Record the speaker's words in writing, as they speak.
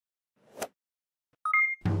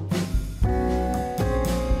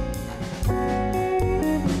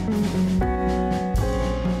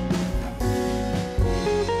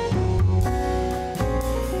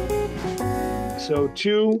so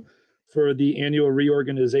 2 for the annual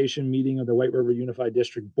reorganization meeting of the White River Unified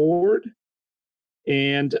District Board.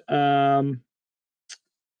 And I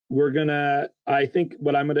think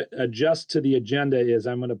what I'm gonna adjust to the agenda is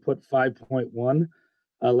I'm gonna put 5.1,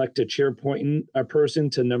 elect a person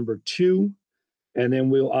to number 2, and then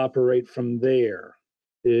we'll operate from there.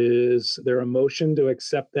 Is there a motion to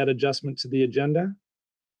accept that adjustment to the agenda?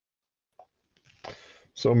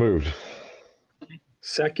 So moved.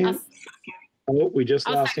 Second? Oh, we just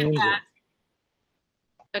lost Andrew. That.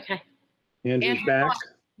 Okay. Andrew's back.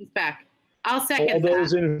 He's back. I'll second All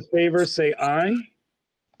those that. in favor say aye.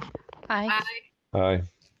 Aye. Aye.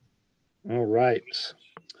 All right.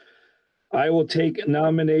 I will take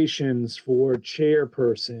nominations for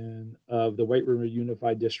chairperson of the White River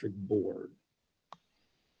Unified District Board.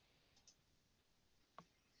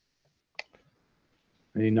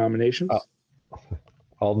 Any nominations?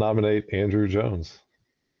 I'll nominate Andrew Jones.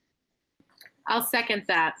 I'll second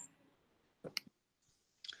that.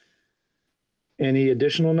 Any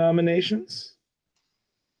additional nominations?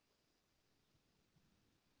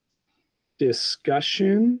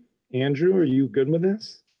 Discussion? Andrew, are you good with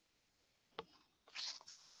this?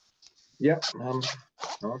 Yep, I'm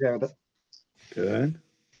okay with it. Good.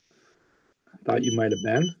 I thought you might have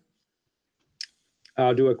been.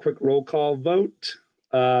 I'll do a quick roll call vote.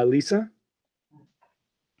 Lisa?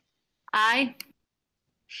 Aye.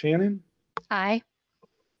 Shannon? Aye.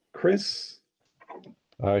 Chris?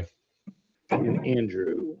 Aye. And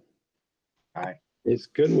Andrew? Aye. Is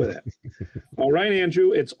good with it. All right,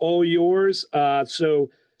 Andrew, it's all yours. So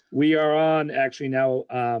we are on actually now,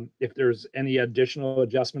 if there's any additional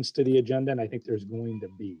adjustments to the agenda, and I think there's going to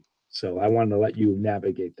be. So I wanted to let you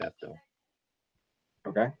navigate that though.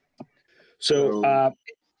 Okay. So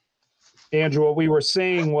Andrew, what we were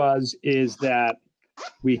saying is that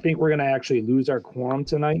we think we're going to actually lose our quorum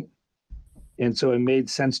tonight. And so it made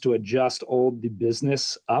sense to adjust all the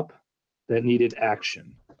business up that needed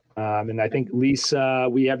action. And I think, Lisa,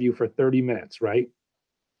 we have you for 30 minutes, right?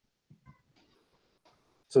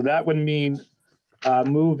 So that would mean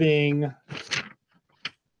moving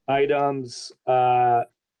items 9.5,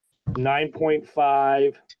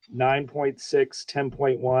 9.6,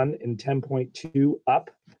 10.1, and 10.2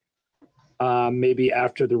 up, maybe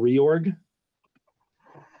after the reorg,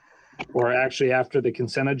 or actually after the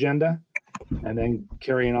consent agenda, and then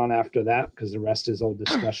carrying on after that, because the rest is all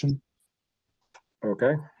discussion.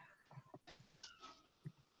 Okay.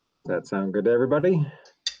 Does that sound good to everybody?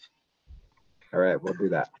 All right, we'll do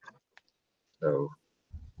that. So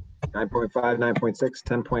 9.5, 9.6,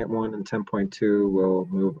 10.1, and 10.2 will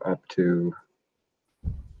move up to,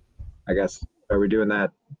 I guess, are we doing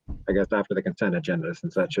that, I guess, after the consent agenda,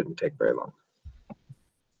 since that shouldn't take very long.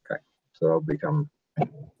 Okay, so it'll become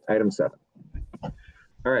item 7.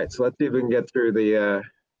 All right, so let's see if we can get through the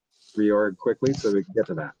reorg quickly so we can get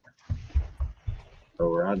to that. So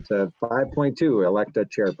we're on to 5.2, elect a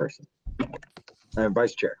chairperson.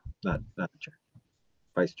 Vice chair, not the chair.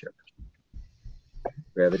 Vice chairperson. Do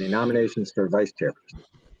we have any nominations for vice chairperson?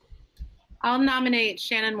 I'll nominate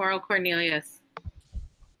Shannon Morrow Cornelius.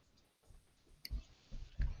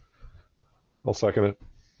 I'll second it.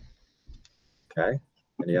 Okay,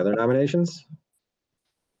 any other nominations?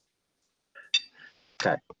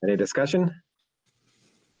 Okay, any discussion?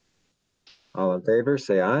 All in favor,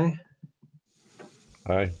 say aye.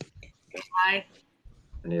 Aye. Aye.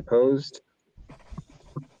 Any opposed?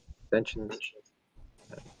 Abstentions?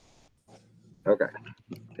 Okay.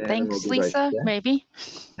 Dan will Thanks, be vice Lisa, chair. maybe.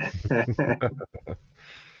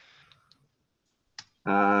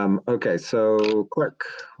 Okay, so clerk,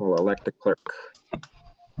 we'll elect a clerk.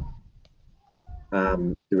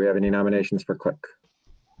 Do we have any nominations for clerk?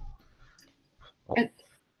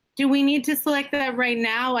 Do we need to select that right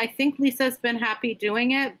now? I think Lisa's been happy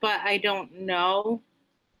doing it, but I don't know.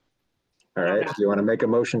 All right, do you want to make a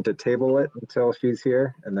motion to table it until she's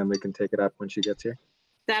here, and then we can take it up when she gets here?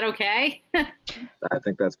 Is that okay? I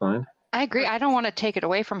think that's fine. I agree. I don't want to take it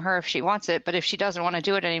away from her if she wants it, but if she doesn't want to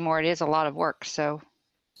do it anymore, it is a lot of work. So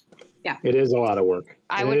It is a lot of work.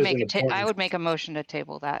 I It would is make an I would make a motion to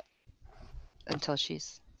table that until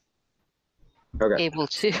she's Okay, able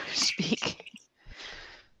to speak.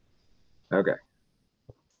 okay,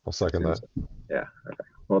 I'll second that. yeah, okay.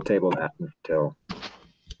 We'll table that until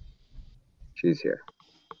she's here.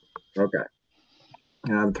 Okay.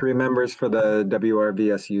 3 members for the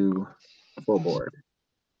WRVSU full board.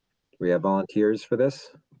 Do we have volunteers for this?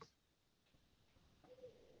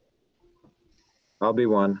 I'll be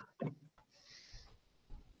one.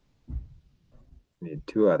 Need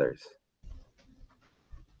 2 others.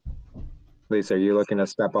 Lisa, are you looking to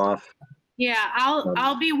step off? Yeah,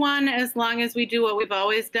 I'll be one as long as we do what we've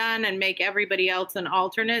always done and make everybody else an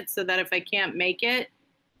alternate so that if I can't make it,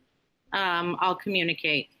 I'll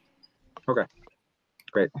communicate. Okay,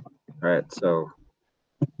 great. All right, so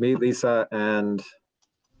me, Lisa, and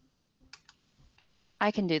I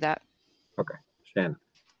can do that. Shannon.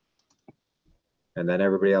 And then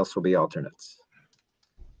everybody else will be alternates.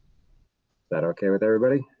 Is that okay with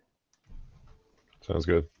everybody? Sounds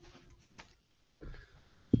good.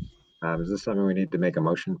 Is this something we need to make a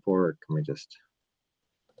motion for, or can we just?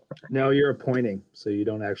 No, you're appointing, so you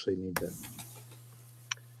don't actually need to.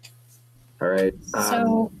 All right.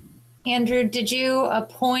 So, Andrew, did you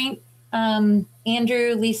appoint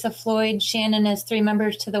Andrew, Lisa Floyd, Shannon as 3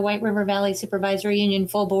 members to the White River Valley Supervisory Union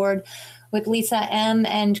full board with Lisa M.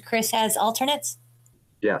 and Chris as alternates?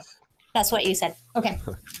 Yes, That's what you said. Okay.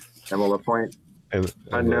 and we'll appoint And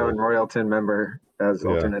unknown Royalton member as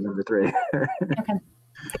Yeah. alternate number 3. Okay.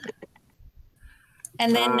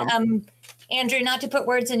 And then, Andrew, not to put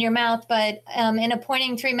words in your mouth, but in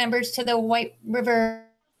appointing 3 members to the White River,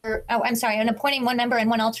 in appointing 1 member and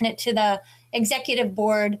 1 alternate to the executive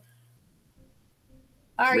board,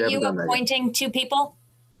 are We haven't you done that yet. appointing 2 people?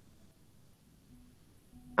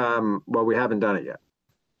 Well, we haven't done it yet.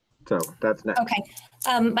 So that's next. Okay.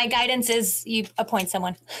 My guidance is you appoint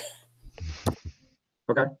someone.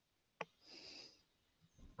 Okay.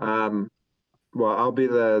 Well, I'll be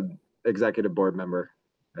the executive board member,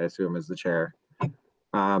 I assume, as the chair.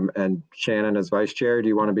 And Shannon as vice chair. Do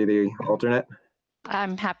you want to be the alternate?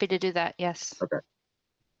 I'm happy to do that. Yes. Is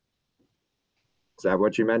that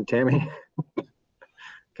what you meant, Tammy?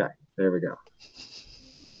 Okay, there we go.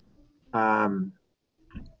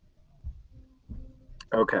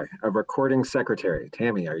 Okay, a recording secretary.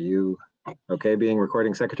 Tammy, are you okay being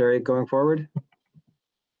recording secretary going forward?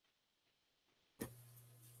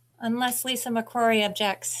 Unless Lisa McCrory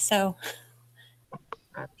objects, so.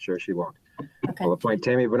 I'm sure she won't. Okay. We'll appoint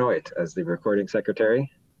Tammy Benoit as the recording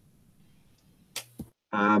secretary.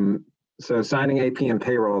 So signing AP and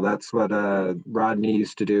payroll, that's what Rodney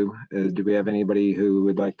used to do. Do we have anybody who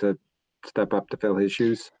would like to step up to fill his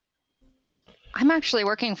shoes? I'm actually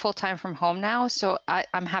working full time from home now, so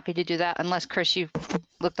I'm happy to do that unless, Chris, you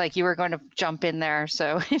looked like you were going to jump in there.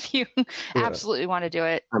 So if you absolutely want to do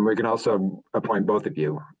it. And we can also appoint both of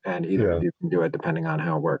you, and either of you can do it depending on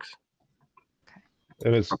how it works.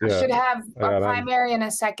 And it's, Okay. yeah, Should have Yeah, a and I'm- primary and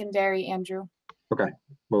a secondary, Andrew.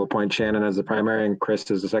 We'll appoint Shannon as the primary and Chris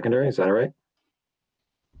as the secondary. Is that all right?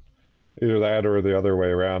 either that or the other way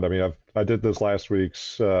around. I mean, I did this last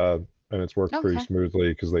week's, and it's worked pretty Okay. smoothly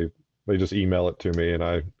because they just email it to me and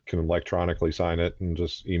I can electronically sign it and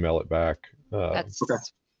just email it back. That's okay.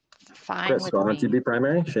 fine Chris, with why don't you me. be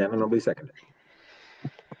primary? Shannon will be secondary.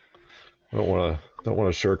 I don't want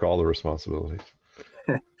to shirk all the responsibilities.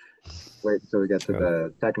 Wait until we get to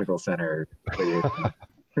the technical center.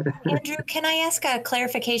 Andrew, can I ask a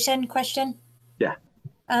clarification question? Yeah.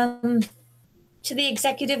 To the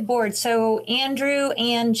executive board. So Andrew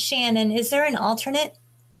and Shannon, is there an alternate?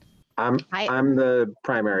 I'm I- the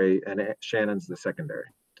primary and Shannon's the secondary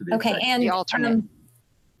to the Okay, exec- and The alternate.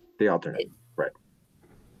 the alternate.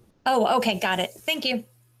 Oh, okay, got it. Thank you.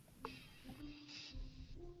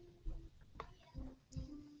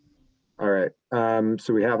 All right.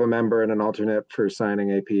 So we have a member and an alternate for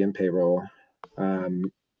signing AP and payroll.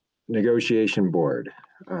 Negotiation board.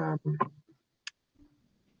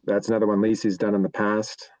 That's another one Lisi's done in the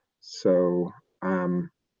past. So do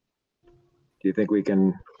you think we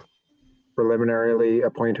can preliminarily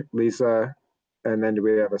appoint Lisa? And then do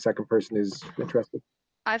we have a second person who's interested?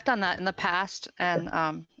 I've done that in the past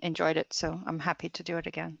and enjoyed it, so I'm happy to do it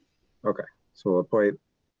again. Okay. So we'll appoint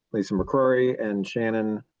Lisa McCrory and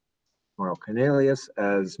Shannon Morrow Cornelius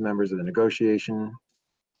as members of the negotiation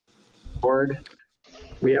board.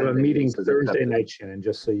 We have a meeting Lisa's Thursday accepted. night, Shannon,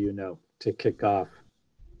 just so you know, to kick off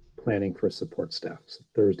planning for support staff. So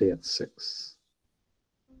Thursday at 6.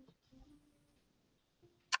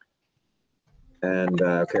 And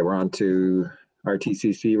okay, we're on to our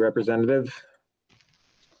TCC representative.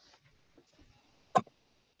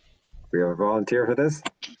 We have a volunteer for this?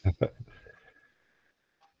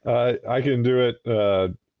 I can do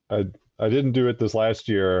it. I didn't do it this last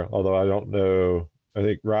year, although I don't know. I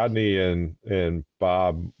think Rodney and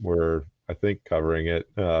Bob were, I think, covering it.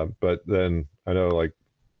 But then I know like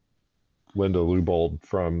Linda Lubold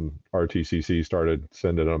from RTCC started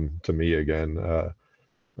sending them to me again,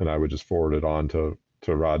 and I would just forward it on to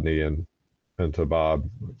Rodney and to Bob.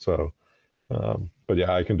 So, but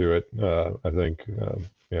yeah, I can do it. I think,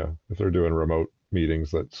 yeah, if they're doing remote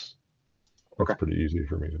meetings, that's Okay. pretty easy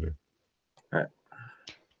for me to do.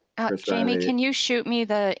 Chris Jamie, Riley. can you shoot me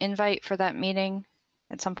the invite for that meeting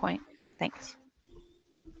at some point? Thanks.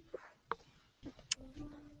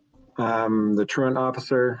 The truant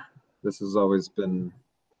officer, this has always been,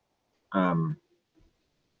 I'm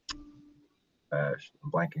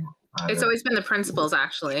blanking. It's always been the principals,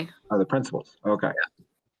 actually. The principals, okay.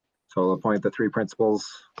 So we'll appoint the 3 principals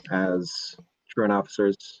as truant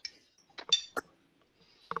officers.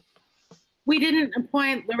 We didn't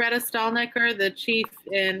appoint Loretta Stallnecker, the chief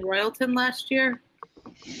in Royalton last year.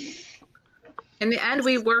 In the end,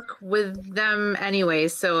 we work with them anyway,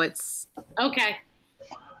 so it's Okay.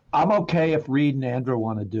 I'm okay if Reed and Andrew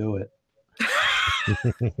want to do it.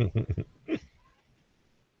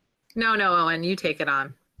 no, Owen, you take it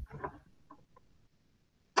on.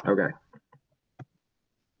 Okay.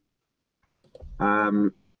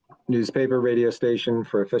 Newspaper, radio station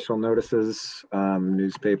for official notices.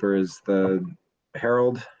 Newspaper is the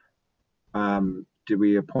Herald. Did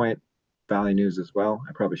we appoint Valley News as well?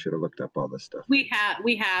 I probably should have looked up all this stuff. We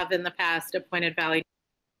have in the past appointed Valley.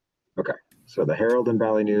 Okay, so the Herald and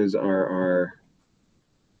Valley News are our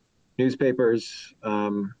newspapers,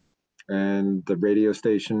 and the radio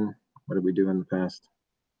station. What did we do in the past?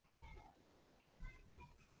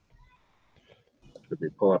 Did we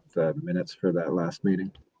pull up the minutes for that last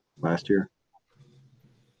meeting last year?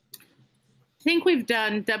 I think we've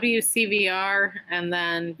done WCVR and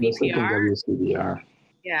then I was thinking VPR. WCBR.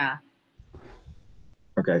 Yeah.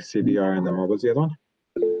 Okay, CBR, and then what was the other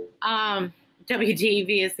one?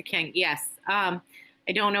 WDEV is the king. Yes.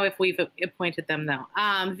 I don't know if we've appointed them though.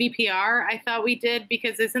 VPR, I thought we did,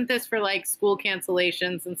 because isn't this for like school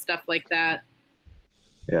cancellations and stuff like that?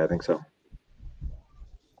 Yeah, I think so.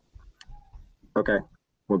 Okay,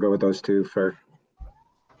 we'll go with those 2 for.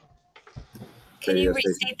 Can you radio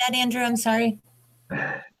station. restate that, Andrew? I'm sorry.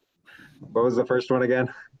 What was the first one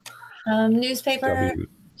again? Newspaper.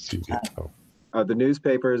 WCDO. The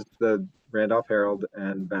newspapers, the Randolph Herald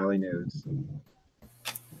and Valley News.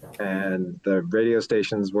 And the radio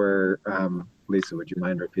stations were, Lisa, would you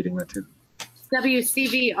mind repeating that too?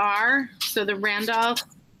 WCVR, so the Randolph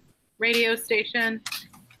radio station,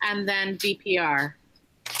 and then VPR.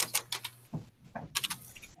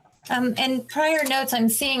 In prior notes, I'm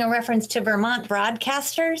seeing a reference to Vermont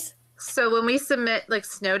broadcasters. So when we submit like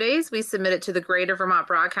snow days, we submit it to the Greater Vermont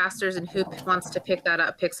Broadcasters, and who wants to pick that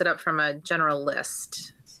up picks it up from a general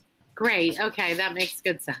list. Great. Okay, that makes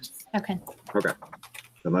good sense. Okay. Okay,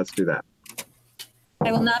 then let's do that.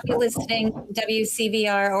 I will not be listing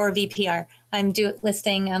WCVR or VPR. I'm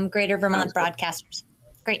listing Greater Vermont broadcasters.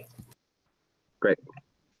 Great. Great.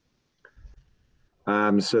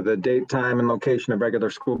 So the date, time, and location of regular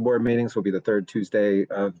school board meetings will be the 3rd Tuesday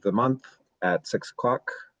of the month at 6:00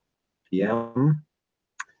 p.m.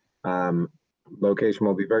 Location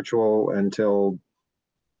will be virtual until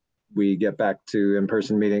we get back to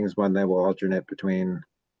in-person meetings, when they will alternate between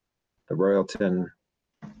the Royalton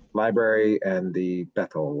Library and the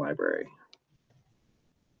Bethel Library.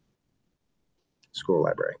 School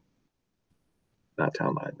library, not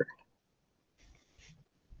town library.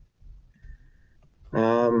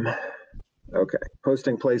 Okay,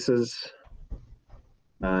 posting places.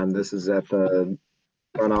 This is at the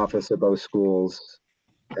front office of both schools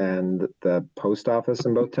and the post office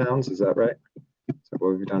in both towns. Is that right? Is that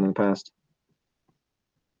what we've done in the past?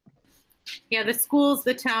 Yeah, the schools,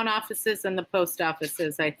 the town offices, and the post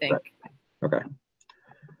offices, I think. Right. Okay.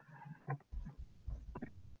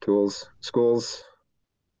 Tools, schools,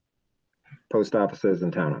 post offices,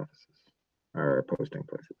 and town offices are posting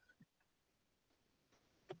places.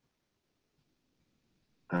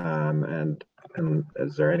 And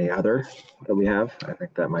is there any other that we have? I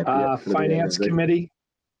think that might be it for the Finance organization. committee.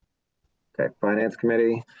 Okay, finance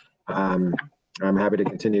committee. I'm happy to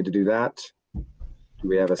continue to do that. Do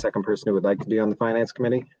we have a second person who would like to be on the finance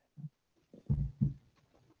committee?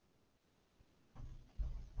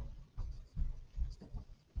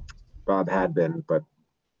 Bob had been, but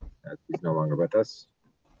he's no longer with us.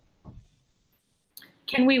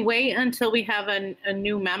 Can we wait until we have a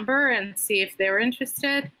new member and see if they're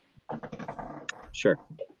interested? Sure.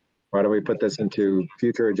 Why don't we put this into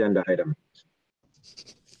future agenda item?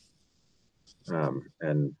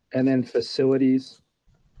 And then facilities.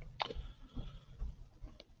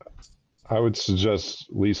 I would suggest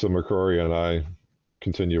Lisa McCrory and I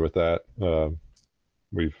continue with that.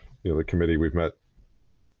 We've, the committee, we've met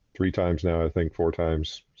 3 times now, I think 4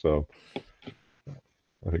 times. So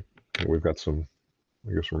I think we've got some,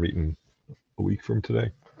 I guess we're meeting a week from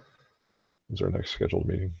today. Is our next scheduled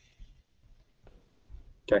meeting.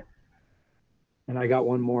 Okay. And I got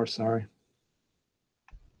one more, sorry.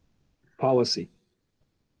 Policy.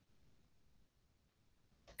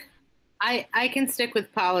 I can stick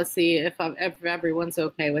with policy if everyone's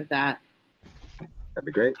okay with that. That'd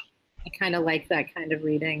be great. I kind of like that kind of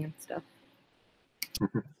reading and stuff.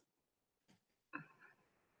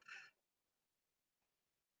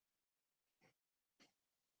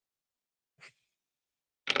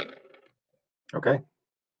 Okay.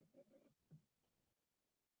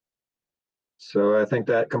 So I think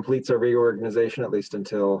that completes our reorganization, at least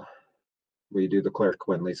until we do the clerk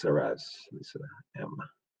when Lisa arrives, Lisa M.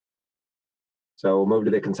 So we'll move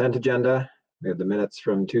to the consent agenda. We have the minutes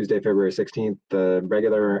from Tuesday, February 16th, the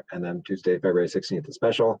regular, and then Tuesday, February 16th, the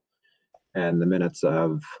special, and the minutes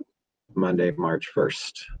of Monday, March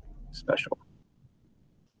 1st, special.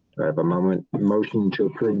 Do I have a motion to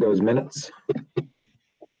approve those minutes?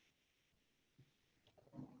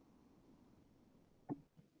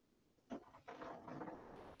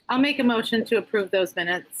 I'll make a motion to approve those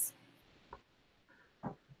minutes.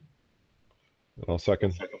 I'll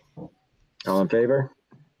second. All in favor?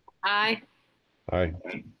 Aye. Aye.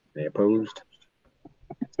 Any opposed?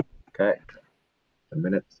 Okay. The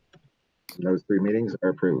minutes from those 3 meetings are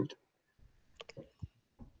approved.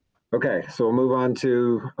 Okay, so we'll move on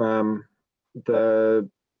to the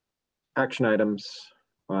action items.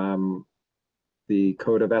 The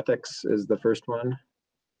Code of Ethics is the first one,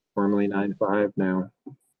 formerly 9.5 now.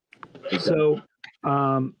 So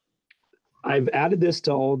I've added this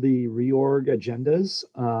to all the reorg agendas.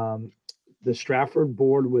 The Stratford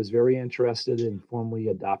board was very interested in formally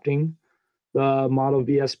adopting the model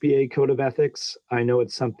VSBA Code of Ethics. I know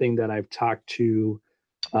it's something that I've talked to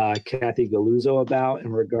Kathy Galuzzo about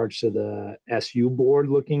in regards to the SU board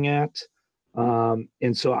looking at.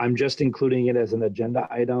 And so I'm just including it as an agenda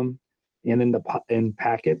item and in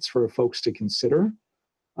packets for folks to consider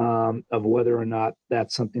of whether or not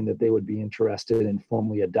that's something that they would be interested in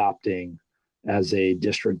formally adopting as a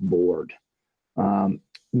district board.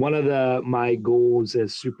 One of my goals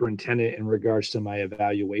as superintendent in regards to my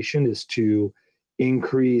evaluation is to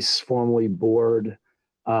increase formally board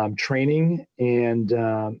training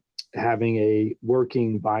and having a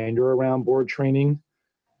working binder around board training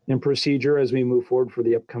and procedure as we move forward for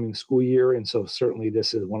the upcoming school year. And so certainly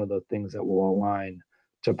this is one of the things that will align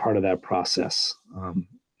to part of that process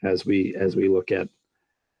as we look at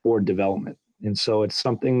board development. And so it's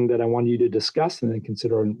something that I want you to discuss and then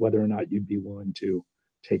consider whether or not you'd be willing to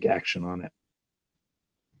take action on it.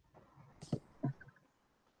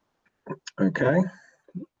 Okay.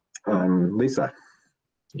 Lisa,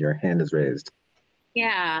 your hand is raised.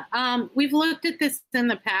 Yeah, we've looked at this in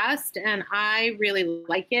the past and I really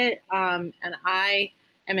like it. And I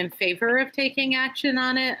am in favor of taking action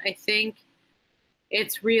on it. I think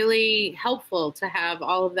it's really helpful to have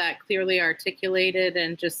all of that clearly articulated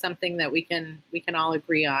and just something that we can all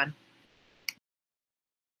agree on.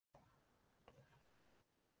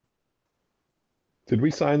 Did we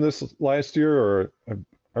sign this last year, or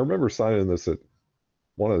I remember signing this at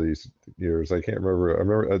one of these years? I can't remember. I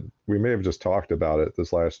remember we may have just talked about it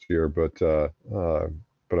this last year, but I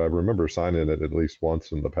remember signing it at least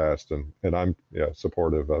once in the past, and I'm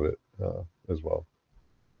supportive of it as well.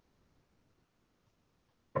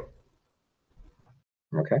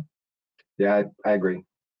 Okay. Yeah, I agree.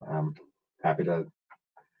 Happy to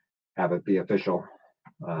have it be official.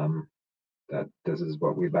 That this is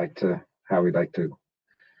what how we'd like to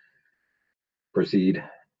proceed.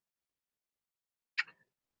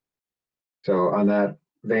 So on that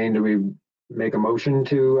vein, do we make a motion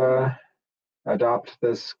to adopt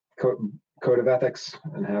this code of ethics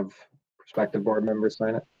and have prospective board members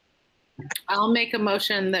sign it? I'll make a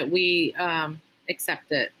motion that we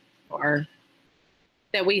accept it, or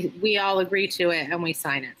that we all agree to it and we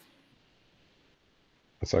sign it.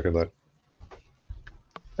 I second that.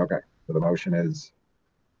 Okay, so the motion is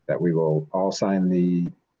that we will all sign the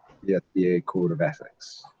VSBA Code of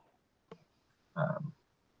Ethics.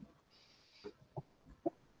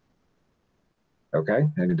 Okay,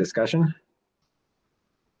 any discussion?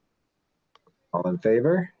 All in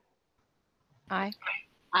favor? Aye.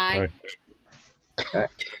 Aye. Okay,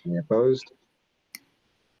 any opposed?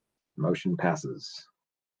 Motion passes.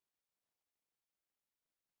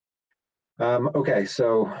 Okay,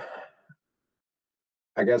 so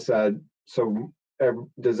I guess,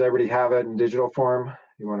 does everybody have it in digital form?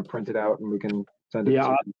 You want to print it out and we can send it? Yeah,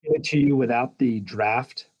 I'll give it to you without the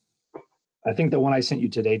draft. I think the one I sent you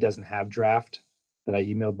today doesn't have draft that I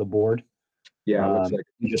emailed the board. Yeah, it looks like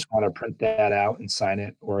you just want to print that out and sign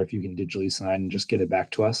it, or if you can digitally sign and just get it back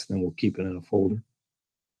to us, then we'll keep it in a folder.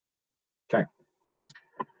 okay.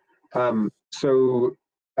 So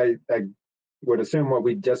I would assume what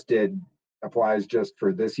we just did applies just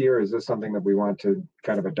for this year. Is this something that we want to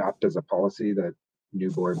kind of adopt as a policy that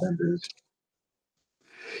new board members.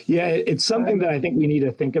 Yeah, it's something that I think we need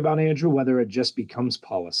to think about, Andrew, whether it just becomes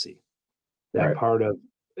policy. That Right. part of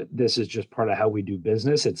this is just part of how we do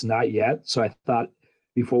business. It's not yet. So I thought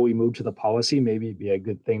before we move to the policy, maybe it'd be a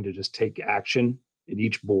good thing to just take action at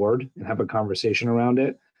each board and have a conversation around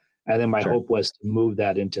it. And then my Sure. hope was to move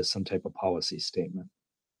that into some type of policy statement.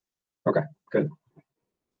 Okay, good.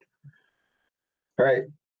 All right.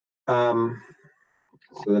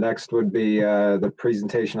 So the next would be the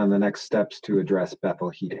presentation on the next steps to address Bethel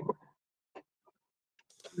heating.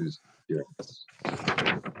 Who's doing this?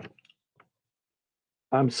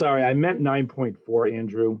 I'm sorry, I meant 9.4,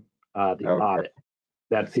 Andrew, the Okay. audit.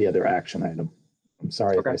 That's the other action item. I'm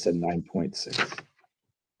sorry if Okay. I said 9.6.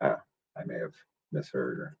 I may have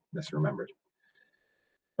misheard or misremembered.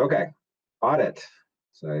 Okay, audit.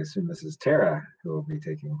 So I assume this is Tara who will be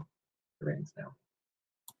taking the reins now.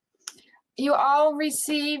 You all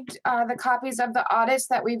received the copies of the audits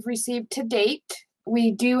that we've received to date.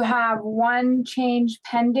 We do have one change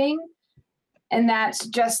pending, and that's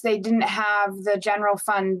just they didn't have the general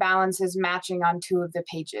fund balances matching on 2 of the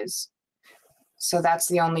pages. So that's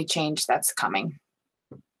the only change that's coming.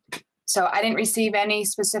 So I didn't receive any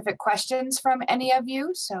specific questions from any of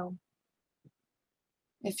you. So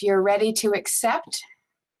if you're ready to accept,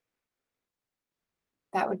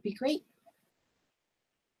 that would be great.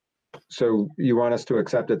 So you want us to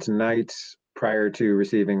accept it tonight prior to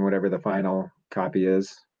receiving whatever the final copy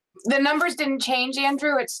is? The numbers didn't change,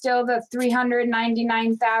 Andrew. It's still the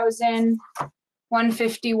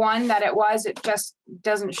 399,151 that it was. It just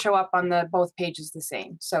doesn't show up on the both pages the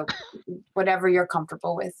same. So whatever you're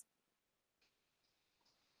comfortable with.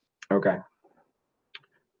 Okay.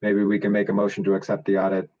 Maybe we can make a motion to accept the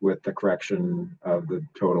audit with the correction of the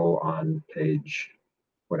total on page,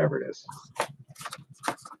 whatever it is.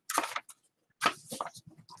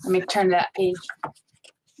 Let me turn to that page.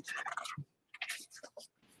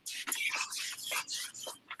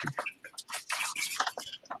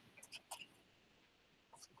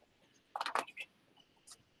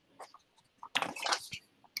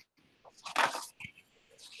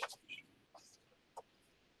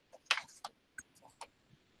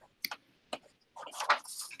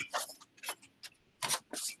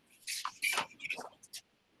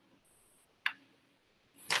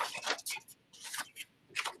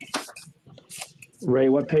 Ray,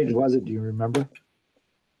 what page was it? Do you remember?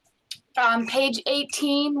 Page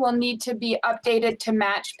 18 will need to be updated to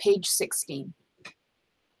match page 16.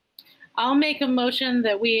 I'll make a motion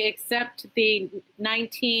that we accept the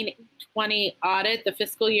 1920 audit, the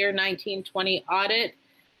fiscal year 1920 audit,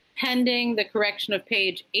 pending the correction of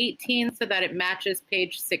page 18 so that it matches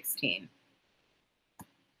page 16.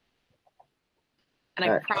 And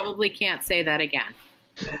I probably can't say that again.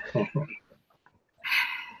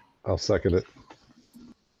 I'll second it.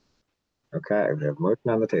 Okay, we have a motion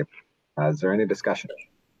on the table. Is there any discussion?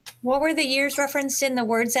 What were the years referenced in the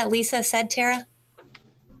words that Lisa said, Tara?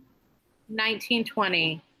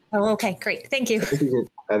 1920. Oh, okay, great. Thank you. I think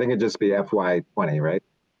it'd just be FY20, right?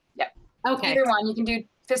 Okay. Either one. You can do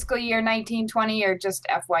fiscal year 1920 or just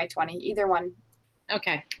FY20. Either one.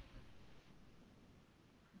 Okay.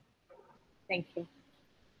 Thank you.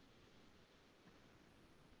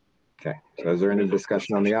 Okay, so is there any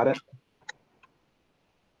discussion on the audit?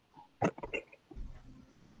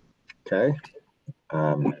 Okay,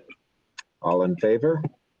 all in favor,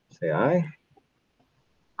 say aye.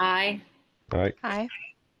 Aye. All right. Hi.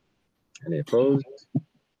 Any opposed?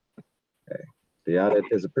 Okay, the audit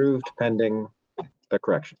is approved pending the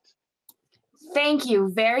corrections. Thank you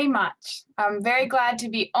very much. I'm very glad to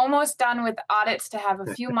be almost done with audits to have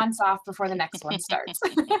a few months off before the next one starts.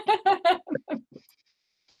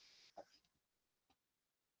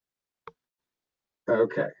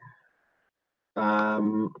 Okay.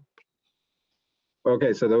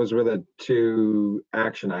 Okay, so those were the 2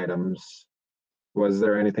 action items. Was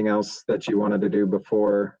there anything else that you wanted to do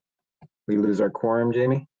before we lose our quorum,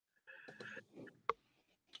 Jamie?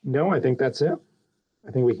 No, I think that's it.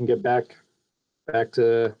 I think we can get back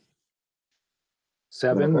to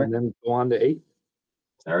 7 Okay. and then go on to 8.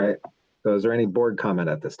 All right. So is there any board comment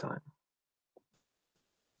at this time?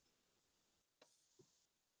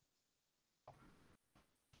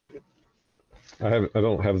 I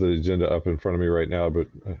don't have the agenda up in front of me right now, but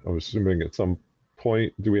I'm assuming at some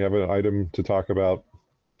point, do we have an item to talk about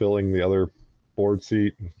filling the other board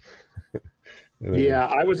seat? Yeah,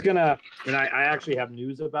 I was gonna, and I actually have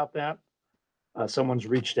news about that. Someone's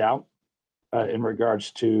reached out in regards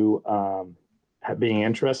to being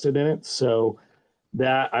interested in it. So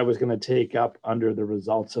that I was gonna take up under the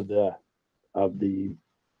results of the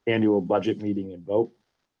annual budget meeting and vote.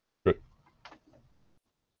 Good.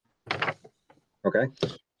 Okay.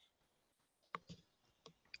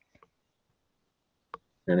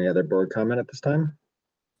 Any other board comment at this time?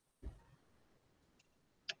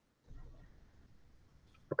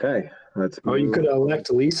 Okay, let's. Oh, you could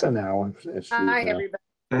elect Lisa now. If Hi, everybody.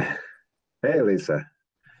 Hey, Lisa.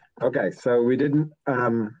 Okay, so we didn't.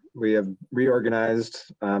 We have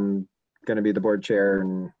reorganized. Going to be the board chair,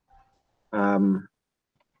 and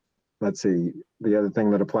let's see. The other thing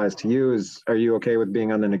that applies to you is: are you okay with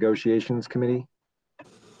being on the negotiations committee?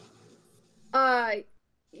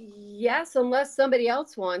 Yes, unless somebody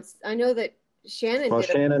else wants. I know that Shannon. Well,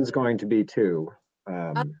 Shannon's going to be too.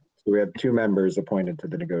 So we have two members appointed to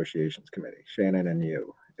the negotiations committee, Shannon and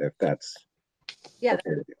you, if that's yeah.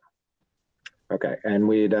 Okay with you. Okay, and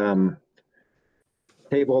we'd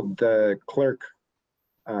tabled the clerk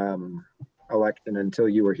election until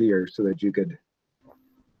you were here so that you could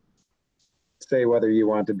say whether you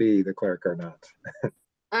want to be the clerk or not.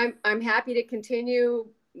 I'm happy to continue,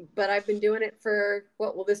 but I've been doing it for,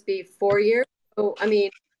 what will this be, 4 years? Oh, I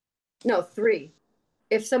mean, no, 3.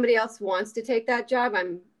 If somebody else wants to take that job,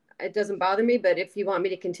 it doesn't bother me, but if you want me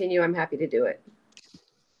to continue, I'm happy to do it. Is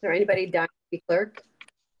there anybody dying to be clerk?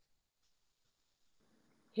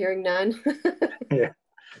 Hearing none. Yeah.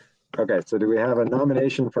 Okay, so do we have a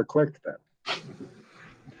nomination for clerk then?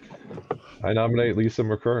 I nominate Lisa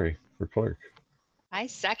McCrory for clerk. I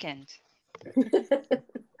second.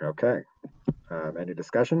 Okay. Any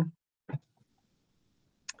discussion?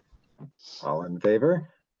 All in favor?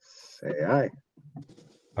 Say aye.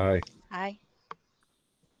 Aye. Aye.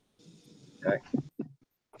 Okay.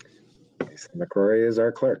 Lisa McCrory is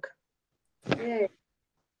our clerk. Yay.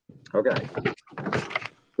 Okay.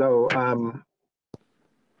 So,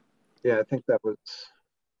 yeah, I think that was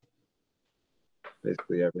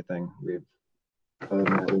basically everything. We've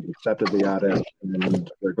accepted the audit, and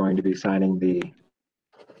we're going to be signing the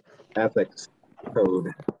ethics code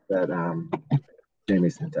that Jamie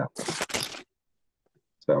sent out.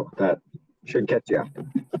 So that should catch you up.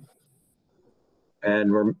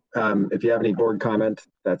 And we're, if you have any board comment,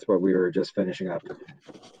 that's what we were just finishing up.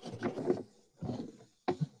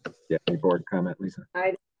 Yeah, any board comment, Lisa?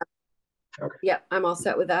 Okay. Yeah, I'm all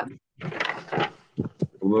set with that.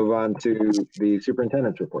 We'll move on to the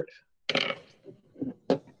superintendent's report.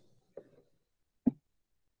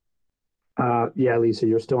 Yeah, Lisa,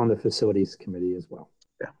 you're still on the facilities committee as well.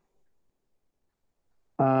 Yeah.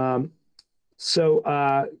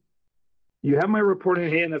 So you have my report in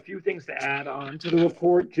hand. A few things to add on to the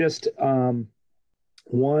report. Just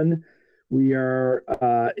one, we are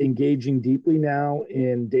engaging deeply now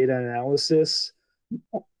in data analysis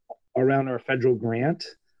around our federal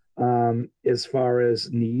grant as far as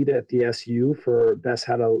need at the SU for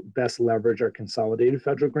how to best leverage our consolidated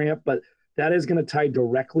federal grant. But that is going to tie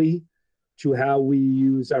directly to how we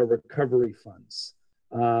use our recovery funds.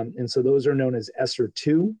 And so those are known as ESSER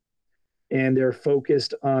 2, and they're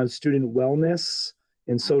focused on student wellness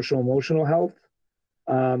and social emotional health,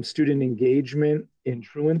 student engagement and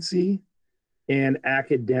truancy, and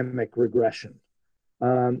academic regression.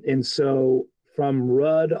 And so from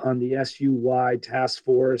RUD on the SU-wide task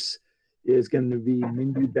force is going to be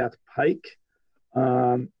Mindy Beth Pike,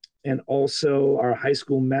 and also our high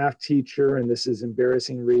school math teacher, and this is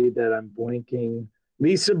embarrassing read that I'm blanking,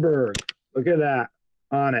 Lisa Berg. Look at that,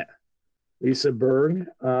 on it, Lisa Berg.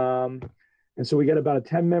 And so we got about a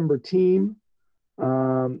 10-member team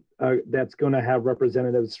that's going to have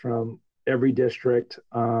representatives from every district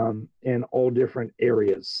in all different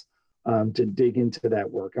areas to dig into that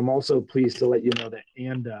work. I'm also pleased to let you know that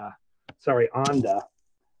Anda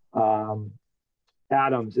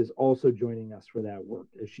Adams is also joining us for that work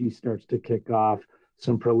as she starts to kick off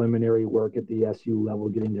some preliminary work at the SU level,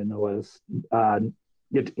 getting to know us,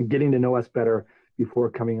 getting to know us better before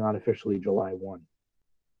coming on officially July 1.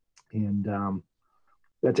 And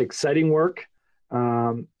that's exciting work.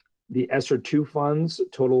 The ESSER 2 funds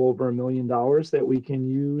total over $1 million that we can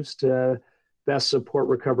use to best support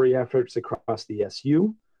recovery efforts across the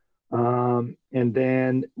SU. And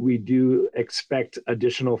then we do expect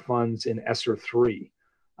additional funds in ESSER 3.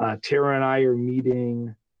 Tara and I are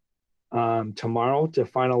meeting tomorrow to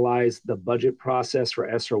finalize the budget process for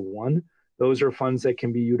ESSER 1. Those are funds that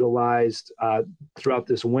can be utilized throughout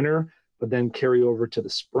this winter, but then carry over to the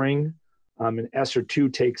spring. And ESSER 2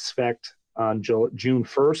 takes effect on June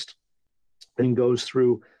 1st and goes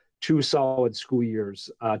through 2 solid school years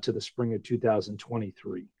to the spring of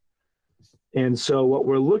 2023. And so what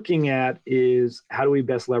we're looking at is how do we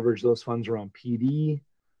best leverage those funds around PD,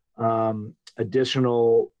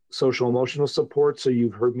 additional social emotional support. So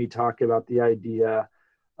you've heard me talk about the idea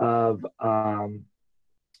of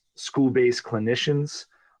school-based clinicians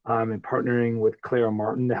and partnering with Clara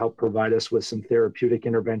Martin to help provide us with some therapeutic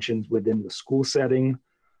interventions within the school setting.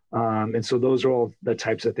 And so those are all the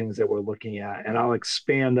types of things that we're looking at. And I'll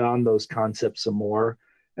expand on those concepts some more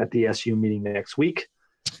at the SU meeting next week.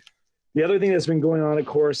 The other thing that's been going on, of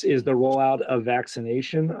course, is the rollout of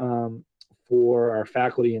vaccination for our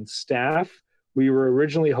faculty and staff. We were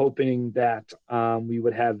originally hoping that we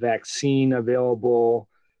would have vaccine available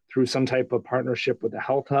through some type of partnership with the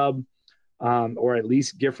Health Hub or at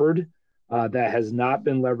least Gifford. That has not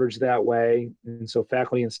been leveraged that way. And so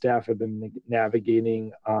faculty and staff have been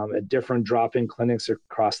navigating at different drop-in clinics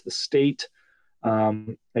across the state.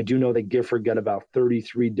 I do know that Gifford got about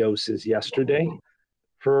 33 doses yesterday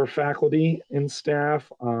for faculty and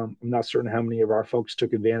staff. I'm not certain how many of our folks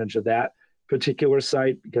took advantage of that particular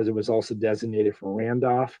site because it was also designated for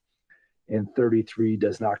Randolph, and 33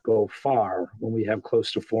 does not go far when we have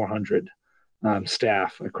close to 400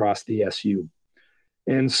 staff across the SU.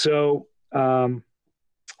 And so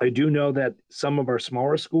I do know that some of our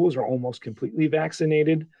smaller schools are almost completely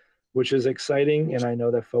vaccinated, which is exciting. And I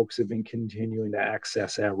know that folks have been continuing to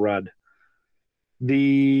access at RUD.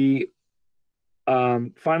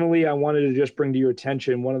 Finally, I wanted to just bring to your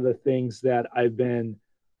attention one of the things that I've been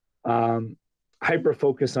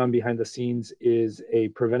hyper-focused on behind the scenes is a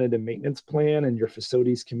preventative maintenance plan, and your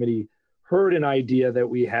facilities committee heard an idea that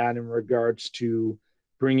we had in regards to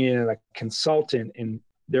bringing in a consultant, and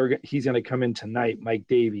he's going to come in tonight, Mike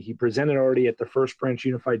Davey. He presented already at the First Branch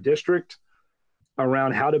Unified District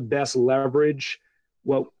around how to best leverage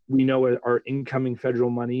what we know are incoming federal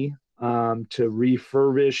money to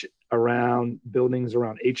refurbish around buildings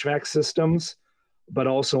around HVAC systems, but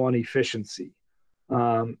also on efficiency.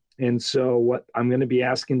 And so what I'm going to be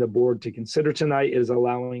asking the board to consider tonight is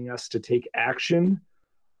allowing us to take action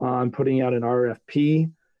on putting out an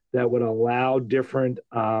RFP that would allow different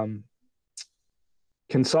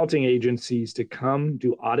consulting agencies to come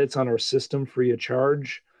do audits on our system free of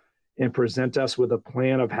charge and present us with a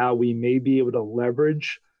plan of how we may be able to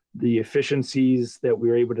leverage the efficiencies that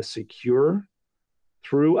we're able to secure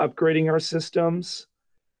through upgrading our systems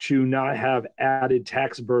to not have added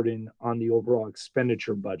tax burden on the overall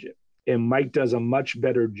expenditure budget. And Mike does a much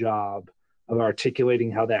better job of articulating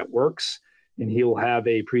how that works. And he'll have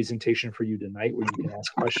a presentation for you tonight where you can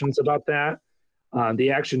ask questions about that.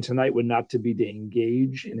 The action tonight would not to be to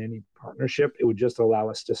engage in any partnership. It would just allow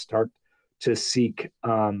us to start to seek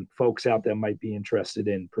folks out that might be interested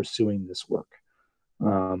in pursuing this work.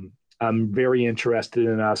 I'm very interested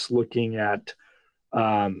in us looking at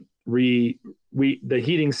the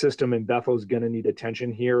heating system in Bethel is going to need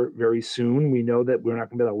attention here very soon. We know that we're not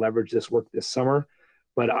going to be able to leverage this work this summer,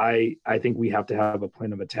 but I think we have to have a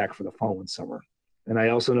plan of attack for the following summer. And I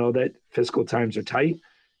also know that fiscal times are tight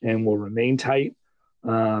and will remain tight.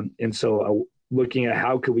 And so looking at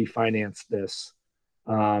how could we finance this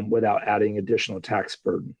without adding additional tax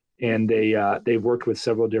burden. And they've worked with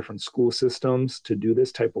several different school systems to do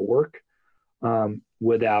this type of work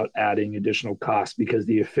without adding additional costs, because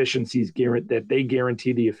the efficiencies that they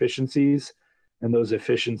guarantee the efficiencies, and those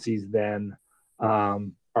efficiencies then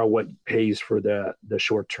are what pays for the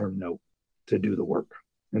short-term note to do the work.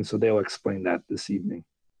 And so they'll explain that this evening.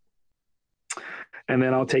 And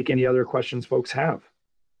then I'll take any other questions folks have.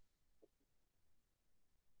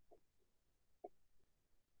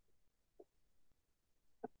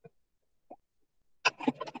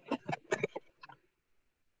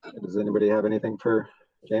 Does anybody have anything for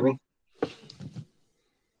Jamie?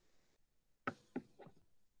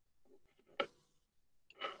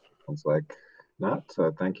 Sounds like not,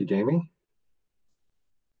 so thank you, Jamie.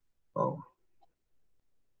 Oh.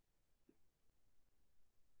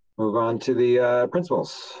 Move on to the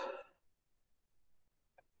principals.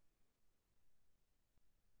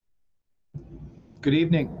 Good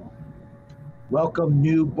evening. Welcome,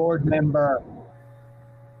 new board member.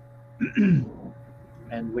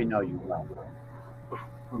 And we know you well.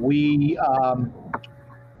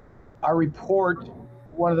 Our report,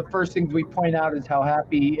 one of the first things we point out is how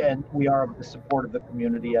happy and we are of the support of the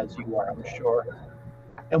community, as you are, I'm sure.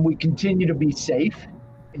 And we continue to be safe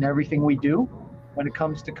in everything we do when it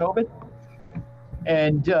comes to COVID.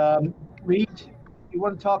 And Reed, you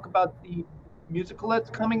want to talk about the musical that's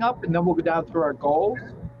coming up, and then we'll go down through our goals?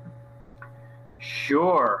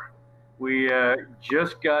 Sure. We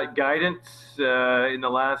just got guidance in the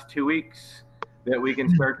last 2 weeks that we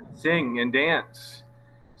can start to sing and dance.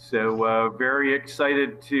 So very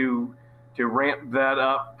excited to ramp that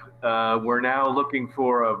up. We're now looking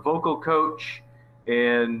for a vocal coach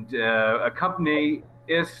and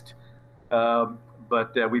accompanist,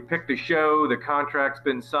 but we picked a show, the contract's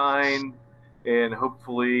been signed, and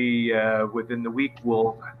hopefully within the week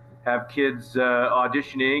we'll have kids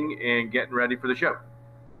auditioning and getting ready for the show.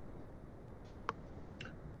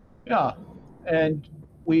 Yeah, and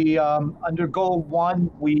we, under goal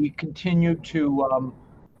 1, we continue to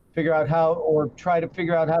figure out how, or try to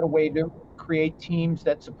figure out how to create teams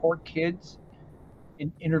that support kids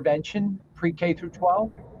in intervention, pre-K through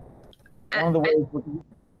 12. One of the ways,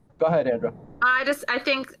 go ahead, Andrew. I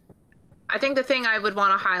think the thing I would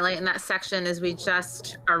want to highlight in that section is we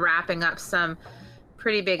just are wrapping up some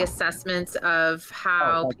pretty big assessments of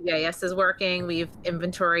how PBIS is working. We've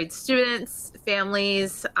inventoried students,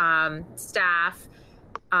 families, staff,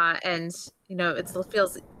 and it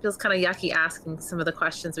feels kind of yucky asking some of the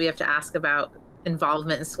questions we have to ask about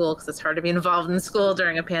involvement in school, because it's hard to be involved in school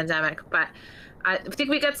during a pandemic. But I think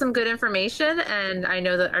we get some good information, and I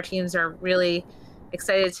know that our teams are really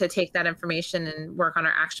excited to take that information and work on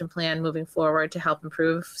our action plan moving forward to help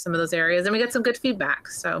improve some of those areas. And we get some good feedback.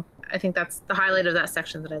 So I think that's the highlight of that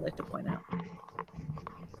section that I'd like to point out.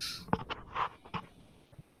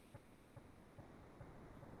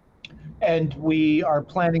 And we are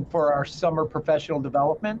planning for our summer professional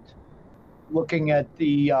development, looking at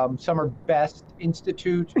the Summer Best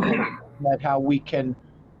Institute, at how we can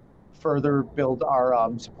further build our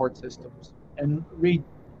support systems. And Reed,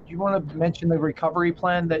 do you want to mention the recovery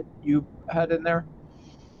plan that you had in there?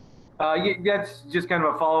 Yeah, that's just kind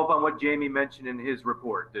of a follow-up on what Jamie mentioned in his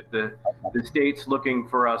report, that the state's looking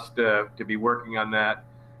for us to be working on that.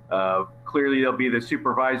 Clearly, there'll be the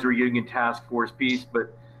supervisory union task force piece,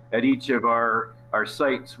 but at each of our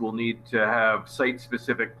sites, we'll need to have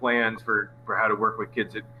site-specific plans for how to work with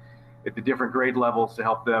kids at the different grade levels to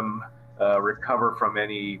help them recover from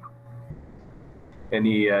any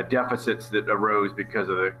deficits that arose because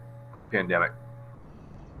of the pandemic.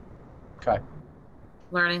 Okay.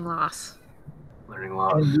 Learning loss.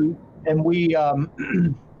 And we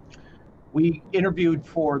we interviewed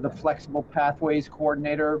for the flexible pathways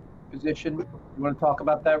coordinator position. You want to talk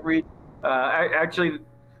about that, Reed? Actually,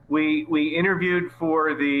 we interviewed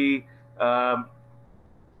for the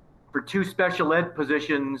for 2 special ed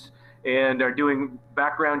positions and are doing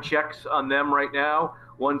background checks on them right now.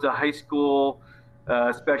 One's a high school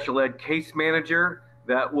special ed case manager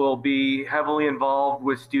that will be heavily involved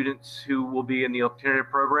with students who will be in the alternative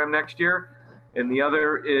program next year. And the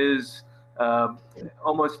other is you can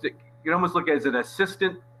almost look at as an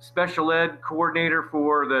assistant special ed coordinator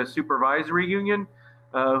for the supervisory union,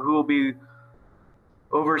 who will be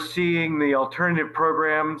overseeing the alternative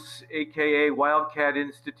programs, AKA Wildcat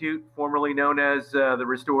Institute, formerly known as the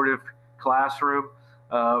Restorative Classroom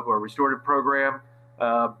or Restorative Program.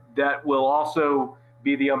 That will also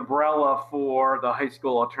be the umbrella for the high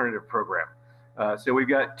school alternative program. So we've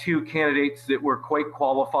got 2 candidates that were quite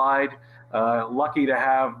qualified, lucky to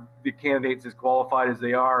have the candidates as qualified as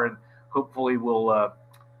they are, and hopefully we'll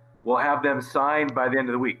have them signed by the end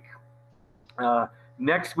of the week.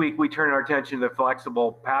 Next week, we turn our attention to the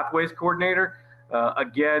flexible pathways coordinator.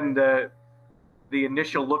 Again, the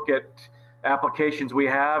initial look at applications we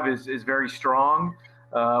have is very strong.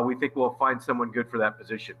 We think we'll find someone good for that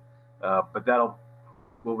position, but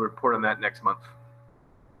we'll report on that next month.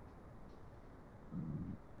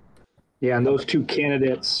 Yeah, and those 2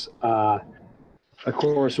 candidates, of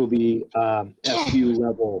course, will be SU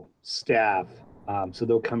level staff. So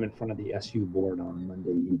they'll come in front of the SU board on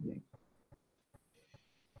Monday evening.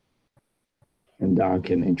 And Don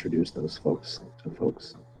can introduce those folks to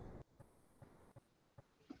folks.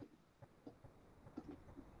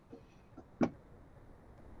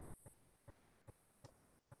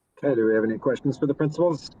 Okay, do we have any questions for the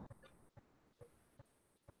principals?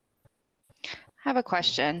 I have a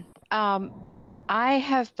question. I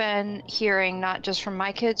have been hearing, not just from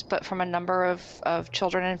my kids, but from a number of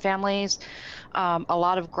children and families, a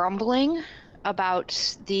lot of grumbling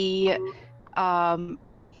about the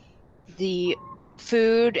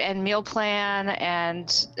food and meal plan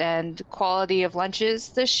and quality of lunches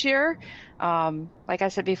this year. Like I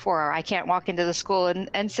said before, I can't walk into the school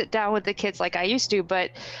and sit down with the kids like I used to,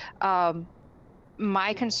 but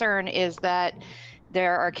my concern is that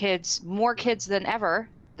there are more kids than ever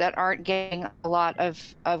that aren't getting a lot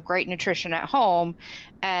of great nutrition at home.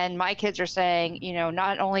 And my kids are saying,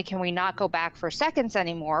 not only can we not go back for seconds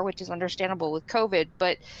anymore, which is understandable with COVID,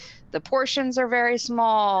 but the portions are very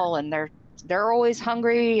small and they're always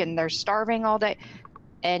hungry and they're starving all day.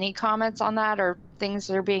 Any comments on that, or things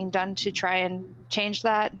that are being done to try and change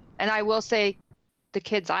that? And I will say the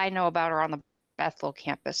kids I know about are on the Bethel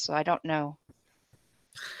campus, so I don't know.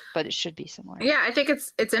 but it should be similar. Yeah, I think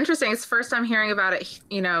it's interesting. It's the first time hearing about it,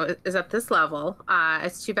 is at this level.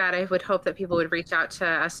 It's too bad. I would hope that people would reach out to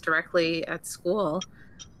us directly at school.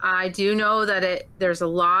 I do know that there's a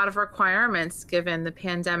lot of requirements given the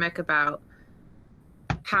pandemic about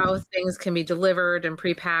how things can be delivered and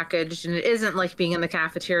prepackaged, and it isn't like being in the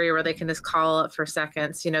cafeteria where they can just call up for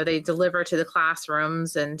seconds. They deliver to the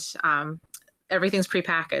classrooms, and everything's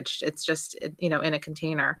prepackaged. It's just in a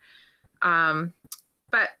container.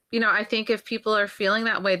 But I think if people are feeling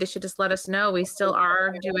that way, they should just let us know. We still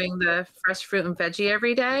are doing the fresh fruit and veggie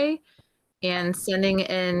every day, and sending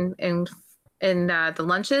in the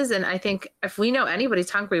lunches. And I think if we know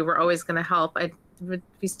anybody's hungry, we're always going to help.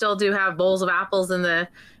 We still do have bowls of apples in the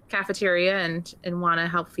cafeteria and want to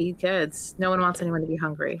help feed kids. No one wants anyone to be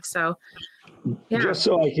hungry. So, yeah. Just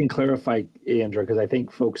so I can clarify, Andrew, because I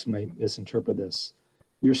think folks might misinterpret this.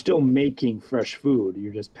 You're still making fresh food.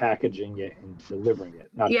 You're just packaging it and delivering it.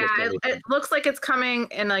 Not yeah, just it looks like it's coming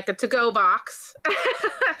in like a to-go box.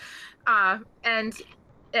 And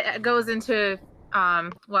it goes into,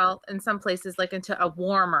 in some places, like into a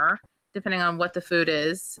warmer, depending on what the food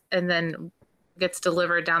is, and then gets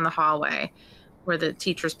delivered down the hallway where the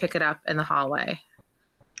teachers pick it up in the hallway.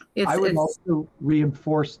 I would also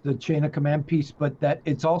reinforce the chain of command piece, but that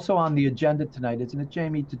it's also on the agenda tonight, isn't it,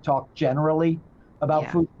 Jamie, to talk generally about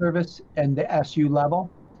food service and the SU level?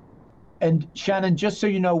 And Shannon, just so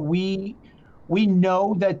you know, we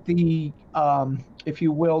know that the, if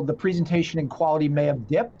you will, the presentation and quality may have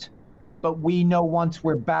dipped, but we know once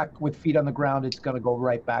we're back with feet on the ground, it's going to go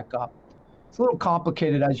right back up. It's a little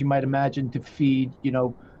complicated, as you might imagine, to feed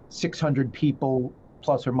 600 people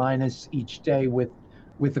plus or minus each day with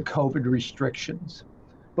the COVID restrictions.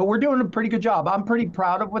 But we're doing a pretty good job. I'm pretty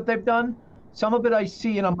proud of what they've done. Some of it I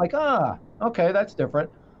see and I'm like, okay, that's different.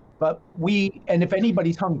 But and if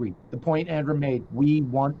anybody's hungry, the point Andrew made, we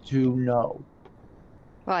want to know.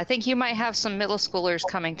 Well, I think you might have some middle schoolers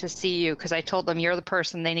coming to see you because I told them you're the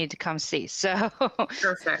person they need to come see. So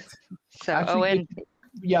perfect. So actually,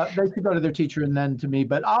 they should go to their teacher and then to me,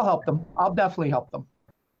 but I'll help them. I'll definitely help them.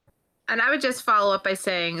 And I would just follow up by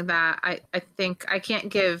saying that I think I can't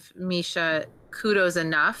give Misha kudos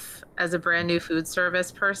enough as a brand new food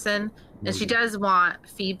service person. And she does want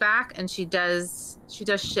feedback, and she does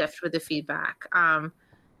shift with the feedback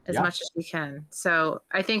as much as she can. So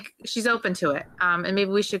I think she's open to it. And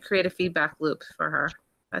maybe we should create a feedback loop for her.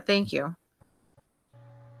 But thank you.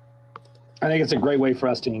 I think it's a great way for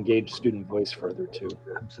us to engage student voice further too.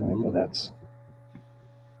 Absolutely. That's.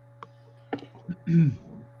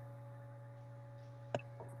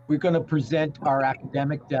 We're going to present our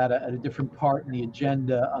academic data at a different part in the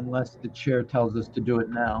agenda unless the chair tells us to do it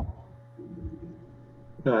now.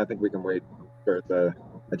 No, I think we can wait for the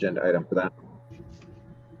agenda item for that.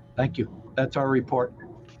 Thank you. That's our report.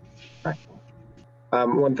 All right.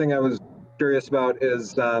 One thing I was curious about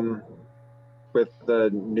is with the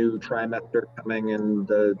new trimester coming and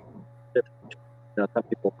the some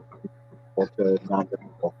people to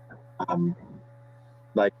non-virtual,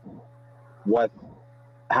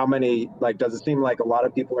 how many, does it seem like a lot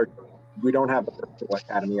of people we don't have a virtual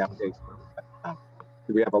academy update.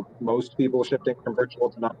 Do we have most people shifting from virtual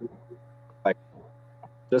to not?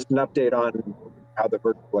 Just an update on how the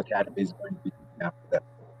virtual academy is going to be after that.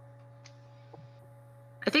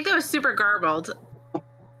 I think that was super garbled,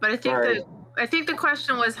 but I think the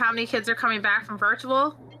question was how many kids are coming back from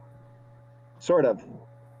virtual? Sort of.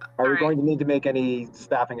 Are we going to need to make any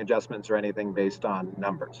staffing adjustments or anything based on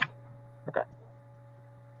numbers? Okay.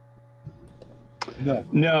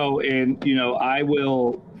 No, and I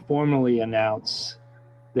will formally announce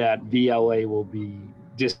that VLA will be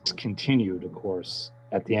discontinued, of course,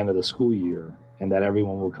 at the end of the school year, and that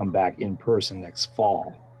everyone will come back in person next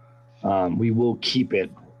fall. We will keep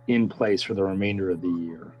it in place for the remainder of the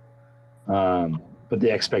year. But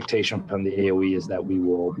the expectation from the AOE is that we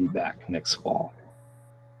will be back next fall.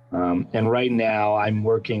 And right now I'm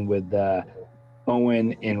working with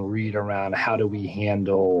Owen and Reed around how do we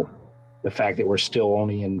handle the fact that we're still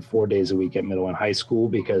only in 4 days a week at middle and high school,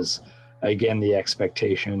 because again, the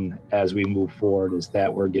expectation as we move forward is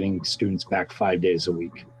that we're getting students back 5 days a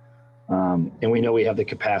week. And we know we have the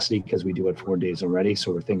capacity because we do it 4 days already.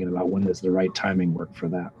 So we're thinking about when does the right timing work for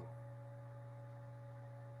that.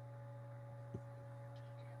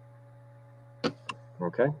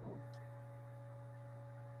 Okay.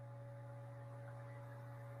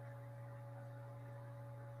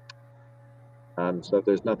 So if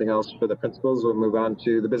there's nothing else for the principals, we'll move on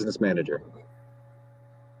to the business manager.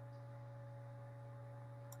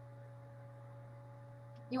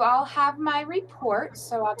 You all have my report,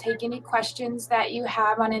 so I'll take any questions that you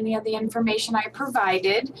have on any of the information I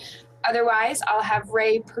provided. Otherwise, I'll have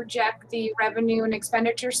Ray project the revenue and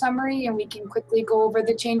expenditure summary, and we can quickly go over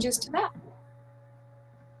the changes to that.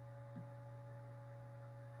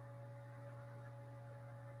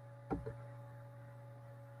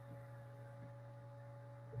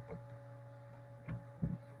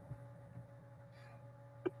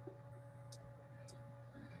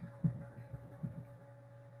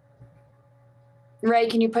 Ray,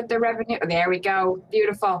 can you put the revenue? There we go.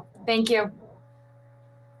 Beautiful. Thank you.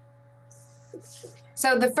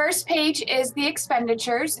 So the first page is the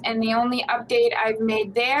expenditures, and the only update I've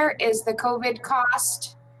made there is the COVID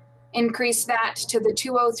cost. Increase that to the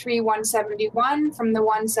 203,171 from the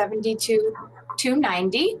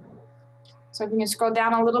 172,290. So if you can scroll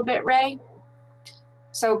down a little bit, Ray.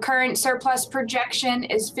 So current surplus projection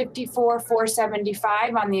is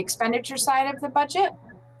 54,475 on the expenditure side of the budget.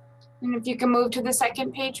 And if you can move to the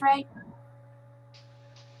second page, Ray.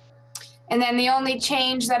 And then the only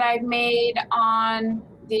change that I've made on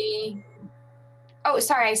the, oh,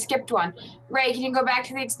 sorry, I skipped one. Ray, can you go back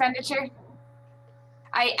to the expenditure?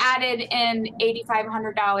 I added in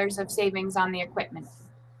 $8,500 of savings on the equipment.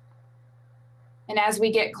 And as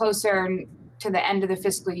we get closer to the end of the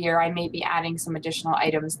fiscal year, I may be adding some additional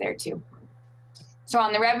items there too. So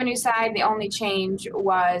on the revenue side, the only change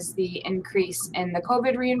was the increase in the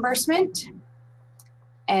COVID reimbursement.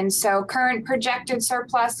 And so current projected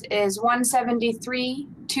surplus is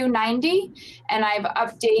 173,290, and I've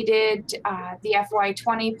updated the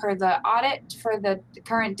FY20 per the audit for the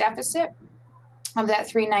current deficit of that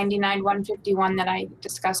 399,151 that I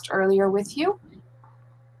discussed earlier with you.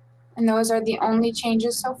 And those are the only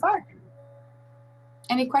changes so far.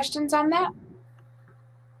 Any questions on that?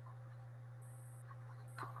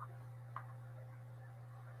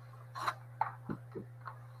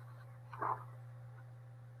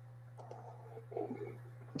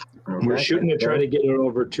 We're shooting to try to get it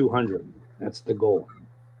over 200. That's the goal.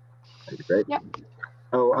 That'd be great. Yep.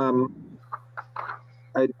 Oh,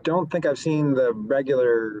 I don't think I've seen the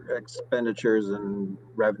regular expenditures and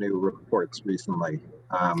revenue reports recently.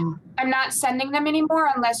 I'm not sending them anymore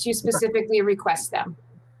unless you specifically request them,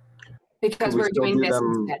 because we're doing this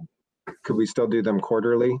instead. Could we still do them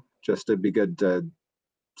quarterly? Just to be good to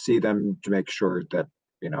see them to make sure that,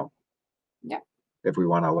 you know, yeah, if we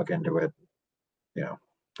want to look into it, you know,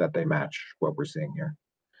 that they match what we're seeing here.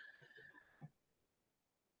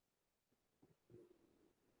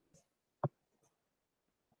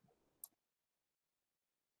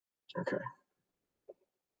 Okay.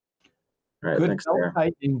 All right, Good thanks, belt Sarah.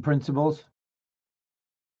 tightening principles.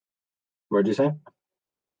 What'd you say?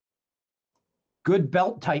 Good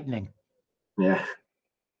belt tightening. Yeah.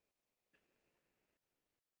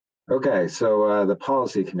 Okay, so the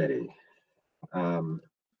policy committee.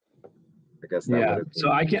 I guess that Yeah, would have been...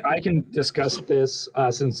 so I can discuss this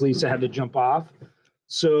since Lisa had to jump off.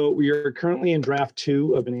 So we are currently in draft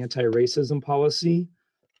 2 of an anti-racism policy.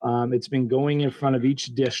 It's been going in front of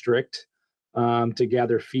each district to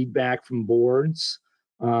gather feedback from boards.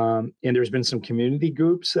 And there's been some community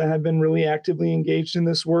groups that have been really actively engaged in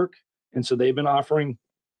this work. And so they've been offering,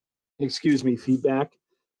 feedback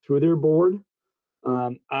through their board.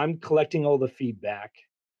 I'm collecting all the feedback.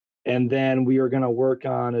 And then we are going to work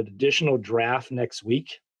on an additional draft next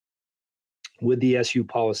week with the SU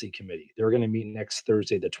policy committee. They're going to meet next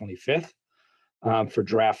Thursday, the 25th, for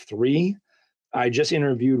draft 3. I just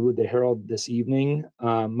interviewed with the Herald this evening.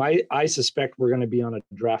 I suspect we're going to be on a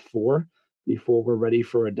draft 4 before we're ready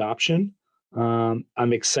for adoption.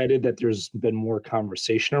 I'm excited that there's been more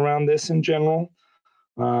conversation around this in general.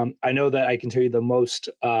 I know that I can tell you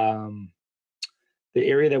the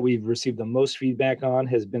area that we've received the most feedback on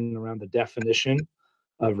has been around the definition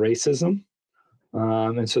of racism.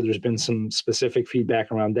 And so there's been some specific feedback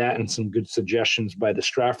around that and some good suggestions by the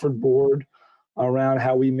Stratford board around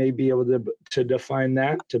how we may be able to define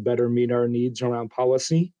that to better meet our needs around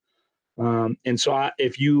policy. And so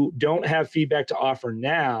if you don't have feedback to offer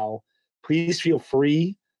now, please feel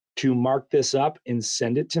free to mark this up and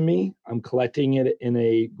send it to me. I'm collecting it in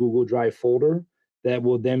a Google Drive folder that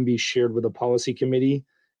will then be shared with the policy committee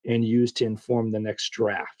and used to inform the next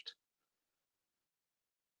draft.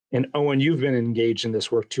 And Owen, you've been engaged in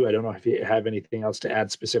this work too. I don't know if you have anything else to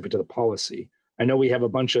add specific to the policy. I know we have a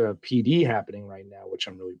bunch of PD happening right now, which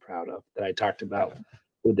I'm really proud of, that I talked about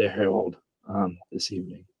with the Herald this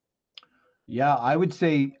evening. Yeah, I would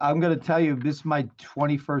say, I'm going to tell you, this is my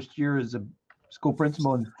 21st year as a school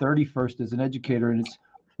principal and 31st as an educator, and it's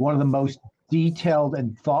one of the most detailed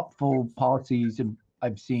and thoughtful policies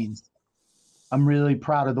I've seen. I'm really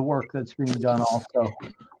proud of the work that's being done also.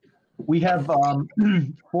 We have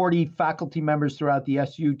 40 faculty members throughout the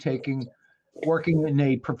SU working in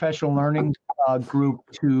a professional learning group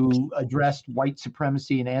to address white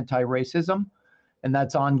supremacy and anti-racism. And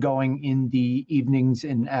that's ongoing in the evenings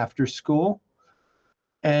and after school.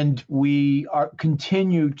 And we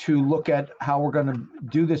continue to look at how we're going to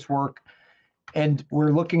do this work. And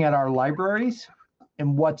we're looking at our libraries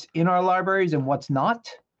and what's in our libraries and what's not.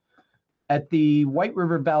 At the White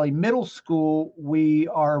River Valley Middle School, we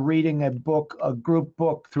are reading a group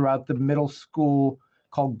book throughout the middle school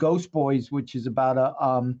called Ghost Boys, which is about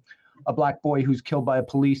a black boy who's killed by a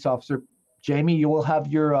police officer. Jamie, you will have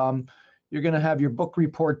your you're going to have your book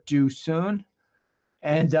report due soon,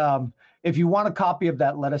 and if you want a copy of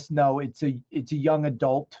that, let us know. It's a young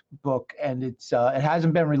adult book, and it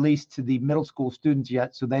hasn't been released to the middle school students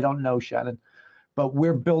yet, so they don't know, Shannon. But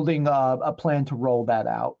we're building a plan to roll that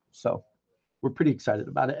out. So we're pretty excited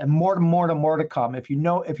about it, and more to come. If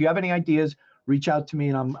you have any ideas, reach out to me,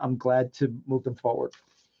 and I'm glad to move them forward.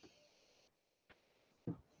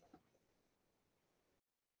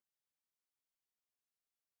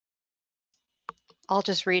 I'll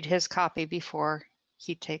just read his copy before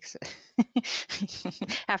he takes it,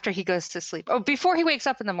 after he goes to sleep. Oh, before he wakes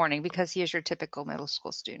up in the morning, because he is your typical middle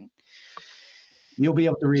school student. You'll be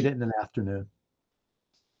able to read it in the afternoon.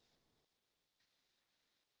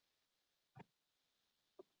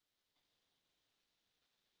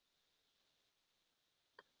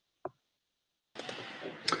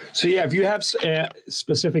 So yeah, if you have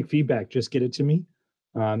specific feedback, just get it to me,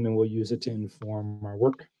 and we'll use it to inform our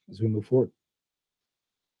work as we move forward.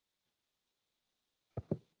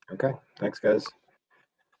 Okay, thanks, guys.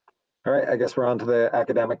 All right, I guess we're on to the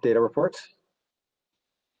academic data reports.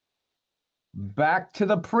 Back to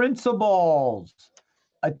the principals.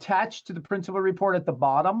 Attached to the principal report at the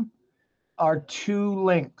bottom are 2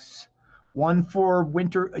 links. One for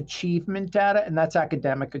winter achievement data, and that's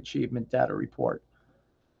academic achievement data report.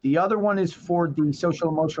 The other one is for the social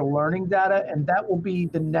emotional learning data, and that will be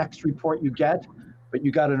the next report you get, but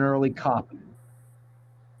you got an early copy.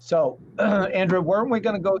 So, Andrew, weren't we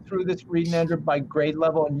going to go through this reading, Andrew, by grade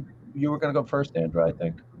level? And you were going to go first, Andrew, I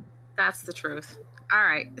think. That's the truth. All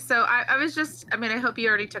right. So I was just, I mean, I hope you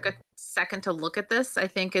already took a second to look at this. I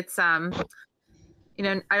think it's, you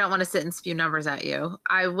know, I don't want to sit and spew numbers at you.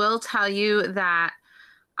 I will tell you that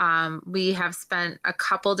we have spent a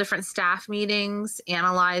couple different staff meetings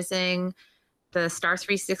analyzing the STAR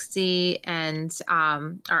 360 and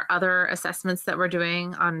our other assessments that we're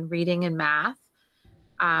doing on reading and math.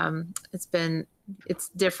 It's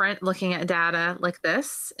different looking at data like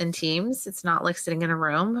this in teams. It's not like sitting in a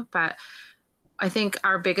room, but I think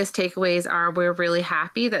our biggest takeaways are we're really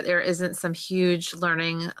happy that there isn't some huge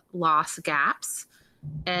learning loss gaps,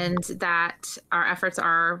 and that our efforts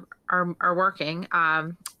are working.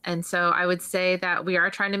 And so I would say that we are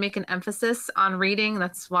trying to make an emphasis on reading.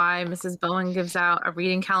 That's why Mrs. Bowen gives out a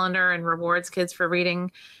reading calendar and rewards kids for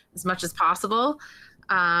reading as much as possible.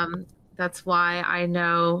 That's why I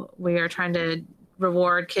know we are trying to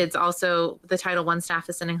reward kids. Also, the Title I staff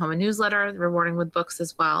is sending home a newsletter, rewarding with books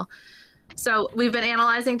as well. So we've been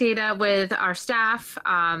analyzing data with our staff,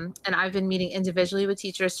 and I've been meeting individually with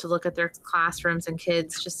teachers to look at their classrooms and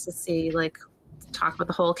kids just to see, like, talk about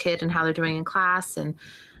the whole kid and how they're doing in class and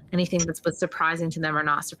anything that's surprising to them or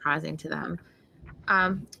not surprising to them.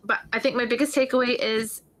 But I think my biggest takeaway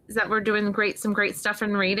is that we're doing some great stuff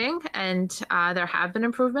in reading, and there have been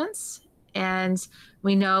improvements. And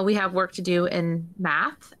we know we have work to do in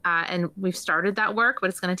math, and we've started that work, but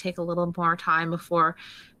it's going to take a little more time before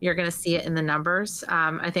you're going to see it in the numbers.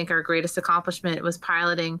 I think our greatest accomplishment was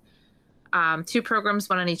piloting 2 programs,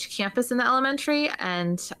 one on each campus in the elementary.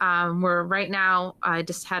 And we're right now, I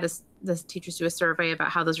just had the teachers do a survey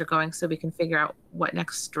about how those are going so we can figure out what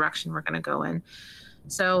next direction we're going to go in.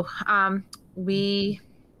 So these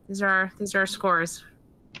are our scores.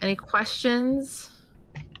 Any questions?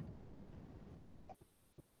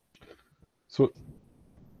 So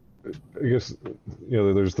I guess, you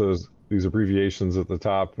know, there's these abbreviations at the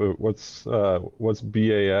top. What's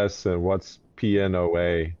BAS and what's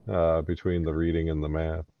PNOA between the reading and the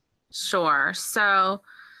math? Sure. So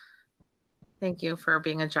thank you for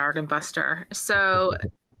being a jargon buster. So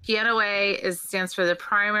PNOA stands for the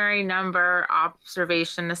Primary Number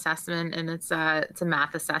Observation Assessment, and it's a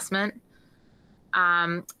math assessment.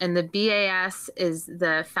 And the BAS is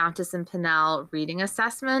the Fountas and Pinnell Reading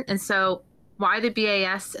Assessment. And so why the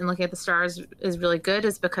BAS and looking at the stars is really good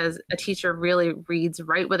is because a teacher really reads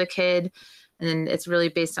right with a kid, and it's really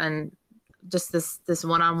based on just this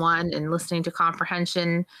one-on-one and listening to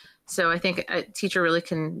comprehension So I think a teacher really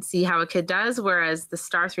can see how a kid does, whereas the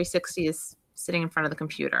Star 360 is sitting in front of the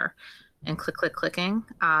computer and clicking.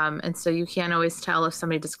 And so you can't always tell if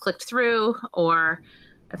somebody just clicked through or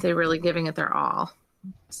if they're really giving it their all.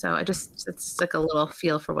 So it's like a little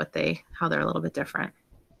feel for how they're a little bit different.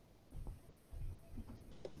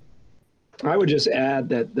 I would just add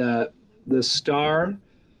that the STAR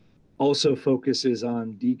also focuses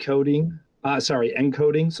on encoding,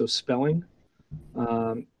 so spelling.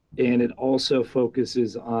 And it also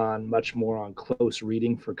focuses on much more on close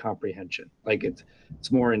reading for comprehension. Like it's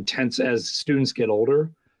more intense as students get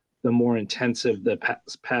older, the more intensive the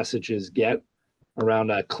passages get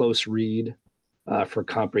around a close read for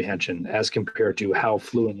comprehension as compared to how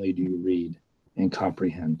fluently do you read and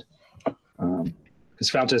comprehend. Because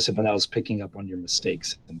Fountain Sinfonella is picking up on your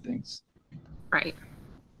mistakes and things. Right.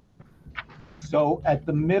 So at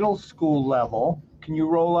the middle school level, can you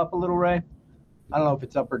roll up a little, Ray? I don't know if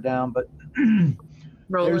it's up or down, but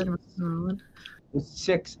rolling. The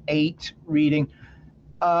 6-8 reading.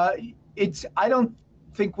 I don't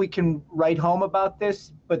think we can write home about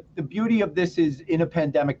this, but the beauty of this is in a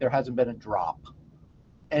pandemic, there hasn't been a drop.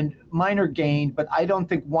 And minor gain, but I don't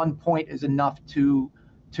think 1 point is enough to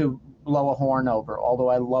blow a horn over, although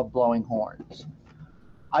I love blowing horns.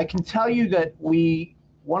 I can tell you that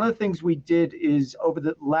one of the things we did is over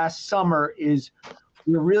the last summer is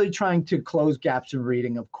we're really trying to close gaps in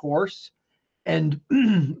reading, of course. And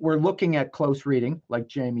we're looking at close reading, like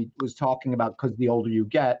Jamie was talking about, because the older you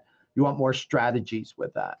get, you want more strategies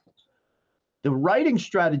with that. The writing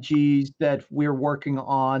strategies that we're working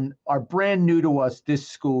on are brand new to us this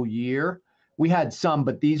school year. We had some,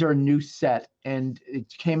 but these are a new set, and it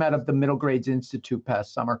came out of the Middle Grades Institute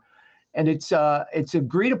past summer. And it's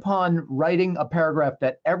agreed upon writing a paragraph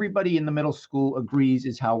that everybody in the middle school agrees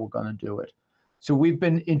is how we're going to do it. So we've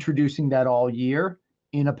been introducing that all year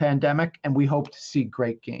in a pandemic, and we hope to see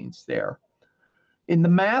great gains there. In the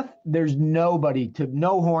math, there's no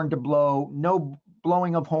horn to blow, no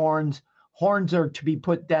blowing of horns. Horns are to be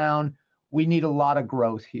put down. We need a lot of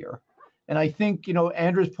growth here. And I think,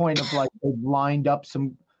 Andrew's point of like they've lined up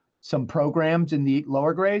some programs in the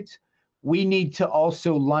lower grades. We need to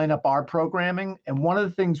also line up our programming. And one of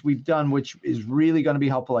the things we've done, which is really going to be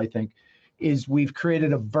helpful, I think, is we've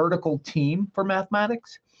created a vertical team for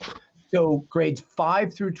mathematics. So grades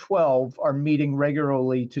 5 through 12 are meeting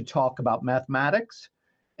regularly to talk about mathematics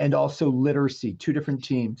and also literacy, 2 different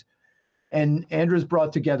teams. And Andrew's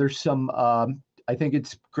brought together some, I think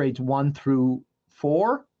it's grades 1 through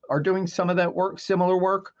 4 are doing some of that work, similar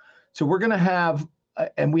work. So we're going to have,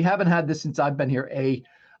 and we haven't had this since I've been here, a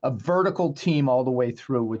vertical team all the way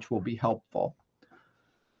through, which will be helpful.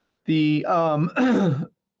 The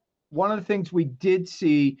one of the things we did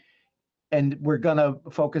see, and we're going to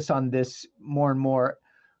focus on this more and more,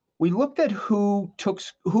 we looked at who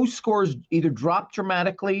scores either dropped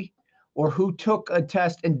dramatically or who took a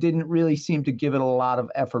test and didn't really seem to give it a lot of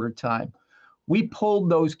effort or time. We pulled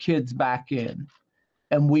those kids back in,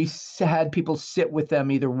 and we had people sit with them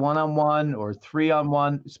either one-on-one or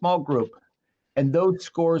 3-on-1, small group, and those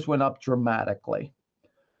scores went up dramatically.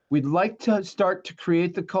 We'd like to start to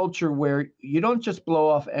create the culture where you don't just blow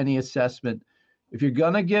off any assessment. If you're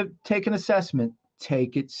going to take an assessment,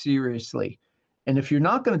 take it seriously. And if you're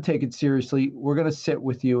not going to take it seriously, we're going to sit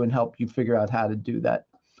with you and help you figure out how to do that.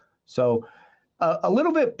 So a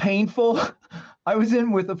little bit painful. I was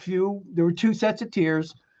in with there were 2 sets of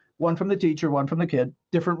tiers, one from the teacher, one from the kid,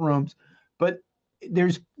 different rooms. But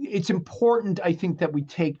it's important, I think, that we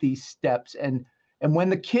take these steps. And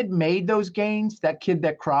when the kid made those gains, that kid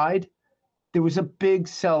that cried, there was a big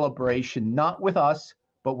celebration, not with us,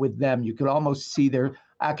 but with them. You could almost see their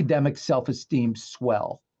academic self-esteem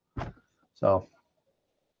swell. So,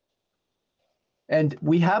 and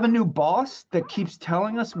we have a new boss that keeps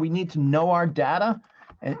telling us we need to know our data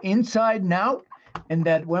and inside and out, and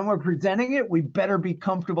that when we're presenting it, we better be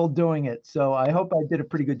comfortable doing it. So I hope I did a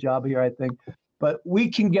pretty good job here, I think. But we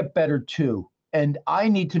can get better too. And I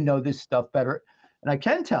need to know this stuff better. And I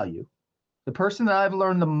can tell you, the person that I've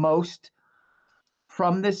learned the most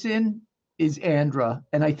from this is Andra.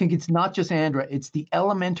 And I think it's not just Andra, it's the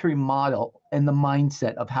elementary model and the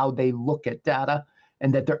mindset of how they look at data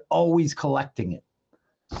and that they're always collecting it.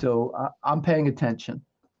 So I'm paying attention.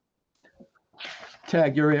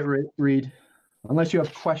 Tag, you're it, Reed. Unless you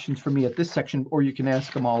have questions for me at this section, or you can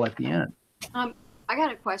ask them all at the end. I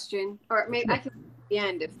got a question, or maybe I can at the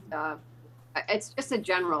end if it's just a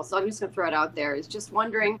general, so I'm just gonna throw it out there. Is just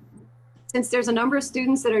wondering, since there's a number of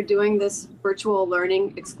students that are doing this virtual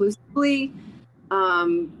learning exclusively,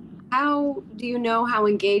 how do you know how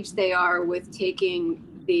engaged they are with taking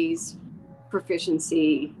these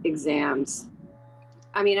proficiency exams.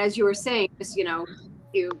 I mean, as you were saying, just,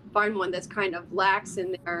 you find one that's kind of lax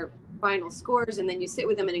in their final scores and then you sit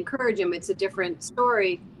with them and encourage them, it's a different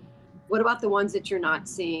story. What about the ones that you're not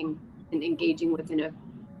seeing and engaging with in a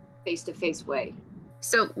face-to-face way?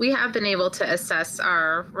 So we have been able to assess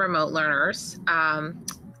our remote learners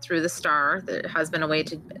through the STAR. There has been a way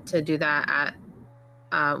to do that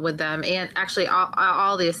with them. And actually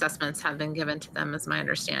all the assessments have been given to them, is my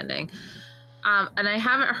understanding. And I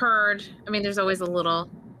haven't heard, I mean, there's always a little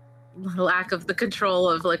lack of the control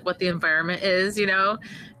of like what the environment is,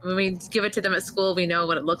 when we give it to them at school, we know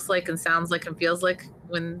what it looks like and sounds like and feels like.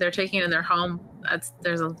 When they're taking it in their home,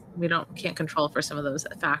 we can't control for some of those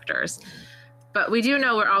factors. But we do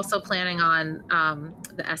know we're also planning on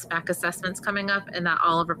the SBAC assessments coming up, and that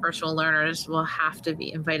all of our virtual learners will have to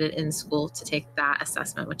be invited in school to take that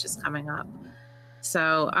assessment, which is coming up.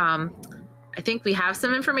 So I think we have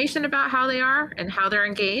some information about how they are and how they're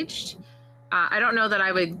engaged. I don't know that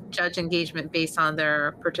I would judge engagement based on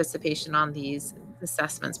their participation on these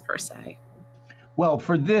assessments per se. Well,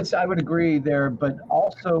 for this, I would agree there, but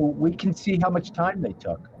also we can see how much time they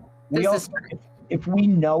took. If we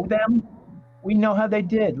know them, we know how they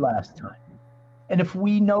did last time. And if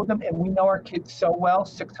we know them and we know our kids so well,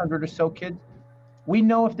 600 or so kids, we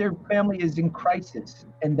know if their family is in crisis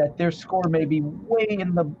and that their score may be way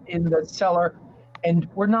in the cellar, and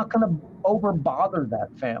we're not going to over bother that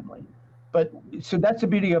family. But so that's the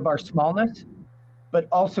beauty of our smallness, but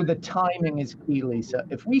also the timing is key, Lisa.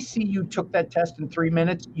 If we see you took that test in 3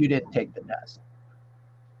 minutes, you didn't take the test.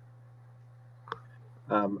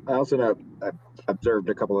 I also know I've observed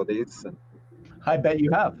a couple of these. And I bet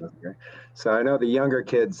you have. So I know the younger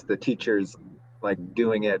kids, the teachers like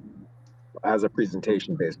doing it as a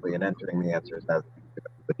presentation basically and entering the answers as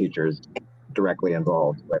the teachers directly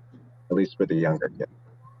involved, but at least for the younger kids.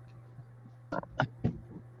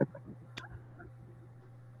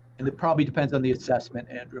 And it probably depends on the assessment,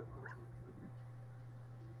 Andrew.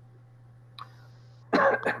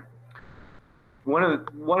 One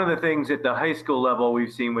of the things at the high school level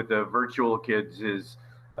we've seen with the virtual kids is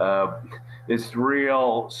this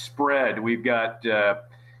real spread. We've got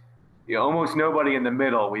almost nobody in the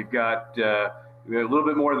middle. We've got a little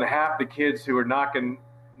bit more than half the kids who are knocking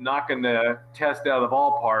the test out of the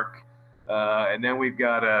ballpark, and then we've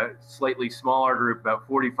got a slightly smaller group, about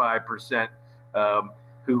 45%.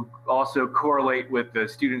 Who also correlate with the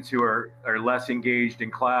students who are less engaged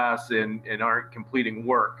in class and aren't completing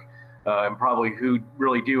work, and probably who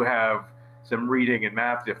really do have some reading and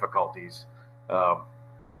math difficulties.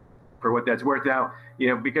 For what that's worth now,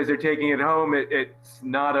 because they're taking it home, it's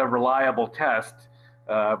not a reliable test,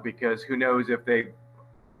 because who knows if they,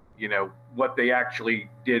 what they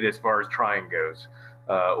actually did as far as trying goes,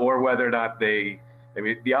 or whether or not the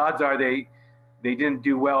odds are they didn't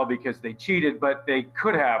do well because they cheated, but they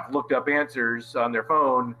could have looked up answers on their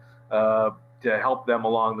phone to help them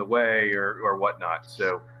along the way or whatnot.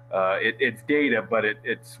 So it's data, but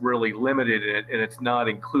it's really limited, and it's not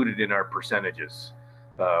included in our percentages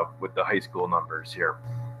with the high school numbers here.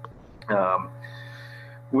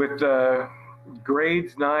 With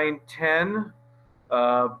grades 9, 10,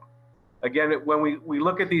 again, when we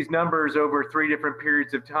look at these numbers over 3 different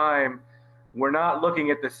periods of time, we're not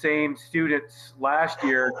looking at the same students last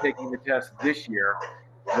year taking the test this year.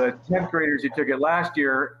 The 10th graders who took it last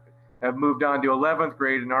year have moved on to 11th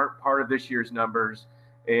grade and aren't part of this year's numbers.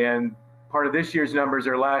 And part of this year's numbers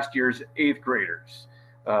are last year's 8th graders.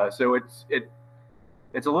 So it's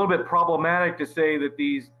a little bit problematic to say that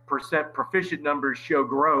these percent proficient numbers show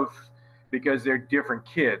growth because they're different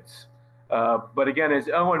kids. But again, as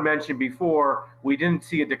Owen mentioned before, we didn't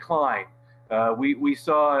see a decline. We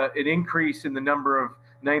saw an increase in the number of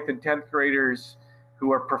 9th and 10th graders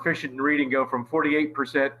who are proficient in reading go from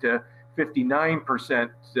 48% to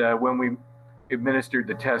 59% when we administered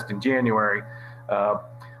the test in January.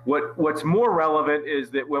 What's more relevant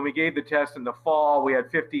is that when we gave the test in the fall, we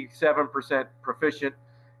had 57% proficient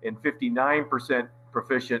and 59%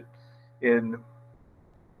 proficient in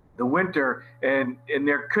the winter. And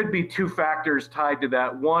there could be 2 factors tied to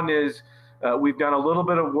that. One is we've done a little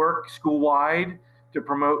bit of work school-wide to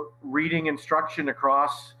promote reading instruction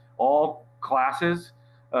across all classes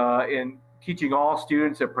and teaching all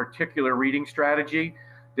students a particular reading strategy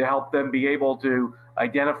to help them be able to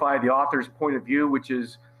identify the author's point of view, which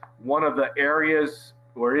is one of the areas,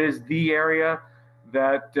 or is the area,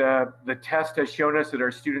 that the test has shown us that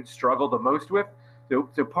our students struggle the most with.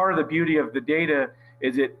 So part of the beauty of the data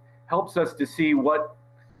is it helps us to see what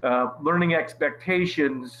learning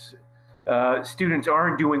expectations students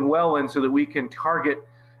aren't doing well in, so that we can target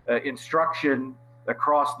instruction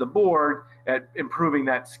across the board at improving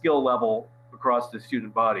that skill level across the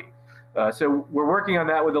student body. So we're working on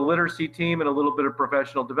that with a literacy team and a little bit of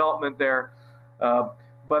professional development there.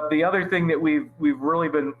 But the other thing that we've really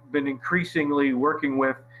been increasingly working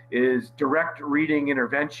with is direct reading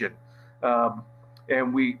intervention.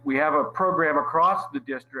 And we have a program across the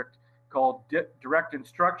district called Direct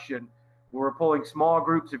Instruction, where we're pulling small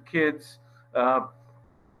groups of kids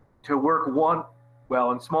to work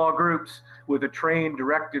in small groups with a trained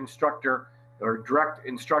direct instructor or direct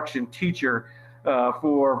instruction teacher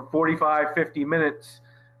for 45, 50 minutes.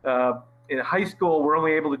 In high school, we're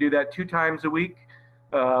only able to do that 2 times a week,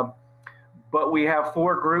 but we have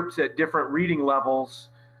 4 groups at different reading levels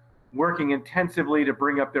working intensively to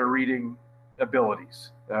bring up their reading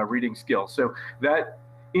abilities, reading skills. So that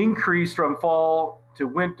increase from fall to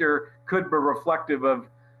winter could be reflective of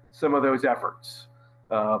some of those efforts.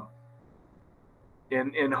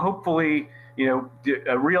 And hopefully, you know,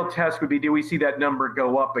 a real test would be, do we see that number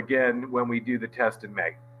go up again when we do the test in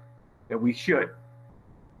May? And we should.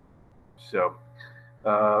 So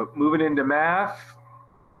moving into math,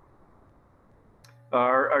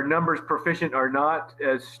 our numbers proficient are not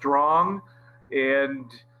as strong, and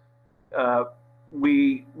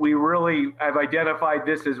we really have identified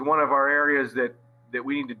this as one of our areas that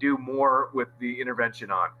we need to do more with the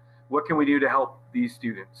intervention on. What can we do to help these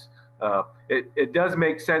students? It does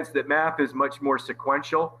make sense that math is much more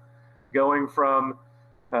sequential, going from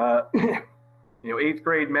 8th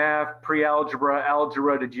grade math, pre-algebra,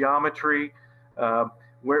 algebra to geometry.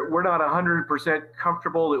 We're not 100%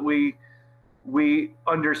 comfortable that we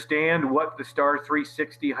understand what the STAR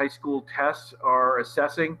 360 high school tests are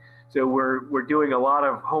assessing. So we're doing a lot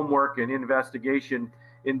of homework and investigation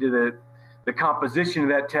into the composition of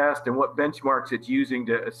that test and what benchmarks it's using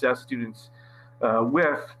to assess students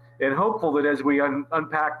with, and hopeful that as we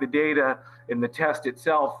unpack the data in the test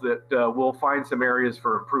itself, that we'll find some areas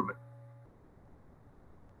for improvement.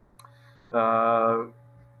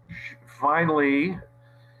 Finally,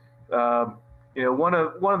 one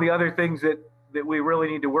of the other things that we really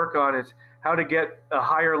need to work on is how to get a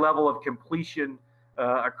higher level of completion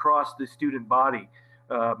across the student body.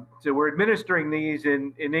 So we're administering these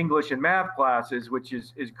in English and math classes, which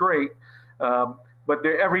is great. But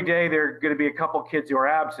every day there are going to be a couple kids who are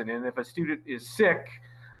absent. And if a student is sick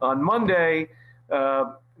on Monday,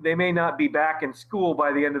 they may not be back in school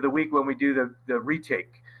by the end of the week when we do the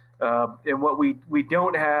retake. And what we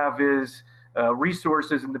don't have is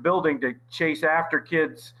resources in the building to chase after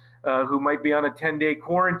kids who might be on a 10-day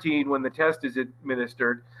quarantine when the test is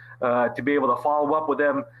administered, to be able to follow up with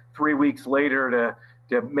them 3 weeks later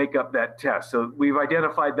to make up that test. So we've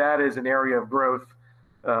identified that as an area of growth,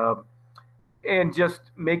 and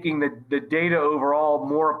just making the data overall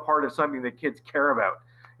more a part of something that kids care about.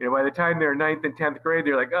 By the time they're 9th and 10th grade,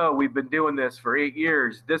 they're like, oh, we've been doing this for 8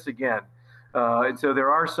 years, this again. And so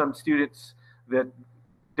there are some students that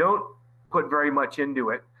don't put very much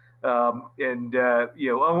into it.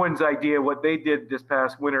 Owen's idea, what they did this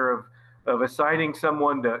past winter of assigning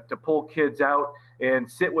someone to pull kids out and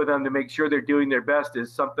sit with them to make sure they're doing their best,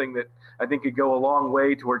 is something that I think could go a long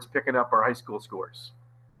way towards picking up our high school scores.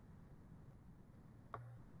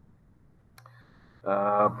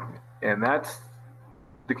 And that's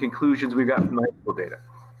the conclusions we got from the high school data.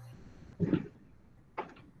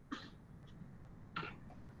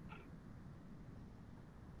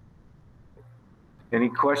 Any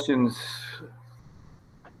questions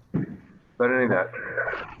about any of that?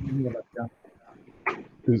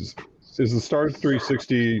 Is the STAR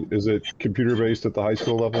 360, is it computer based at the high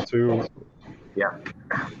school level too? Yeah.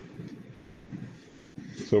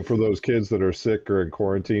 So for those kids that are sick or in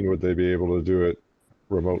quarantine, would they be able to do it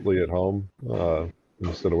remotely at home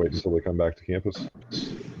instead of waiting until they come back to campus?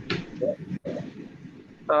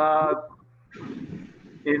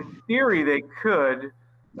 In theory, they could,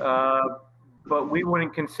 but we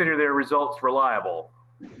wouldn't consider their results reliable.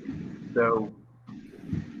 So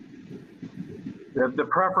the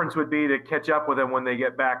preference would be to catch up with them when they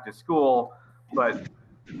get back to school. But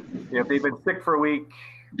if they've been sick for a week,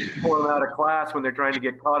 pulling them out of class when they're trying to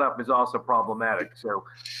get caught up is also problematic. So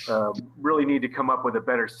really need to come up with a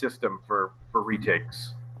better system for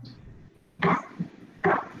retakes.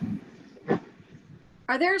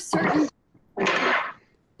 Are there certain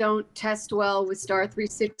don't test well with STAR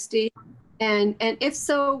 360? And if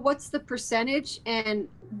so, what's the percentage? And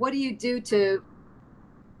what do you do to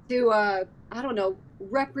I don't know,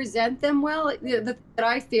 represent them well? The thing that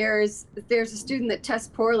I fear is if there's a student that tests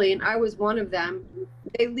poorly, and I was one of them,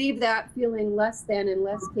 they leave that feeling less than and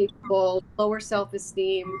less capable, lower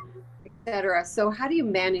self-esteem, etc. So how do you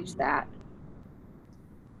manage that?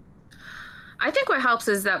 I think what helps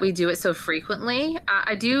is that we do it so frequently.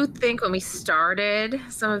 I do think when we started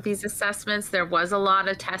some of these assessments, there was a lot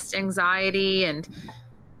of test anxiety and,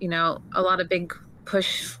 you know, a lot of big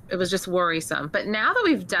push. It was just worrisome. But now that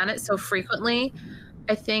we've done it so frequently,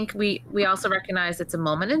 I think we also recognize it's a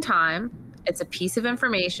moment in time. It's a piece of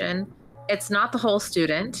information. It's not the whole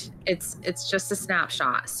student. It's just a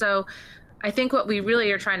snapshot. So I think what we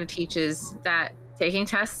really are trying to teach is that taking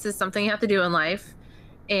tests is something you have to do in life.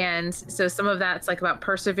 And so some of that's like about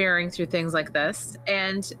persevering through things like this.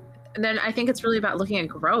 And then I think it's really about looking at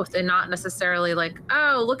growth and not necessarily like,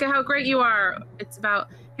 oh, look at how great you are. It's about,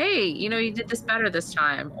 hey, you know, you did this better this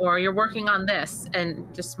time, or you're working on this, and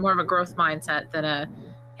just more of a growth mindset than a,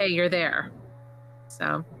 hey, you're there. So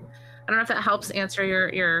I don't know if that helps answer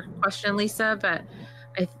your question, Lisa, but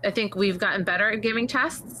I think we've gotten better at giving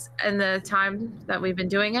tests in the time that we've been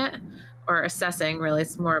doing it, or assessing. Really,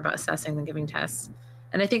 it's more about assessing than giving tests.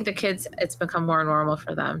 And I think the kids, it's become more normal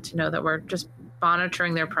for them to know that we're just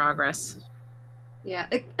monitoring their progress. Yeah,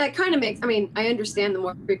 that kind of makes, I mean, I understand the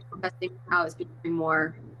more frequent testing now is becoming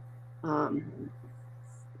more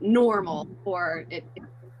normal for it,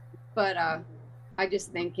 but I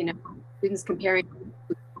just think, you know, students comparing,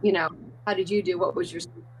 you know, how did you do? What was your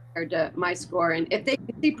score compared to my score? And if they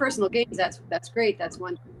can see personal gains, that's great. That's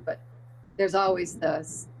one thing, but there's always the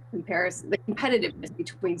comparison, the competitiveness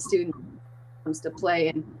between students comes to play,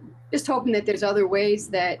 and just hoping that there's other ways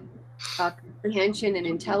that comprehension and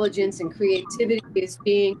intelligence and creativity is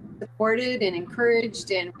being supported and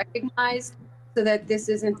encouraged and recognized, so that this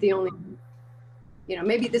isn't the only, you know,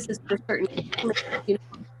 maybe this is for certain, you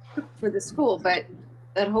know, for the school, but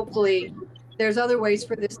that hopefully there's other ways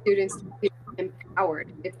for the students to be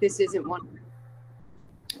empowered if this isn't one.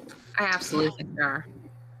 I absolutely think there are.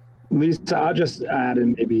 Lisa, I'll just add,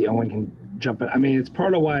 and maybe Owen can jump in. I mean, it's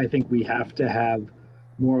part of why I think we have to have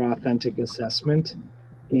more authentic assessment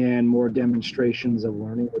and more demonstrations of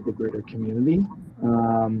learning with the greater community.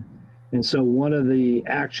 And so one of the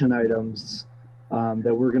action items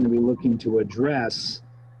that we're going to be looking to address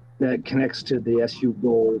that connects to the SU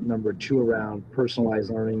goal number 2 around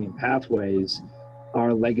personalized learning and pathways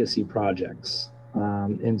are legacy projects.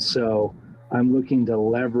 And so I'm looking to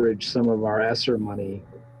leverage some of our ESSER money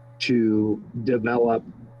to develop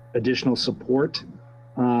additional support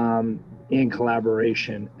and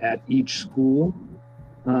collaboration at each school,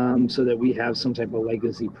 so that we have some type of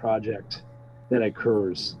legacy project that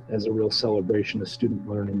occurs as a real celebration of student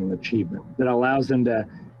learning and achievement that allows them to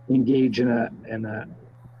engage in a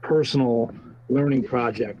personal learning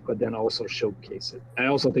project, but then also showcase it. I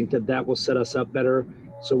also think that will set us up better,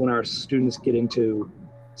 so when our students get into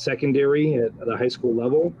secondary at the high school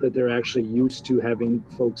level, that they're actually used to having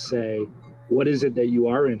folks say, what is it that you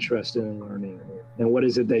are interested in learning? And what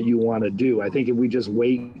is it that you want to do? I think if we just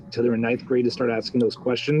wait till they're in 9th grade to start asking those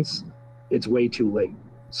questions, it's way too late.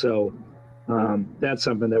 So that's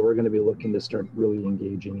something that we're going to be looking to start really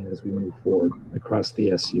engaging in as we move forward across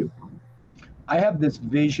the SU. I have this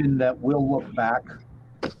vision that we'll look back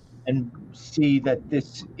and see that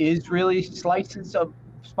this is really slices of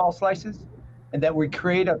small slices, and that we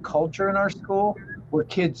create a culture in our school where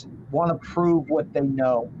kids want to prove what they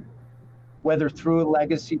know, whether through a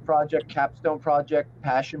legacy project, capstone project,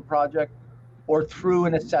 passion project, or through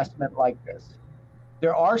an assessment like this.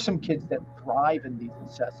 There are some kids that thrive in these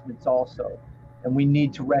assessments also, and we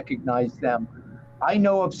need to recognize them. I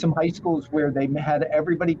know of some high schools where they had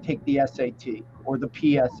everybody take the SAT or the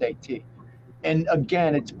PSAT. And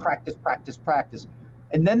again, it's practice, practice, practice.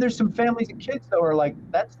 And then there's some families and kids that are like,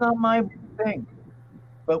 that's not my thing.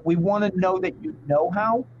 But we want to know that you know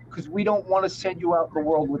how, because we don't want to send you out in the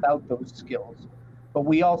world without those skills. But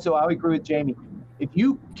we also, I agree with Jamie, if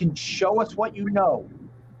you can show us what you know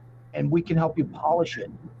and we can help you polish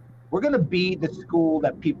it, we're going to be the school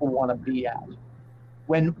that people want to be at.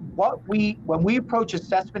 When we approach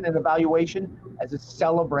assessment and evaluation as a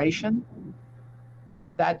celebration,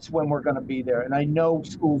 that's when we're going to be there. And I know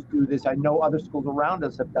schools do this. I know other schools around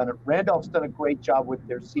us have done it. Randolph's done a great job with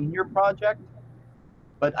their senior project.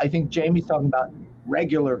 But I think Jamie's talking about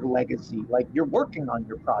regular legacy, like you're working on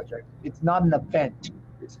your project. It's not an event.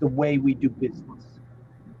 It's the way we do business.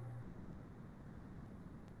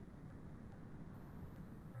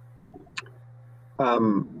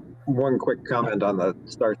 One quick comment on the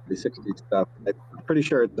Star 360 stuff. I'm pretty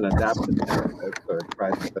sure it's an adaptive narrative, so it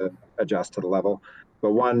tries to adjust to the level.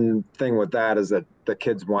 But one thing with that is that the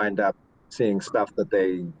kids wind up seeing stuff that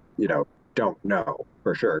they, don't know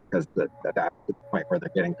for sure, because that's to the point where they're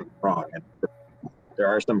getting things wrong. And there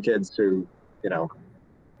are some kids who,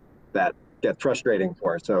 that get frustrating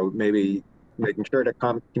for. So maybe making sure to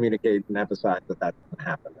communicate and emphasize that that doesn't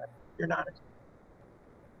happen, that you're not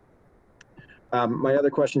My other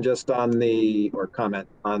question just on or comment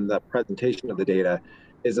on the presentation of the data,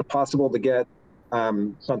 is it possible to get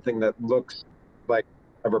something that looks like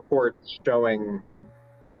a report showing,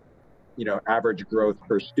 average growth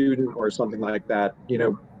per student or something like that?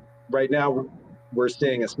 Right now we're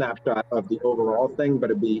seeing a snapshot of the overall thing, but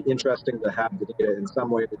it'd be interesting to have the data in some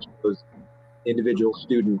way that shows individual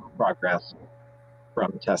student progress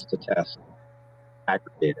from test to test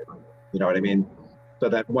aggregated. You know what I mean? So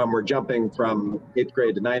that when we're jumping from 8th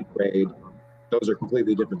grade to 9th grade, those are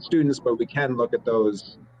completely different students, but we can look at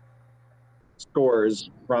those scores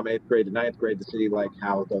from 8th grade to 9th grade to see like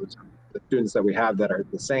how the students that we have that are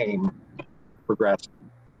the same progress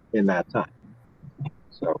in that time.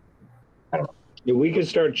 So I don't know. Yeah, we can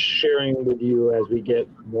start sharing with you as we get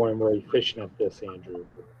more and more efficient at this, Andrew.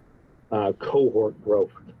 Cohort growth,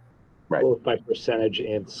 right, both by percentage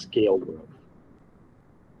and scale growth.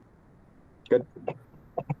 Good.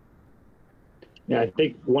 Yeah, I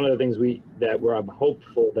think one of the things I'm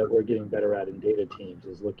hopeful that we're getting better at in data teams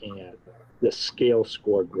is looking at the scale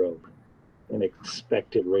score growth and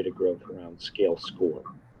expected rate of growth around scale score.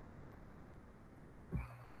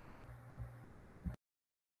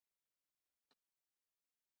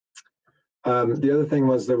 The other thing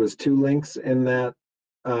was there was 2 links in that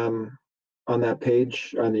on that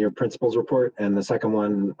page on your principals report, and the second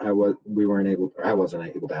one I wasn't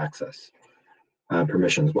able to access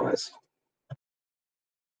permissions wise.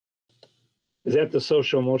 Is that the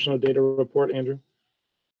social emotional data report, Andrew?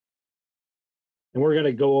 And we're going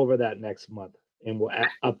to go over that next month, and we'll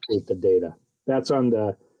update the data. That's on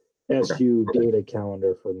the SU data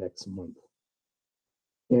calendar for next month.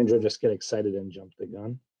 Andrew, just get excited and jump the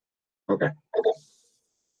gun. Okay.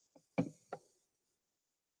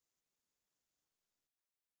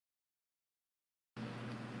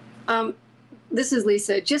 This is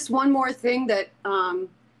Lisa. Just one more thing that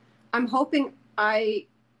I'm hoping I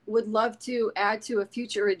would love to add to a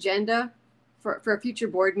future agenda for a future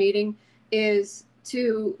board meeting is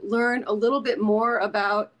to learn a little bit more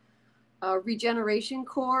about Regeneration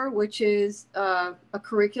Corps, which is a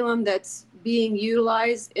curriculum that's being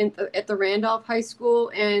utilized at the Randolph High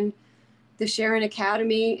School and the Sharon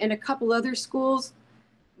Academy and a couple other schools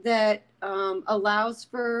that allows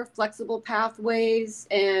for flexible pathways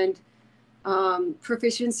and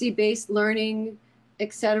proficiency-based learning,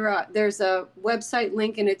 etc. There's a website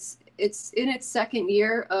link, and it's in its second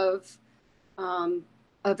year of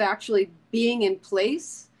actually being in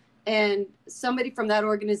place. And somebody from that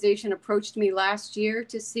organization approached me last year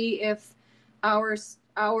to see if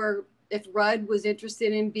if RUD was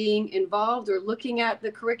interested in being involved or looking at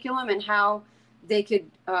the curriculum and how they could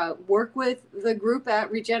work with the group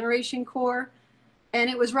at Regeneration Corps. And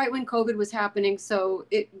it was right when COVID was happening, so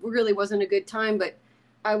it really wasn't a good time, but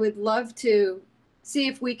I would love to see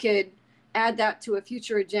if we could add that to a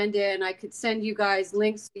future agenda, and I could send you guys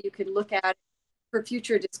links so you could look at it for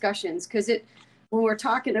future discussions. Because when we're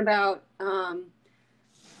talking about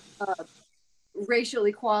racial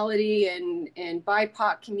equality and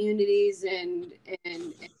BIPOC communities and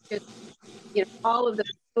just, all of the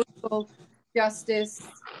social justice,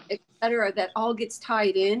 et cetera, that all gets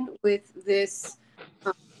tied in with this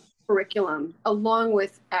curriculum, along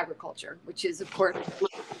with agriculture, which is, of course,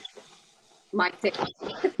 my thing.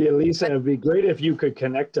 Yeah, Lisa, it'd be great if you could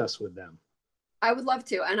connect us with them. I would love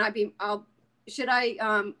to, and I'll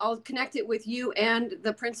connect it with you and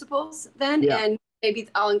the principals then, yeah. And maybe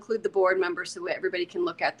I'll include the board members so everybody can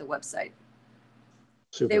look at the website.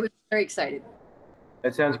 Super. They would be very excited.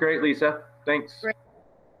 That sounds great, Lisa. Thanks. Great.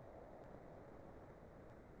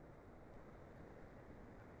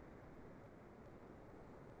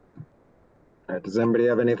 All right, does anybody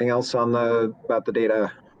have anything else on about the data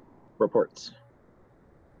reports?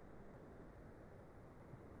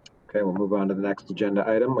 Okay, we'll move on to the next agenda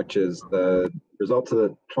item, which is the results of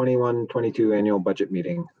the 21-22 annual budget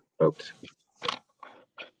meeting vote.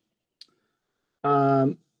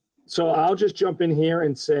 So I'll just jump in here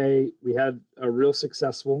and say we had a real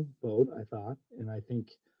successful vote, I thought, and I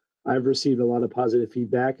think I've received a lot of positive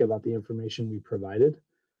feedback about the information we provided. It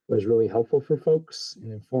was really helpful for folks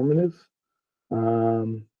and informative.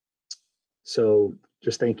 So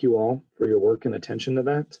just thank you all for your work and attention to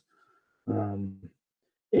that.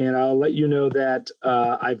 And I'll let you know that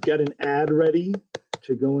I've got an ad ready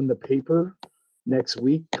to go in the paper next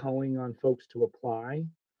week, calling on folks to apply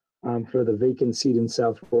for the vacant seat in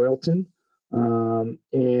South Royalton.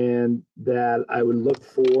 And that I would look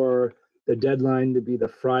for the deadline to be the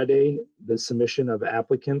Friday, the submission of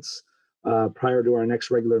applicants prior to our next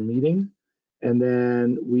regular meeting. And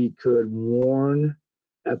then we could warn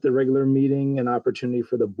at the regular meeting an opportunity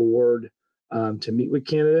for the board to meet with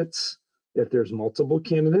candidates if there's multiple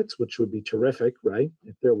candidates, which would be terrific, right?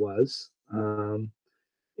 If there was.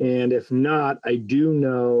 And if not, I do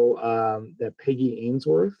know that Peggy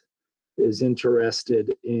Ainsworth is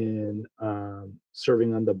interested in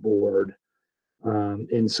serving on the board.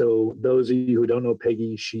 And so those of you who don't know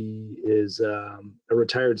Peggy, she is a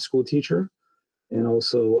retired school teacher and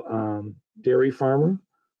also dairy farmer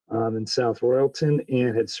in South Royalton,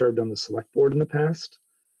 and had served on the select board in the past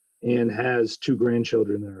and has 2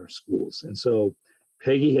 grandchildren in our schools. And so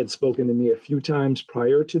Peggy had spoken to me a few times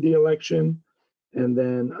prior to the election, and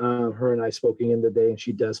then her and I spoke again today, and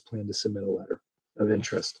she does plan to submit a letter of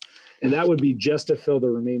interest. And that would be just to fill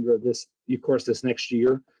the remainder of this, of course, this next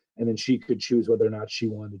year, and then she could choose whether or not she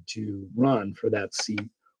wanted to run for that seat,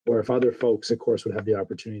 or if other folks, of course, would have the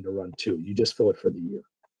opportunity to run too. You just fill it for the year.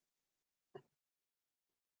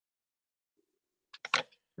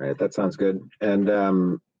 Right, that sounds good. And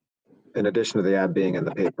in addition to the ad being in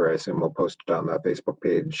the paper, I assume we'll post it on the Facebook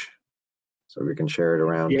page so we can share it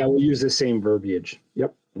around. Yeah, we'll use the same verbiage.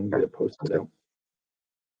 Yep, and get it posted out.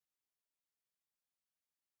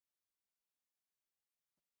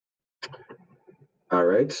 All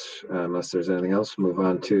right, unless there's anything else, move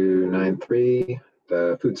on to 9.3,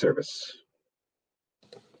 the food service.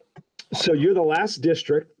 So you're the last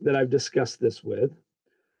district that I've discussed this with.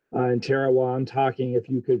 And Tara, while I'm talking, if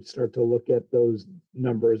you could start to look at those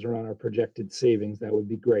numbers around our projected savings, that would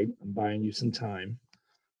be great. I'm buying you some time.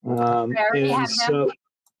 And so,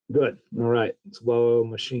 good. All right. It's a well-oiled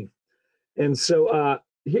machine. And so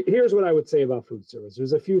here's what I would say about food service.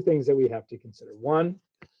 There's a few things that we have to consider. One,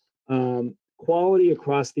 quality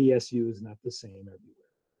across the SU is not the same everywhere.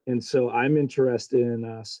 And so I'm interested in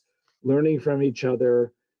us learning from each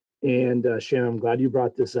other. And Shannon, I'm glad you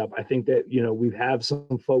brought this up. I think that, we have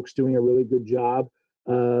some folks doing a really good job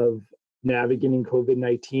of navigating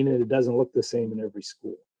COVID-19, and it doesn't look the same in every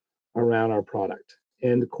school around our product.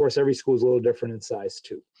 And of course, every school is a little different in size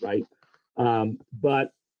too, right?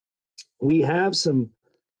 But we have some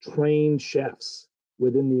trained chefs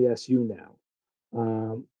within the SU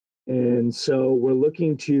now. And so we're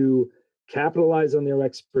looking to capitalize on their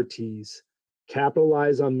expertise,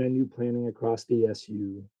 capitalize on menu planning across the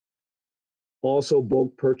SU, also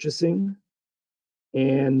bulk purchasing,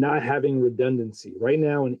 and not having redundancy. Right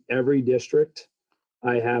now in every district,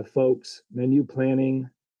 I have folks menu planning,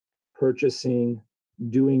 purchasing,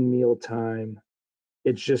 doing mealtime.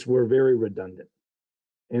 It's just, we're very redundant.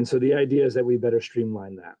 And so the idea is that we better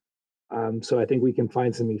streamline that. So I think we can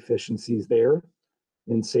find some efficiencies there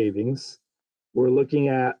in savings. We're looking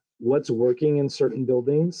at what's working in certain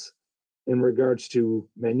buildings in regards to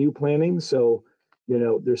menu planning. So,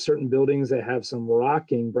 there's certain buildings that have some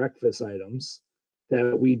rocking breakfast items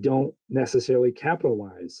that we don't necessarily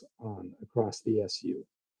capitalize on across the SU.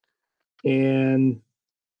 And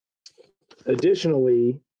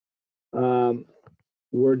additionally, I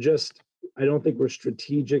don't think we're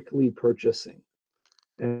strategically purchasing.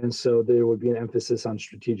 And so there would be an emphasis on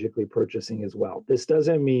strategically purchasing as well. This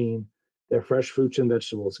doesn't mean that fresh fruits and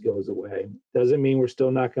vegetables goes away. Doesn't mean we're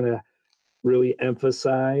still not going to really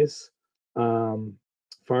emphasize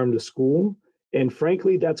farm to school. And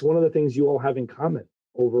frankly, that's one of the things you all have in common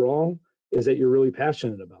overall, is that you're really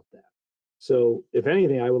passionate about that. So if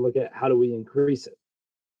anything, I would look at how do we increase it?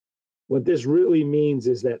 What this really means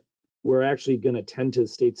is that we're actually going to tend to the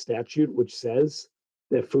state statute, which says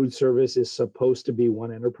that food service is supposed to be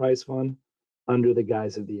one enterprise fund under the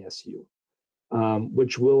guise of the SU,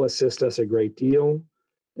 which will assist us a great deal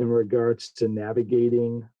in regards to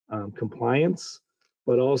navigating compliance,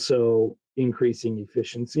 but also increasing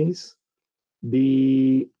efficiencies.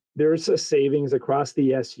 There's a savings across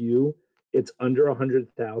the SU. It's under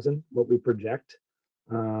 100,000, what we project.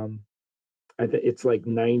 I think it's like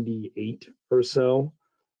 98 or so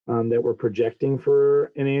that we're projecting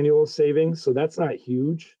for an annual savings. So that's not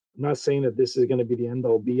huge. I'm not saying that this is going to be the end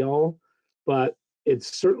all be all, but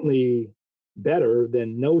it's certainly better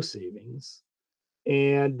than no savings.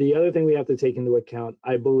 And the other thing we have to take into account,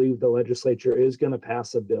 I believe the legislature is going to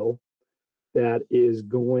pass a bill that is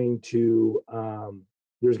going to,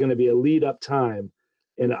 there's going to be a lead up time.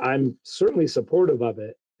 And I'm certainly supportive of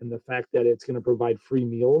it, and the fact that it's going to provide free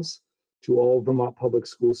meals to all Vermont public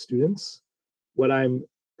school students. What I'm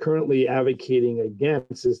currently advocating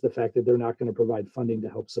against is the fact that they're not going to provide funding to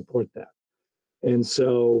help support that. And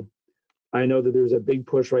so I know that there's a big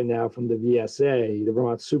push right now from the VSA, the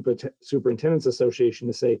Vermont Superintendents Association,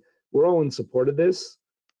 to say, we're all in support of this,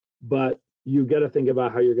 but you got to think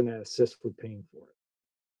about how you're going to assist with paying for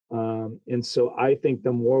it. And so I think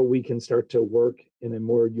the more we can start to work in a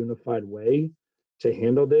more unified way to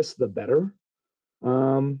handle this, the better.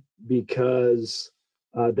 Because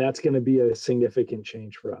that's going to be a significant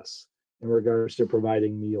change for us in regards to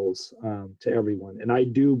providing meals to everyone. And I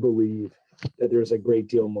do believe that there's a great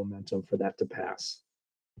deal of momentum for that to pass.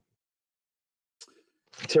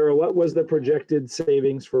 Tara, what was the projected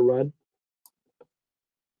savings for RUD?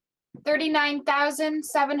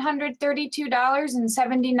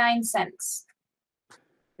 $39,732.79.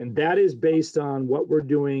 And that is based on what we're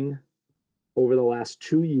doing over the last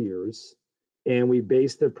 2 years. And we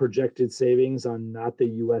base the projected savings on not the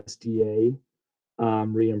USDA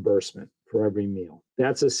reimbursement for every meal.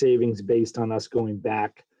 That's a savings based on us going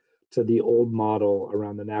back to the old model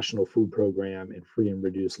around the National Food Program and free and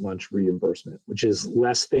reduced lunch reimbursement, which is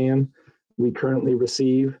less than we currently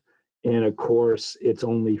receive. And of course, it's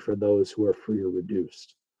only for those who are free or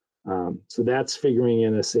reduced. So that's figuring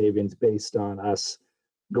in a savings based on us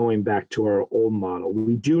going back to our old model.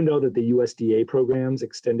 We do know that the USDA programs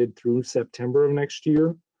extended through September of next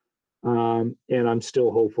year. And I'm still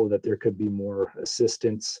hopeful that there could be more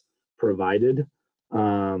assistance provided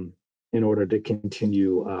in order to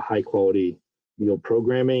continue high quality meal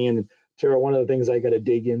programming. And Tara, one of the things I got to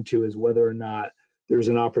dig into is whether or not there's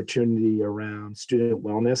an opportunity around student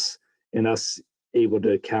wellness and us able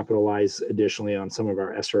to capitalize additionally on some of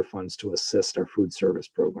our ESSER funds to assist our food service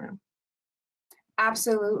program.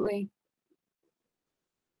 Absolutely.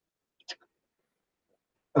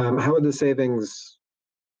 How would the savings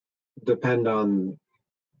depend on,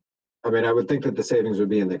 I mean, I would think that the savings would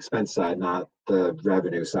be in the expense side, not the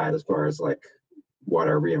revenue side, as far as like what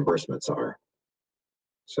our reimbursements are.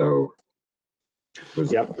 So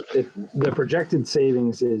the projected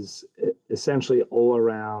savings is essentially all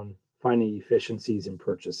around finding efficiencies in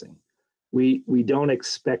purchasing. We don't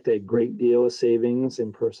expect a great deal of savings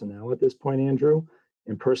in personnel at this point, Andrew,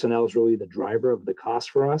 and personnel is really the driver of the cost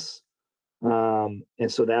for us. And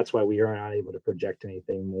so that's why we are not able to project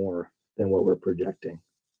anything more than what we're projecting.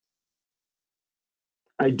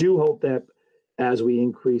 I do hope that as we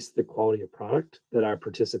increase the quality of product, that our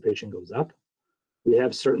participation goes up. We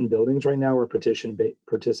have certain buildings right now where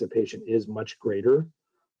participation is much greater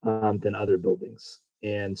than other buildings.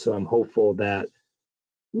 And so I'm hopeful that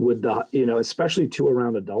with the, especially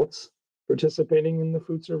around adults participating in the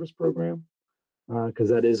food service program, because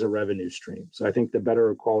that is a revenue stream. So I think the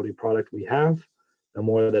better quality product we have, the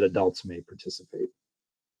more that adults may participate.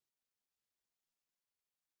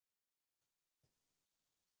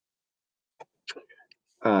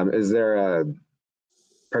 Is there a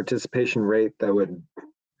participation rate that would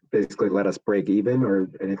basically let us break even or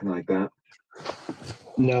anything like that?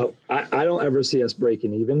 No, I don't ever see us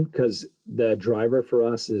breaking even because the driver for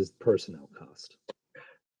us is personnel cost.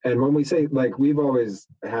 And when we say, like, we've always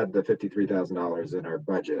had the $53,000 in our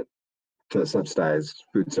budget to subsidize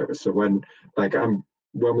food service. So when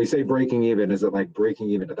we say breaking even, is it like breaking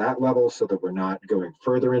even to that level so that we're not going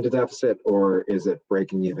further into deficit, or is it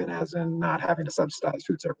breaking even as in not having to subsidize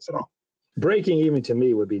food service at all? Breaking even to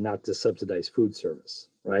me would be not to subsidize food service,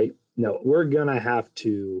 right? No, we're gonna have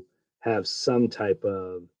to have some type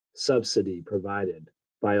of subsidy provided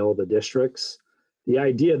by all the districts. The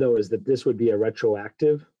idea, though, is that this would be a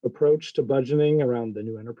retroactive approach to budgeting around the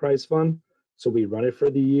new enterprise fund. So we run it for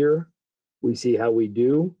the year, we see how we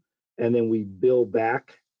do, and then we bill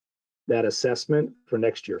back that assessment for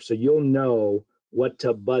next year. So you'll know what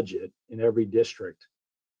to budget in every district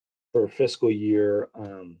for fiscal year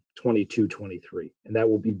 22-23. And that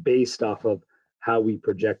will be based off of how we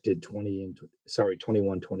projected 21-22. So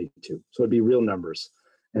it'd be real numbers.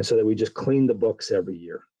 And so that we just clean the books every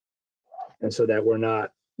year. And so that we're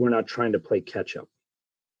not trying to play catch up.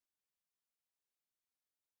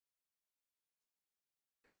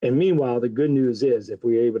 And meanwhile, the good news is if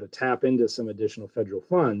we're able to tap into some additional federal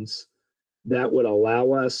funds, that would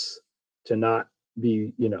allow us to not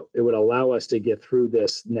be, it would allow us to get through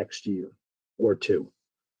this next year or two,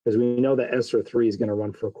 because we know that ESSER 3 is going to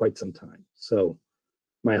run for quite some time. So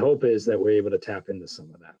my hope is that we're able to tap into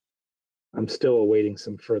some of that. I'm still awaiting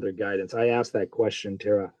some further guidance. I asked that question,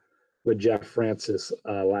 Tara, with Jeff Francis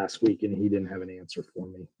last week, and he didn't have an answer for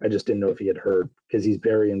me. I just didn't know if he had heard, because he's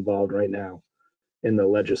very involved right now in the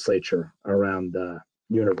legislature around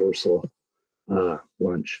universal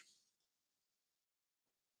lunch.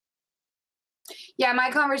 Yeah,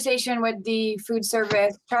 my conversation with the food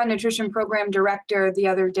service child nutrition program director the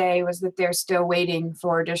other day was that they're still waiting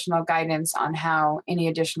for additional guidance on how any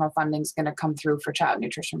additional funding is going to come through for child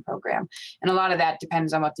nutrition program. And a lot of that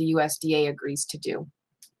depends on what the USDA agrees to do.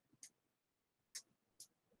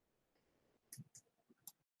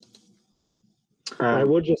 I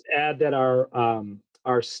will just add that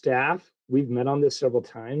our staff, we've met on this several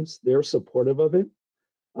times. They're supportive of it,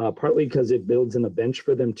 partly because it builds in a bench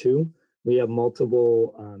for them too. We have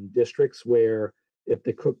multiple districts where if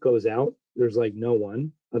the cook goes out, there's like no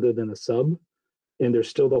one other than a sub. And there's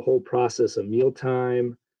still the whole process of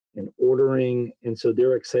mealtime and ordering. And so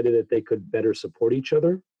they're excited that they could better support each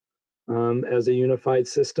other as a unified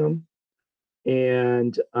system.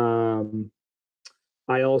 And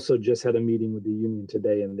I also just had a meeting with the union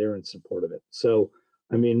today, and they're in support of it. So,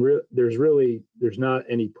 I mean, there's not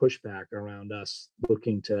any pushback around us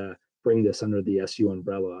looking to bring this under the SU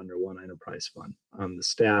umbrella under one enterprise fund. The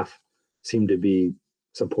staff seem to be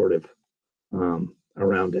supportive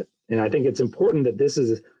around it. And I think it's important that this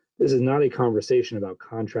is not a conversation about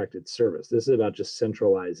contracted service. This is about just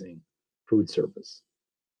centralizing food service.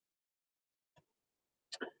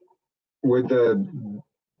 Would the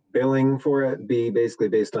billing for it be basically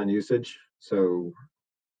based on usage? So,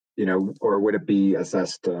 or would it be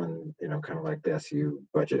assessed on, kind of like the SU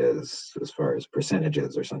budget is as far as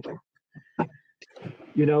percentages or something?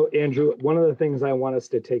 Andrew, one of the things I want us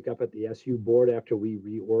to take up at the SU board after we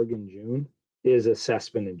reorg in June is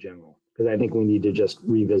assessment in general, because I think we need to just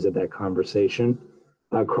revisit that conversation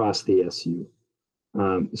across the SU.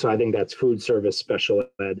 So I think that's food service, special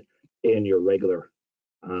ed, and your regular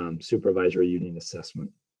supervisory union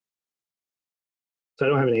assessment. So I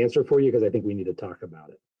don't have an answer for you because I think we need to talk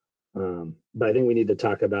about it. But I think we need to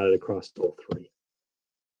talk about it across all three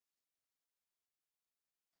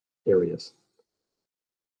areas.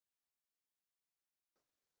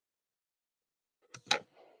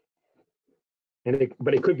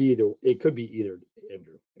 But it could be either. It could be either,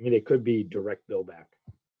 Andrew. I mean, it could be direct bill back.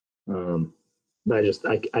 But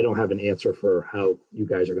I don't have an answer for how you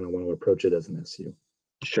guys are going to want to approach it as an SU.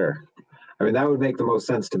 Sure. I mean, that would make the most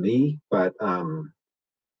sense to me, but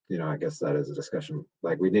I guess that is a discussion.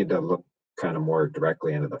 Like, we need to look kind of more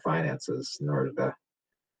directly into the finances in order to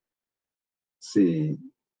see,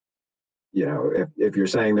 if you're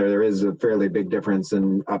saying there is a fairly big difference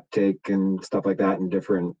in uptake and stuff like that in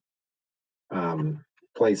different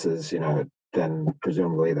places, then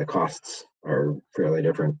presumably the costs are fairly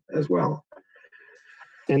different as well.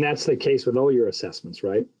 And that's the case with all your assessments,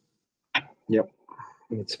 right? Yep.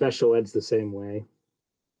 I mean, special ed's the same way.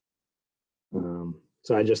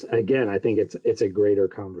 So I think it's a greater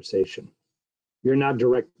conversation. You're not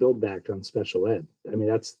direct billed back on special ed. I mean,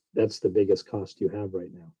 that's the biggest cost you have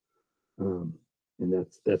right now. And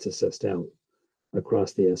that's assessed out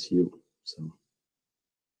across the SU. So,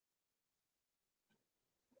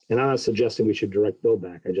 and I'm not suggesting we should direct bill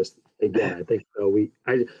back. I think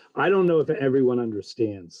I don't know if everyone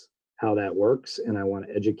understands how that works, and I want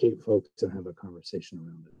to educate folks and have a conversation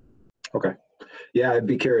around it. Okay. Yeah, I'd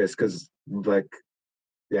be curious because, I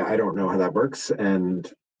don't know how that works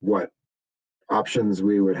and what options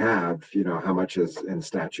we would have, how much is in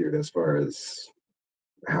statute as far as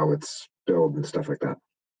how it's billed and stuff like that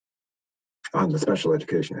on the special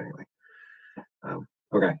education anyway.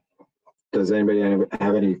 Okay. Does anybody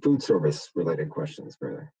have any food service related questions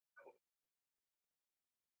further?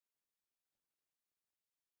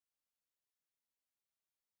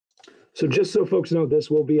 So just so folks know, this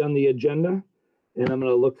will be on the agenda, and I'm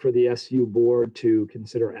going to look for the SU board to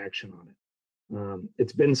consider action on it.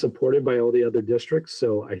 It's been supported by all the other districts,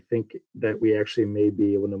 so I think that we actually may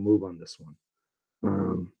be able to move on this one.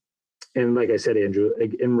 And like I said, Andrew,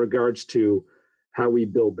 in regards to how we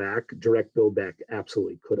bill back, direct bill back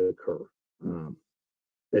absolutely could occur.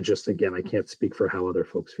 That just, again, I can't speak for how other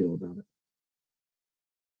folks feel about it.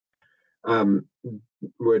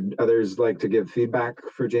 Would others like to give feedback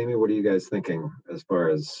for Jamie? What are you guys thinking as far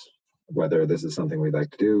as whether this is something we'd like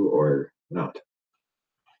to do or not?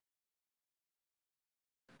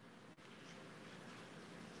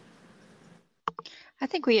 I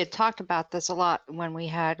think we had talked about this a lot when we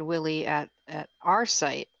had Willie at our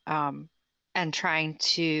site, and trying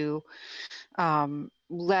to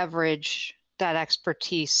leverage that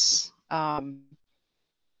expertise to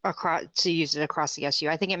use it across the SU.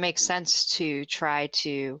 I think it makes sense to try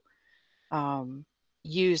to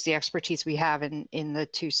use the expertise we have in the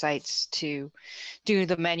two sites to do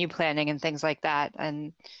the menu planning and things like that,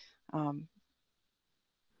 and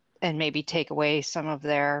maybe take away some of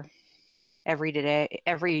their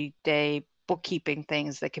everyday bookkeeping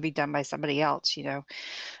things that could be done by somebody else,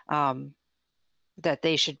 that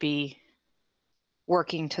they should be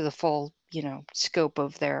working to the full, scope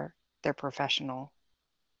of their professional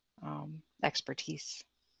expertise.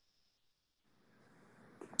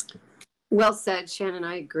 Well said, Shannon.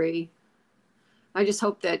 I agree. I just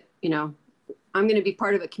hope that, I'm going to be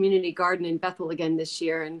part of a community garden in Bethel again this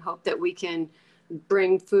year, and hope that we can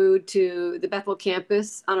bring food to the Bethel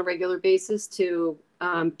campus on a regular basis to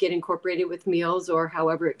get incorporated with meals or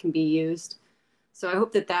however it can be used. So I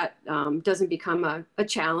hope that that doesn't become a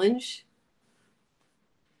challenge.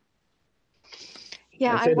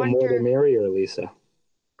 Yeah, I'd say the more the merrier, Lisa.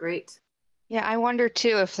 Great. Yeah, I wonder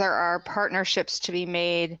too if there are partnerships to be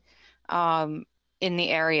made in the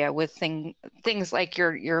area with things like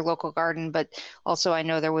your local garden, but also I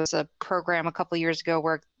know there was a program a couple years ago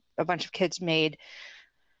where a bunch of kids made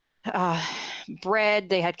bread.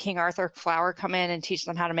 They had King Arthur Flour come in and teach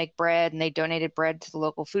them how to make bread, and they donated bread to the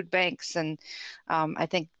local food banks. And I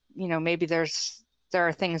think, you know, maybe there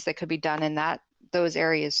are things that could be done in those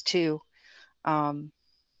areas too. You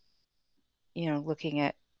know, looking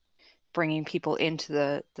at bringing people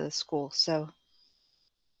into the school. So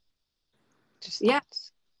just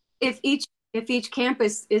thoughts. If each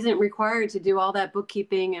campus isn't required to do all that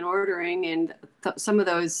bookkeeping and ordering and some of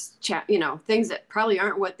those things that probably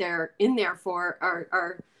aren't what they're in there for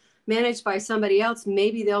are managed by somebody else,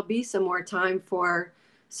 maybe there'll be some more time for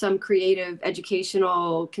some creative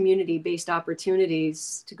educational community-based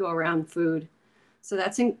opportunities to go around food. So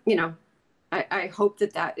that's I hope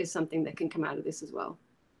that is something that can come out of this as well.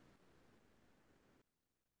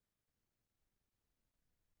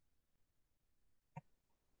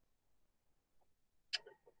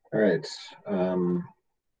 All right. I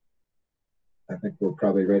think we're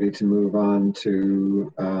probably ready to move on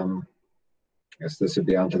to, I guess this would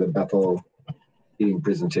be on to the Bethel eating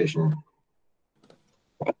presentation.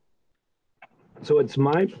 So it's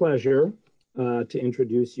my pleasure to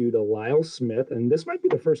introduce you to Lyle Smith, and this might be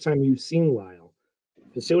the first time you've seen Lyle.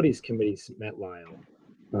 Facilities Committee met Lyle.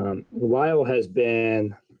 Lyle has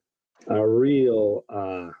been a real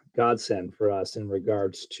godsend for us in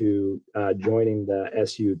regards to joining the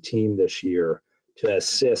SU team this year to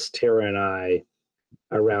assist Tara and I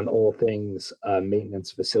around all things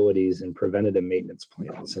maintenance facilities and preventative maintenance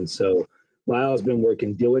plans. And so Lyle has been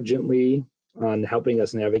working diligently on helping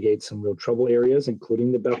us navigate some real trouble areas,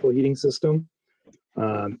 including the Bethel heating system.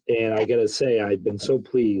 And I got to say, I've been so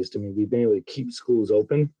pleased. I mean, we've been able to keep schools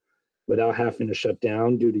open without having to shut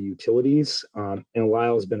down due to utilities. And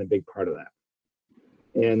Lyle has been a big part of that.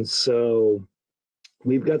 And so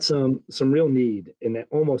we've got some real need in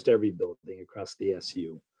almost every building across the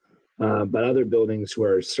SU, but other buildings who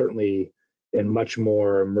are certainly in much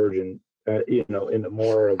more emergent, in a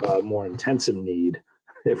more of a more intensive need,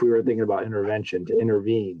 if we were thinking about intervention, to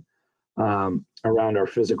intervene around our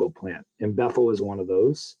physical plant. And Bethel is one of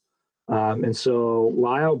those. And so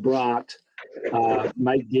Lyle brought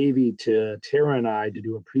Mike Davey to Tara and I to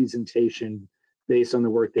do a presentation based on the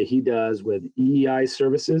work that he does with EEI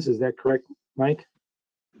services. Is that correct, Mike?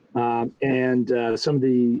 And some of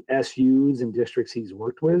the SUs and districts he's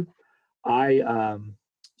worked with. I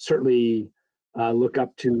certainly look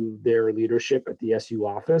up to their leadership at the SU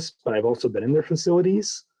office, but I've also been in their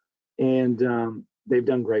facilities, and they've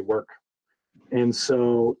done great work. And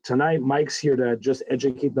so tonight, Mike's here to just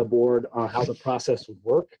educate the board on how the process would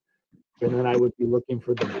work. And then I would be looking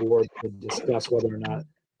for the board to discuss whether or not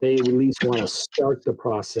they at least want to start the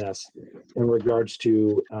process in regards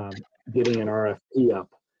to getting an RFP up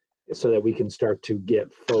so that we can start to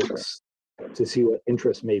get folks to see what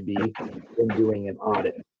interest may be in doing an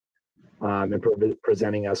audit and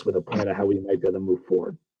presenting us with a plan of how we might be able to move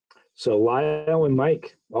forward. So Lyle and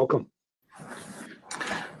Mike, welcome.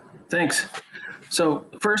 Thanks. So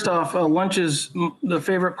first off, lunch is the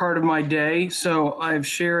favorite part of my day. So I've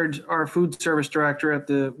shared our food service director at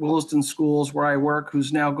the Williston schools where I work,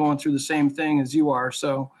 who's now going through the same thing as you are.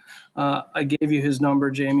 So I gave you his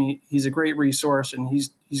number, Jamie. He's a great resource, and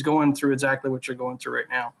he's going through exactly what you're going through right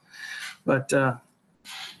now. But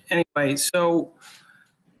anyway, so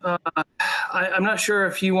I'm not sure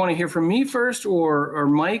if you want to hear from me first or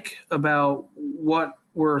Mike about what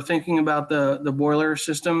we're thinking about the boiler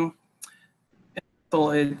system.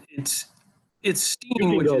 It's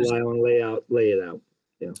steam, which is Lyle, and lay it out.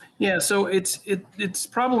 Yeah. So it's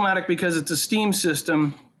problematic because it's a steam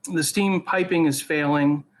system. The steam piping is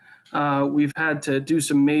failing. We've had to do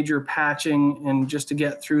some major patching and just to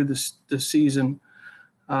get through the season.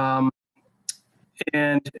 And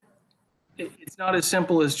it's not as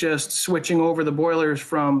simple as just switching over the boilers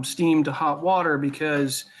from steam to hot water,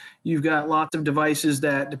 because you've got lots of devices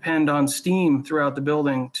that depend on steam throughout the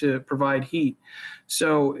building to provide heat.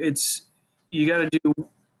 So you got to do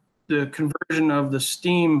the conversion of the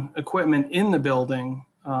steam equipment in the building,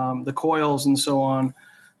 the coils and so on,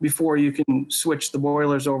 before you can switch the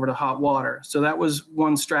boilers over to hot water. So that was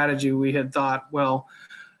one strategy we had thought, well,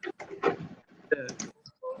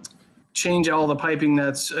 change all the piping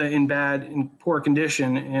that's in poor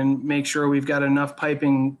condition and make sure we've got enough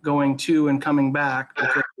piping going to and coming back,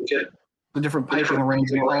 because the different piping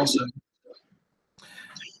arrangement also.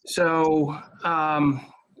 So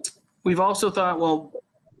we've also thought, well,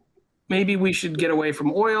 maybe we should get away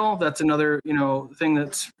from oil. That's another, thing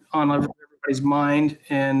that's on everybody's mind,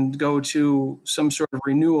 and go to some sort of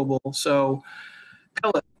renewable. So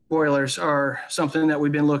pellet boilers are something that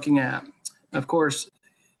we've been looking at. Of course,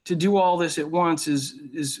 to do all this at once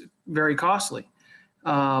is very costly.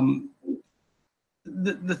 The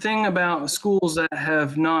thing about schools that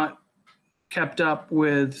have not kept up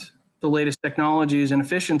with the latest technologies and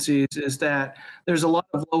efficiencies is that there's a lot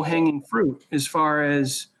of low-hanging fruit as far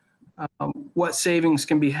as what savings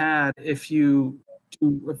can be had if you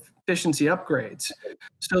do efficiency upgrades.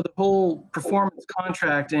 So the whole performance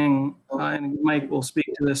contracting, and Mike will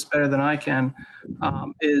speak to this better than I can,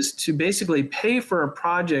 is to basically pay for a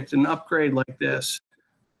project, an upgrade like this,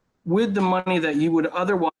 with the money that you would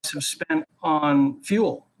otherwise have spent on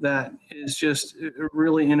fuel that is just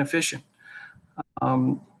really inefficient.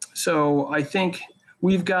 So I think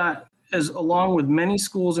we've got, along with many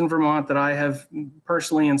schools in Vermont that I have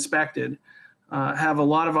personally inspected, have a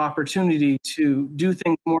lot of opportunity to do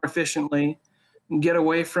things more efficiently and get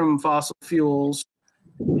away from fossil fuels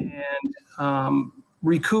and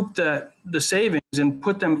recoup the savings and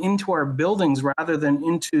put them into our buildings rather than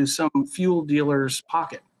into some fuel dealer's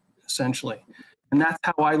pocket, essentially. And that's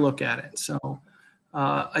how I look at it. So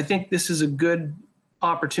I think this is a good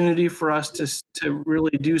opportunity for us to really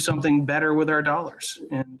do something better with our dollars.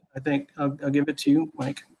 And I think I'll give it to you,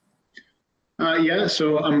 Mike. Yeah,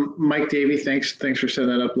 so I'm Mike Davey. Thanks for setting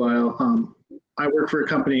that up, Lyle. I work for a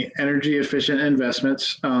company, Energy Efficient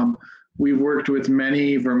Investments. We've worked with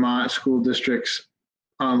many Vermont school districts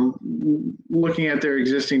looking at their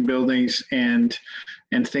existing buildings and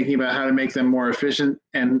thinking about how to make them more efficient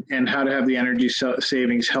and how to have the energy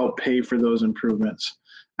savings help pay for those improvements.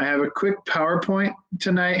 I have a quick PowerPoint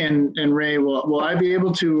tonight, and Ray, will I be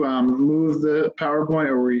able to move the PowerPoint,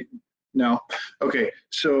 or no? Okay,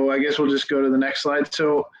 so I guess we'll just go to the next slide.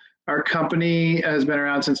 So our company has been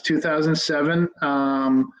around since 2007.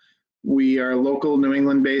 We are a local New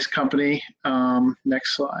England-based company.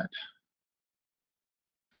 Next slide.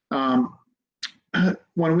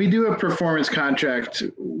 When we do a performance contract,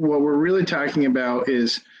 what we're really talking about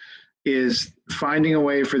is finding a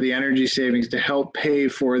way for the energy savings to help pay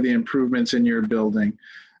for the improvements in your building.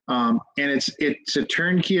 And it's a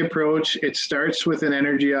turnkey approach. It starts with an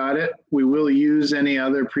energy audit. We will use any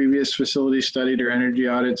other previous facility studied or energy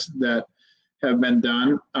audits that have been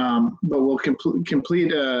done, but we'll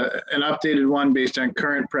complete an updated one based on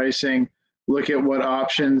current pricing, look at what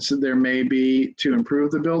options there may be to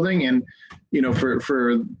improve the building. And,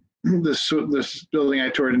 for this building I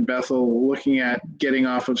toured in Bethel, looking at getting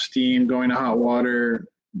off of steam, going to hot water,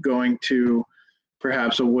 going to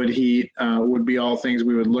perhaps a wood heat would be all things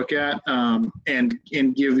we would look at and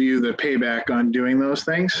give you the payback on doing those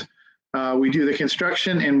things. We do the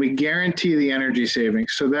construction and we guarantee the energy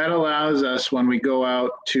savings. So that allows us, when we go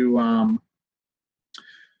out to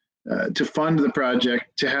fund the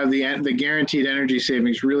project, to have the guaranteed energy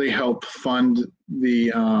savings really help fund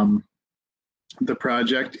the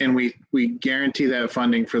project, and we guarantee that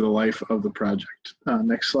funding for the life of the project.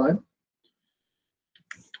 Next slide.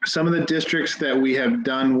 Some of the districts that we have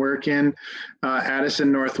done work in,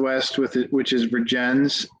 Addison Northwest, which is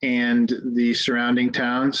Virgins and the surrounding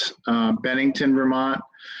towns, Bennington, Vermont,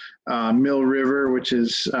 Mill River, which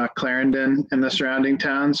is Clarendon and the surrounding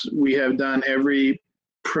towns. We have done every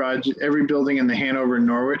building in the Hanover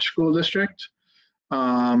Norwich School District.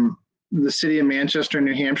 The city of Manchester,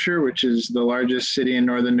 New Hampshire, which is the largest city in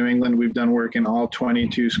northern New England, we've done work in all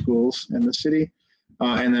 22 schools in the city,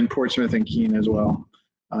 and then Portsmouth and Keene as well.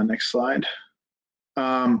 Next slide.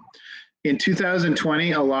 In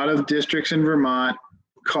 2020, a lot of districts in Vermont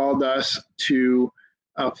called us to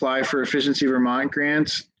apply for Efficiency Vermont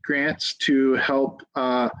grants to help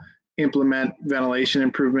implement ventilation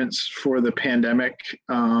improvements for the pandemic.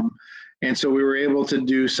 And so we were able to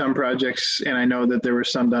do some projects, and I know that there were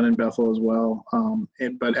some done in Bethel as well.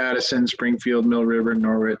 But Addison, Springfield, Mill River,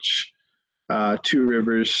 Norwich, Two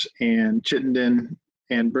Rivers, and Chittenden,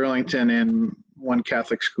 and Burlington, and one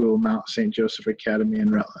Catholic school, Mount St. Joseph Academy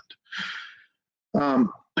in Rutland.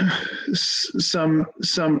 Some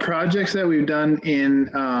projects that we've done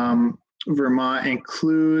in Vermont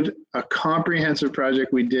include a comprehensive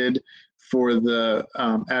project we did for the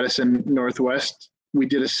Addison Northwest. We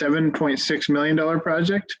did a $7.6 million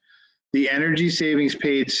project. The energy savings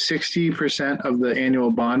paid 60% of the annual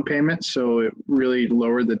bond payment, so it really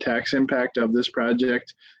lowered the tax impact of this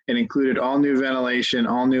project. It included all new ventilation,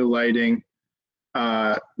 all new lighting,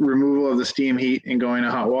 removal of the steam heat and going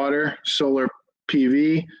to hot water, solar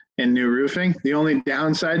PV and new roofing. The only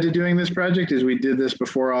downside to doing this project is we did this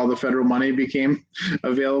before all the federal money became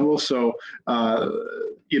available. So,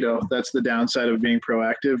 that's the downside of being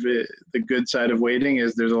proactive. The good side of waiting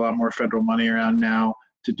is there's a lot more federal money around now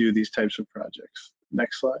to do these types of projects.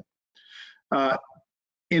 Next slide.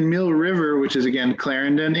 In Mill River, which is again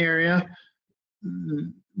Clarendon area,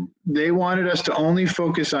 they wanted us to only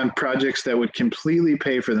focus on projects that would completely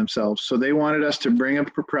pay for themselves. So they wanted us to bring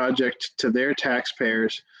up a project to their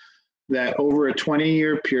taxpayers that over a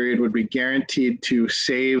 20-year period would be guaranteed to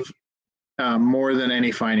save more than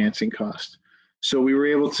any financing cost. So we were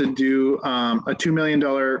able to do a $2 million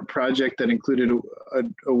project that included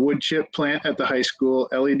a wood chip plant at the high school,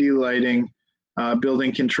 LED lighting,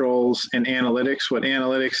 building controls, and analytics. What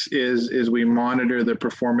analytics is we monitor the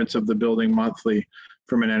performance of the building monthly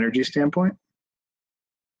from an energy standpoint.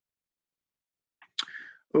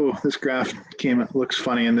 Oh, this graph looks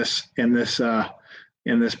funny in this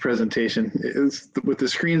presentation. With the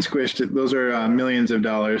screen squished, those are millions of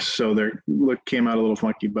dollars, so came out a little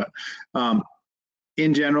funky. But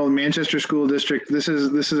in general, Manchester School District, this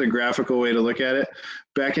is a graphical way to look at it.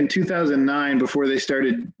 Back in 2009, before they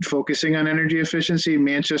started focusing on energy efficiency,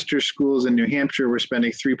 Manchester schools in New Hampshire were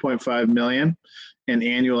spending $3.5 million in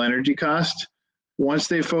annual energy cost. Once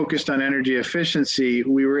they focused on energy efficiency,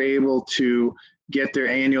 we were able to get their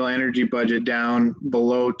annual energy budget down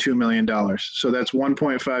below $2 million. So that's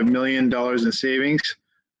 $1.5 million in savings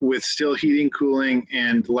with still heating, cooling,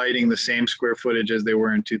 and lighting the same square footage as they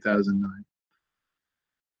were in 2009.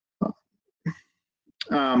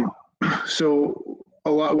 So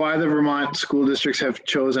a lot, why the Vermont school districts have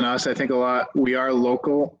chosen us, I think a lot, we are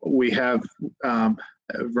local. We have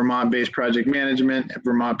Vermont-based project management,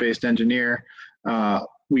 Vermont-based engineer.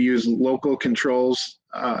 We use local controls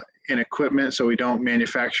and equipment, so we don't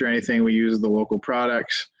manufacture anything. We use the local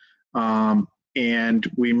products,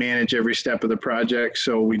 and we manage every step of the project.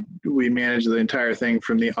 So we manage the entire thing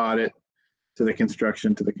from the audit to the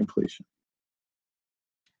construction to the completion.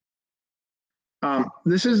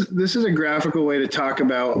 This is a graphical way to talk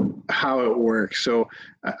about how it works. So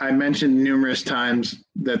I mentioned numerous times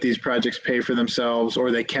that these projects pay for themselves, or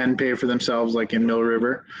they can pay for themselves, like in Mill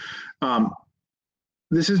River.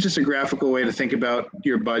 This is just a graphical way to think about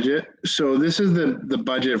your budget. So this is the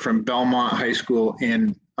budget from Belmont High School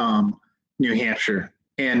in New Hampshire.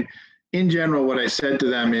 And in general, what I said to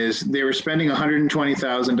them is they were spending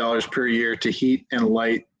 $120,000 per year to heat and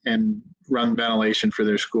light and run ventilation for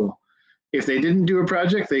their school. If they didn't do a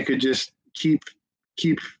project, they could just keep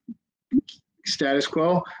status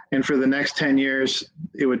quo, and for the next 10 years,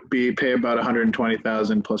 it would pay about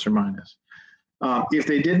 $120,000 plus or minus. If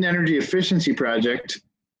they did an energy efficiency project,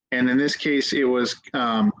 and in this case, it was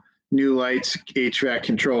new lights, HVAC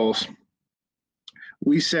controls,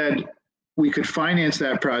 we said we could finance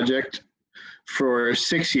that project for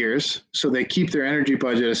 6 years. So they keep their energy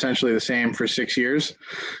budget essentially the same for 6 years,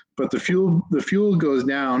 but the fuel goes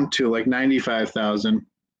down to like $95,000.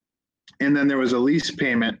 And then there was a lease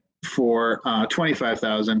payment for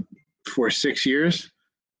 $25,000 for 6 years.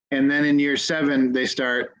 And then in year 7, they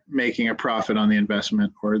start making a profit on the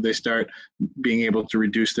investment, or they start being able to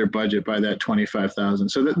reduce their budget by that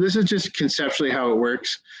 $25,000. So this is just conceptually how it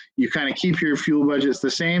works. You kind of keep your fuel budgets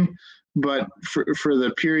the same, but for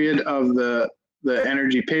the period of the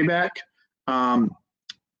energy payback,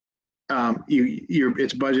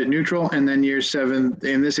 it's budget neutral. And then year 7,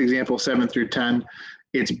 in this example, 7 through 10,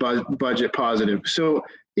 it's budget positive. So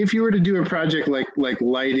if you were to do a project like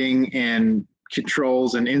lighting and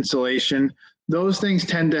controls and insulation, those things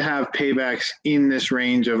tend to have paybacks in this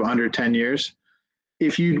range of under 10 years.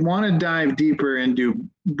 If you'd want to dive deeper and do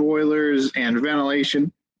boilers and ventilation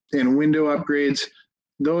and window upgrades,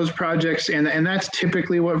 those projects, and that's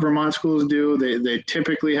typically what Vermont schools do. They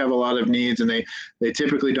typically have a lot of needs, and they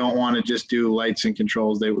typically don't want to just do lights and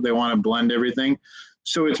controls. They want to blend everything.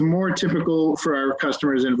 So it's more typical for our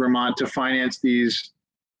customers in Vermont to finance these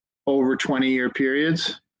over 20-year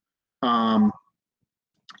periods.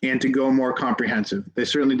 And to go more comprehensive. They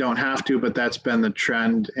certainly don't have to, but that's been the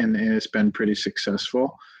trend, and it's been pretty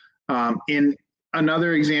successful. In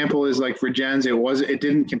another example is like for Jens, it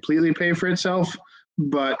didn't completely pay for itself,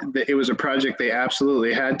 but it was a project they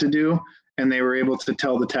absolutely had to do, and they were able to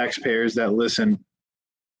tell the taxpayers that, listen,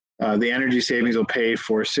 the energy savings will pay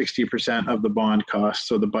for 60% of the bond cost,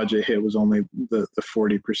 so the budget hit was only the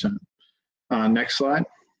 40%. Next slide.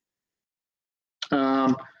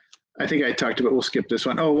 I think I talked about, we'll skip this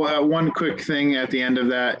one. Oh, one quick thing at the end of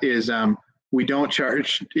that is We don't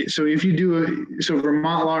charge. So if you do, so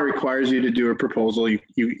Vermont law requires you to do a proposal. You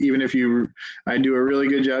even if I do a really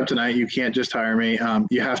good job tonight, you can't just hire me.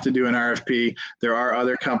 You have to do an RFP. There are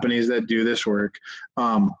other companies that do this work.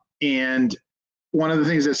 And one of the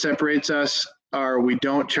things that separates us are we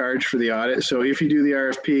don't charge for the audit. So if you do the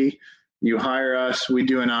RFP, you hire us, we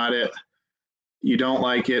do an audit, you don't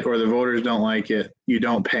like it or the voters don't like it, you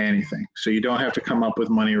don't pay anything. So you don't have to come up with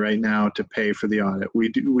money right now to pay for the audit. We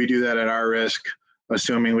do that at our risk,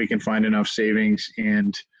 assuming we can find enough savings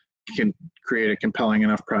and can create a compelling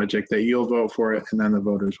enough project that you'll vote for it and then the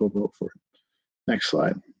voters will vote for it. Next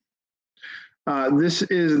slide. This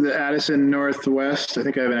is the Addison Northwest. I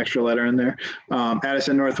think I have an extra letter in there.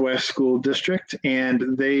 Addison Northwest School District,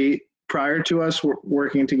 and they, prior to us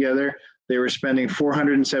working together, they were spending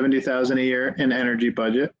 $470,000 a year in energy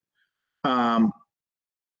budget.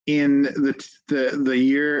 In the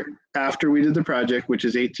year after we did the project, which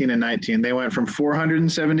is 18 and 19, they went from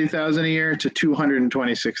 $470,000 a year to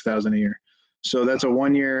 $226,000 a year. So that's a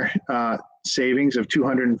 1 year savings of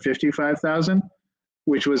 $255,000.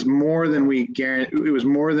 Which was more than we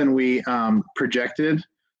projected.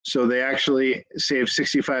 So they actually saved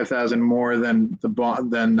 $65,000 more than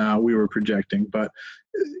we were projecting. But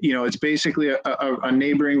you know, it's basically a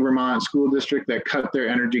neighboring Vermont school district that cut their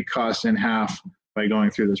energy costs in half by going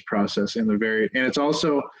through this process. And it's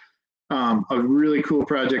also a really cool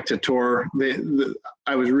project to tour.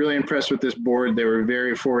 I was really impressed with this board. They were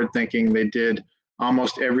very forward thinking. They did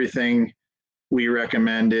almost everything we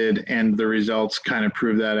recommended, and the results kind of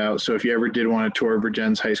prove that out. So if you ever did want to tour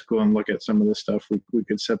Virgins High School and look at some of this stuff, we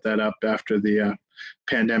could set that up after the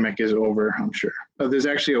pandemic is over, I'm sure. There's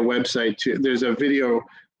actually a website too. There's a video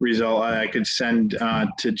result I could send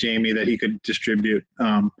to Jamie that he could distribute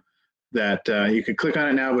that you could click on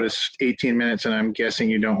it now, but it's 18 minutes and I'm guessing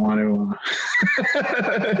you don't want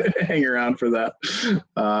to hang around for that.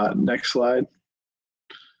 Next slide.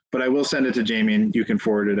 But I will send it to Jamie and you can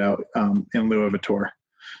forward it out in lieu of a tour.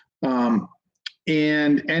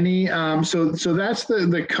 And any, so that's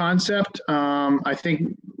the concept. I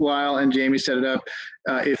think Lyle and Jamie set it up.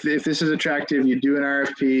 If this is attractive, you do an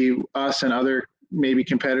RFP, us and other maybe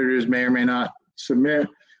competitors may or may not submit.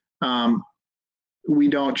 We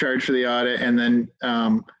don't charge for the audit. And then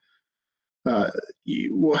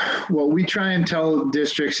what we try and tell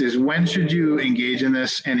districts is when should you engage in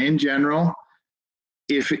this? And in general,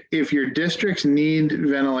 if your districts need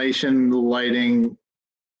ventilation, lighting,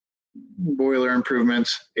 boiler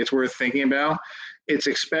improvements, it's worth thinking about. It's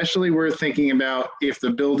especially worth thinking about if the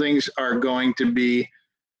buildings are going to be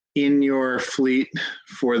in your fleet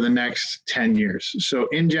for the next 10 years. So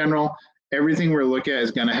in general, everything we're looking at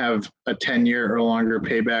is going to have a 10-year or longer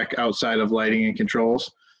payback outside of lighting and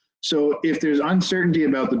controls. So if there's uncertainty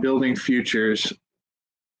about the building futures,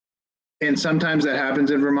 and sometimes that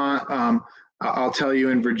happens in Vermont, I'll tell you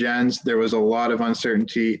in Virgins, there was a lot of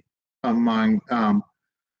uncertainty among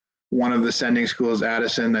one of the sending schools,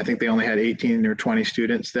 Addison. I think they only had 18 or 20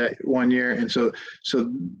 students that 1 year. And so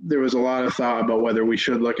there was a lot of thought about whether we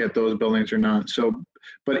should look at those buildings or not. So,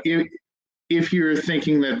 but if you're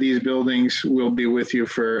thinking that these buildings will be with you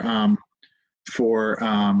for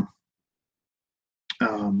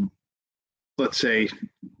let's say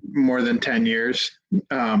more than 10 years,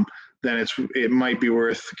 then it might be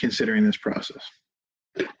worth considering this process.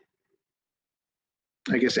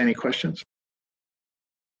 I guess any questions?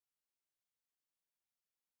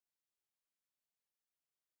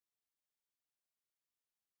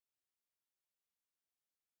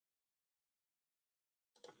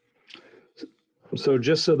 So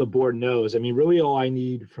just so the board knows, I mean, really all I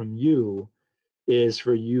need from you is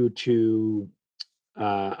for you to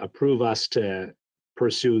approve us to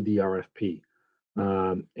pursue the RFP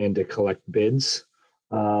and to collect bids.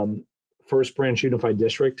 First Branch Unified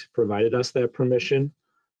District provided us that permission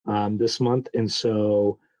this month. And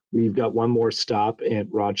so we've got one more stop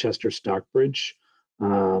at Rochester Stockbridge.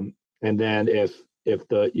 And then if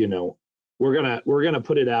the, you know, we're gonna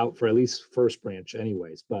put it out for at least First Branch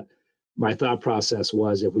anyways, but my thought process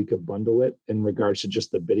was if we could bundle it in regards to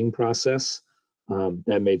just the bidding process,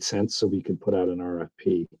 that made sense. So we could put out an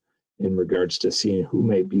RFP in regards to seeing who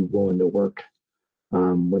may be willing to work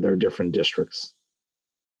with our different districts.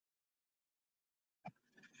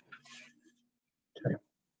 Okay.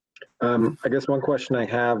 I guess one question I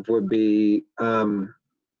have would be, from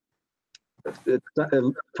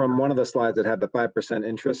one of the slides that had the 5%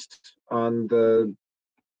 interest on the,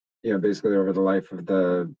 you know, basically over the life of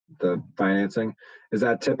the financing. Is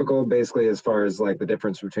that typical basically as far as like the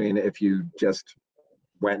difference between if you just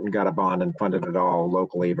went and got a bond and funded it all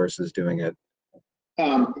locally versus doing it?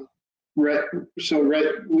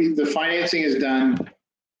 the financing is done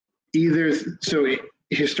either, so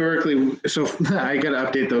historically, so I got to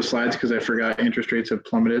update those slides because I forgot interest rates have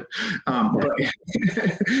plummeted. But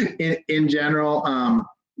in general,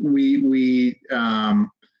 we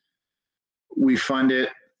fund it.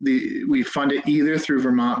 We fund it either through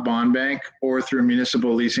Vermont Bond Bank or through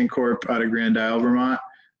Municipal Leasing Corp out of Grand Isle, Vermont.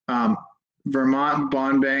 Vermont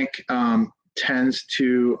Bond Bank tends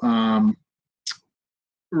to,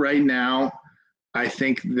 right now, I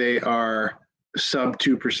think they are sub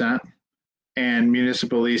 2%, and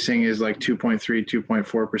municipal leasing is like 2.3,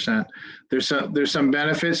 2.4%. There's some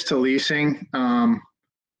benefits to leasing.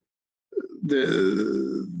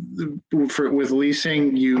 With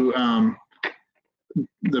leasing,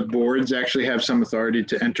 the boards actually have some authority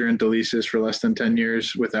to enter into leases for less than 10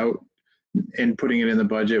 years and putting it in the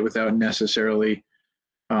budget without necessarily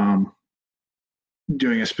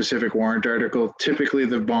doing a specific warrant article. Typically,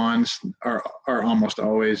 the bonds are almost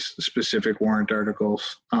always specific warrant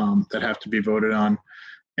articles that have to be voted on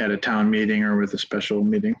at a town meeting or with a special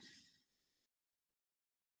meeting.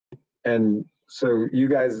 And so you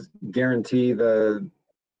guys guarantee the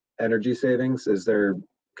energy savings? Is there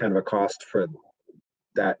kind of a cost for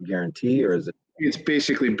that guarantee, or is it? It's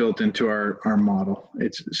basically built into our model.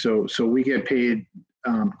 It's so we get paid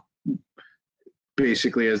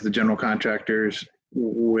basically as the general contractors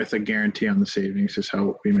with a guarantee on the savings is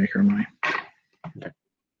how we make our money. Okay.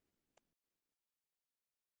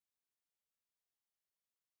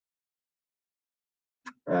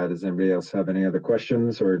 Does anybody else have any other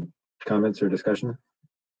questions or comments or discussion?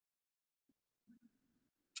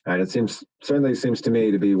 All right, it certainly seems to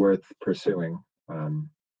me to be worth pursuing,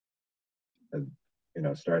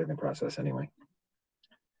 starting the process anyway.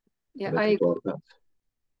 Yeah, Go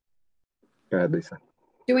ahead, Lisa.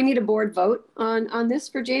 Do we need a board vote on this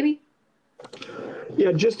for Jamie?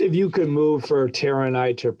 Yeah, just if you could move for Tara and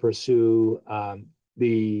I to pursue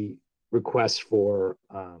the request for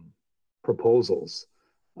proposals,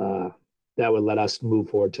 that would let us move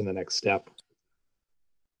forward to the next step.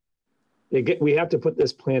 We have to put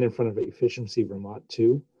this plan in front of Efficiency Vermont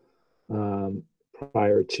too.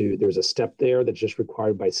 Prior to, there's a step there that's just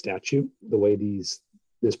required by statute, the way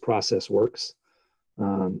this process works.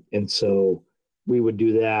 And so we would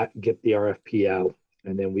do that, get the RFP out,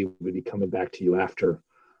 and then we would be coming back to you after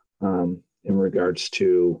in regards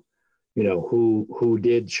to, who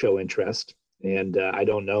did show interest. And I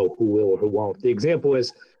don't know who will or who won't. The example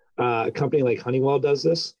is a company like Honeywell does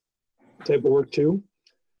this type of work too.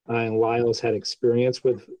 And Lyle's had experience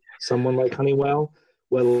with someone like Honeywell.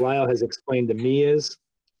 What Lyle has explained to me is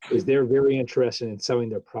they're very interested in selling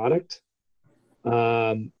their product.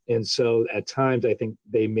 And so at times I think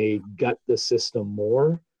they may gut the system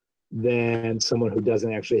more than someone who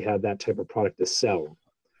doesn't actually have that type of product to sell.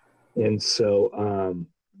 And so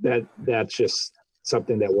that's just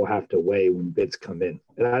something that we'll have to weigh when bids come in.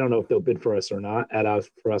 And I don't know if they'll bid for us or not,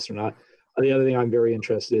 for us or not. The other thing I'm very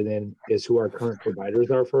interested in is who our current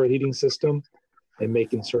providers are for a heating system, and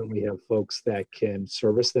making certain we have folks that can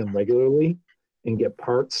service them regularly and get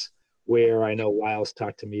parts. Where I know Lyle's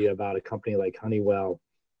talked to me about a company like Honeywell.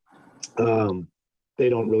 They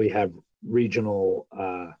don't really have regional,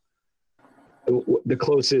 the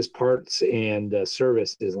closest parts and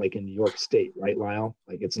service is like in New York State, right, Lyle?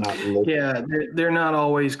 Like it's not local. Yeah, they're not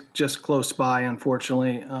always just close by,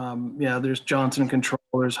 unfortunately. There's Johnson Control,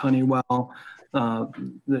 there's Honeywell,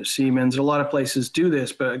 there's Siemens. A lot of places do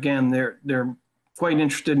this, but again, they're quite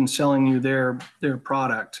interested in selling you their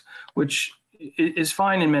product, which is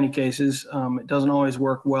fine in many cases. It doesn't always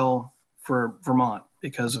work well for Vermont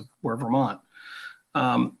because of we're Vermont.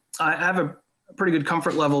 I have a pretty good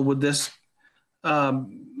comfort level with this.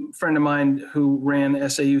 Friend of mine who ran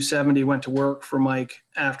SAU 70 went to work for Mike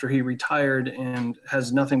after he retired and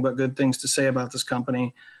has nothing but good things to say about this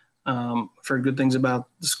company. Heard good things about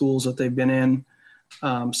the schools that they've been in.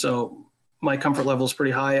 So my comfort level is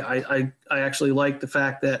pretty high. I actually like the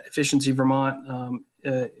fact that Efficiency Vermont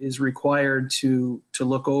is required to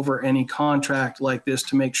look over any contract like this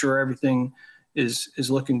to make sure everything is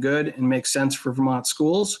looking good and makes sense for Vermont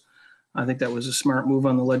schools. I think that was a smart move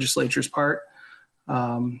on the legislature's part.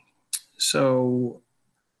 So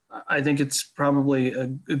I think it's probably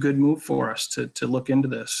a good move for us to look into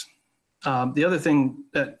this. The other thing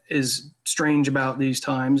that is strange about these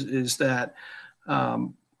times is that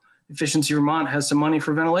Efficiency Vermont has some money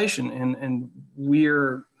for ventilation, and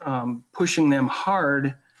we're pushing them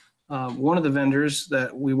hard. One of the vendors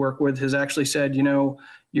that we work with has actually said,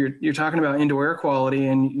 you're talking about indoor air quality,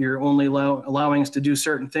 and you're only allowing us to do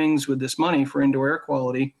certain things with this money for indoor air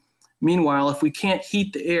quality. Meanwhile, if we can't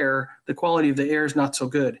heat the air, the quality of the air is not so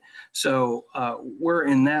good. So we're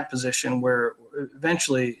in that position where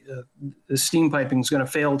eventually the steam piping is going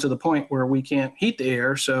to fail to the point where we can't heat the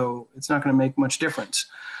air, so it's not going to make much difference.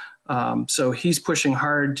 So he's pushing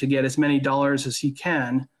hard to get as many dollars as he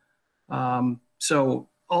can. So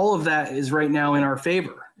all of that is right now in our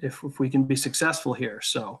favor if we can be successful here.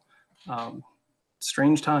 So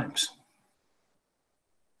strange times.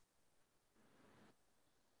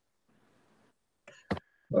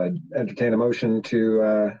 I'd entertain a motion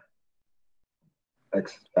to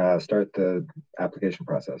start the application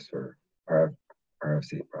process or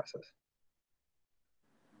RFC process.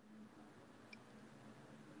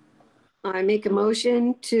 I make a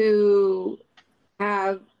motion to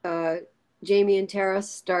have Jamie and Tara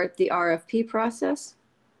start the RFP process.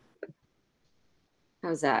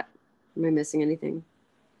 How's that? Am I missing anything?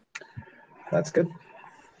 That's good.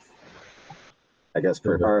 I guess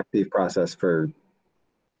for RFP process for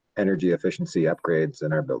energy efficiency upgrades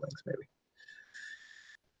in our buildings, maybe.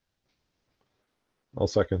 I'll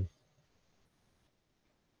second.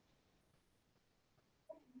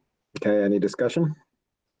 Okay, any discussion?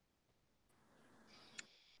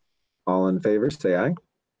 All in favor, say aye.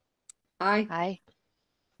 Aye. Aye.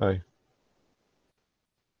 Aye.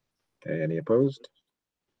 Okay, any opposed?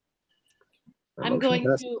 I'm going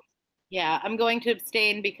to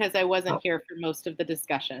abstain because I wasn't here for most of the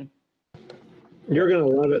discussion. You're going to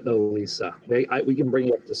love it though, Lisa. We can bring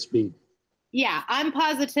you up to speed. Yeah, I'm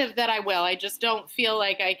positive that I will. I just don't feel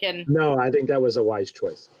like I can. No, I think that was a wise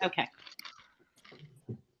choice. Okay.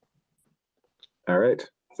 All right.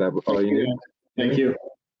 Is that all you need? Thank you.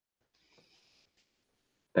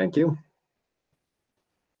 Thank you.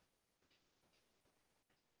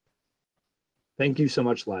 Thank you so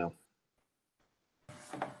much, Lyle.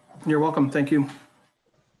 You're welcome. Thank you.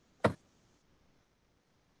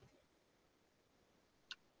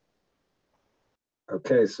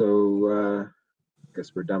 Okay, so I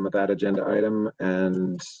guess we're done with that agenda item,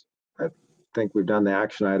 and I think we've done the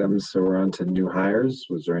action items, so we're on to new hires.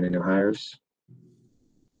 Was there any new hires?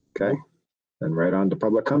 Okay, then right on to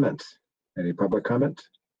public comment. Any public comment?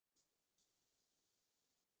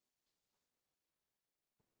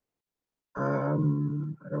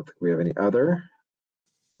 I don't think we have any other.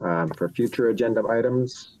 For future agenda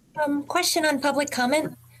items. Question on public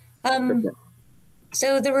comment.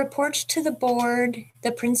 So the reports to the board,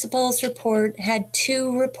 the principal's report had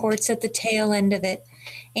 2 reports at the tail end of it.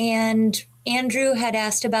 And Andrew had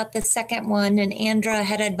asked about the second one, and Andra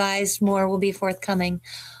had advised more will be forthcoming.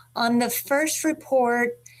 On the first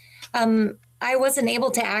report, I wasn't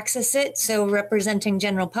able to access it, so representing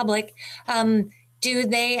general public, do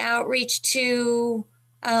they outreach to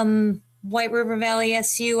White River Valley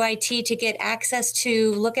SUIT to get access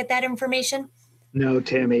to look at that information? No,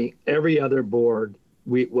 Tammy, every other board,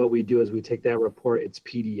 what we do is we take that report, it's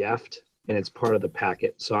PDF'd, and it's part of the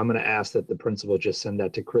packet. So I'm going to ask that the principal just send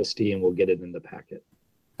that to Christy and we'll get it in the packet.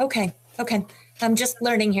 Okay. I'm just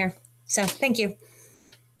learning here. So thank you.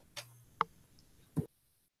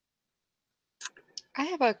 I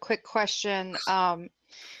have a quick question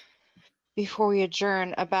before we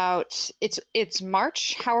adjourn about it's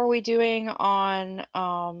March. How are we doing on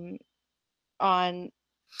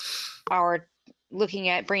our looking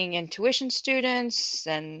at bringing in tuition students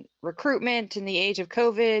and recruitment in the age of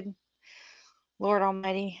COVID? Lord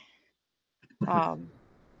Almighty.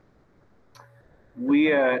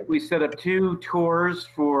 We set up 2 tours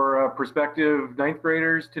for prospective 9th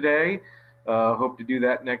graders today. Hope to do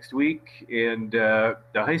that next week. And the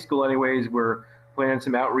high school anyways, we're planning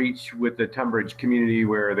some outreach with the Tunbridge community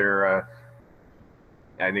where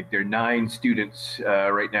I think there are 9 students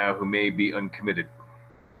right now who may be uncommitted.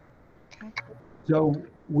 So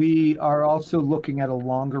we are also looking at a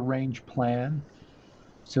longer range plan.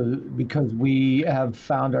 So because we have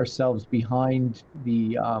found ourselves behind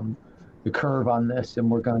the curve on this, and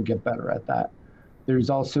we're going to get better at that. There's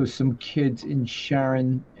also some kids in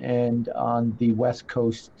Sharon and on the west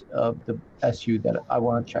coast of the SU that I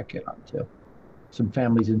want to check in on too. Some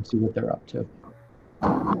families and see what they're up to.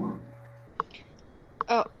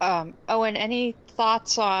 Owen, any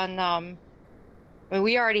thoughts on?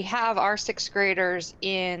 We already have our 6th graders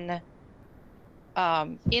in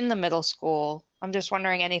the middle school. I'm just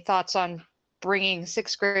wondering, any thoughts on bringing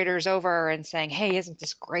 6th graders over and saying, "Hey, isn't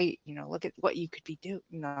this great? You know, look at what you could be doing."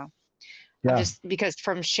 Yeah. Just because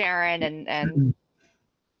from Sharon and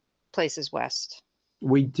places west.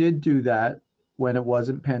 We did do that when it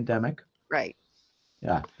wasn't pandemic. Right.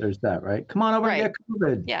 Yeah, there's that, right? Come on over and get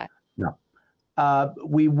COVID. Yeah. No.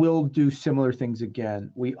 We will do similar things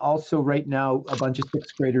again. We also, right now, a bunch of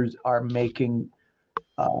 6th graders are making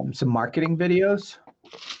some marketing videos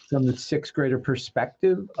from the sixth grader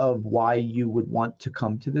perspective of why you would want to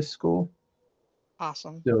come to this school.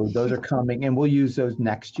 Awesome. So those are coming, and we'll use those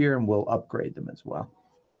next year, and we'll upgrade them as well.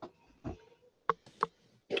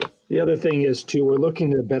 The other thing is too, we're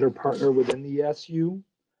looking to better partner within the SU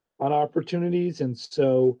on opportunities. And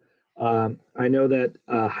so I know that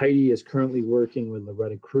Heidi is currently working with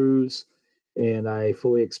Loretta Cruz, and I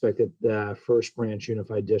fully expect that the First Branch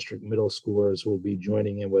Unified District middle schoolers will be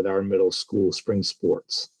joining in with our middle school spring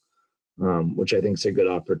sports, which I think is a good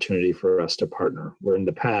opportunity for us to partner. Where in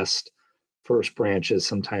the past, First Branch has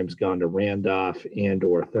sometimes gone to Randolph and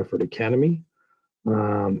or Thetford Academy.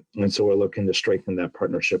 And so we're looking to strengthen that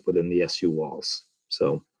partnership within the SU walls.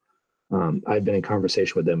 So I've been in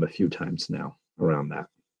conversation with them a few times now around that.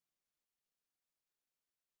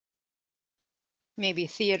 Maybe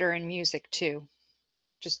theater and music too,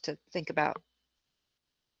 just to think about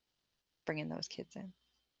bringing those kids in.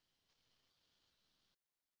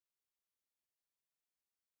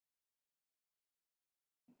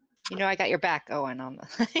 You know, I got your back, Owen, on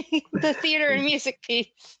the, the theater and music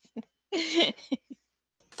piece.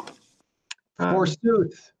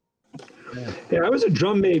 Forsooth. Yeah, I was a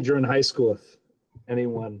drum major in high school, if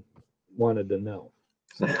anyone wanted to know.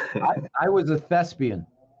 I was a thespian.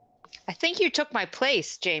 I think you took my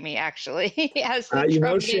place, Jamie, actually, as the You know,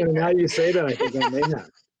 drum Shannon, major. now you say that, I think I may have.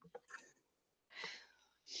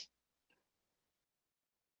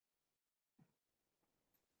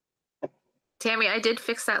 Tammy, I did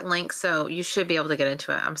fix that link, so you should be able to get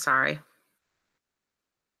into it. I'm sorry.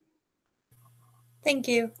 Thank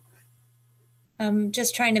you. I'm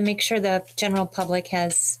just trying to make sure the general public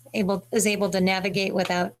is able to navigate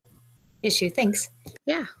without issue. Thanks.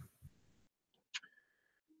 Yeah.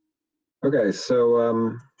 Okay,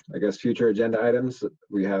 so I guess future agenda items,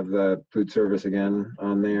 we have the food service again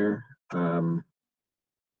on there. Is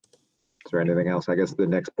there anything else? I guess the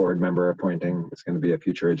next board member appointing is going to be a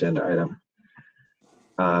future agenda item.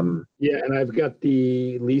 Yeah, and I've got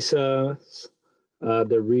the Lisa,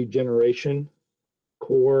 the regeneration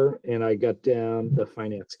core, and I got down the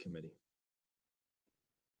finance committee.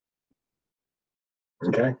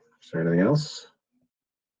 Okay, is there anything else?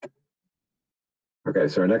 Okay,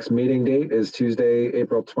 so our next meeting date is Tuesday,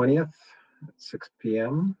 April 20th at 6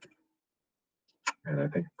 p.m. And I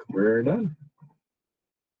think we're done.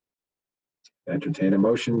 Entertain a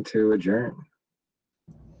motion to adjourn.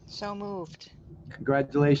 So moved.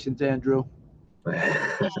 Congratulations, Andrew.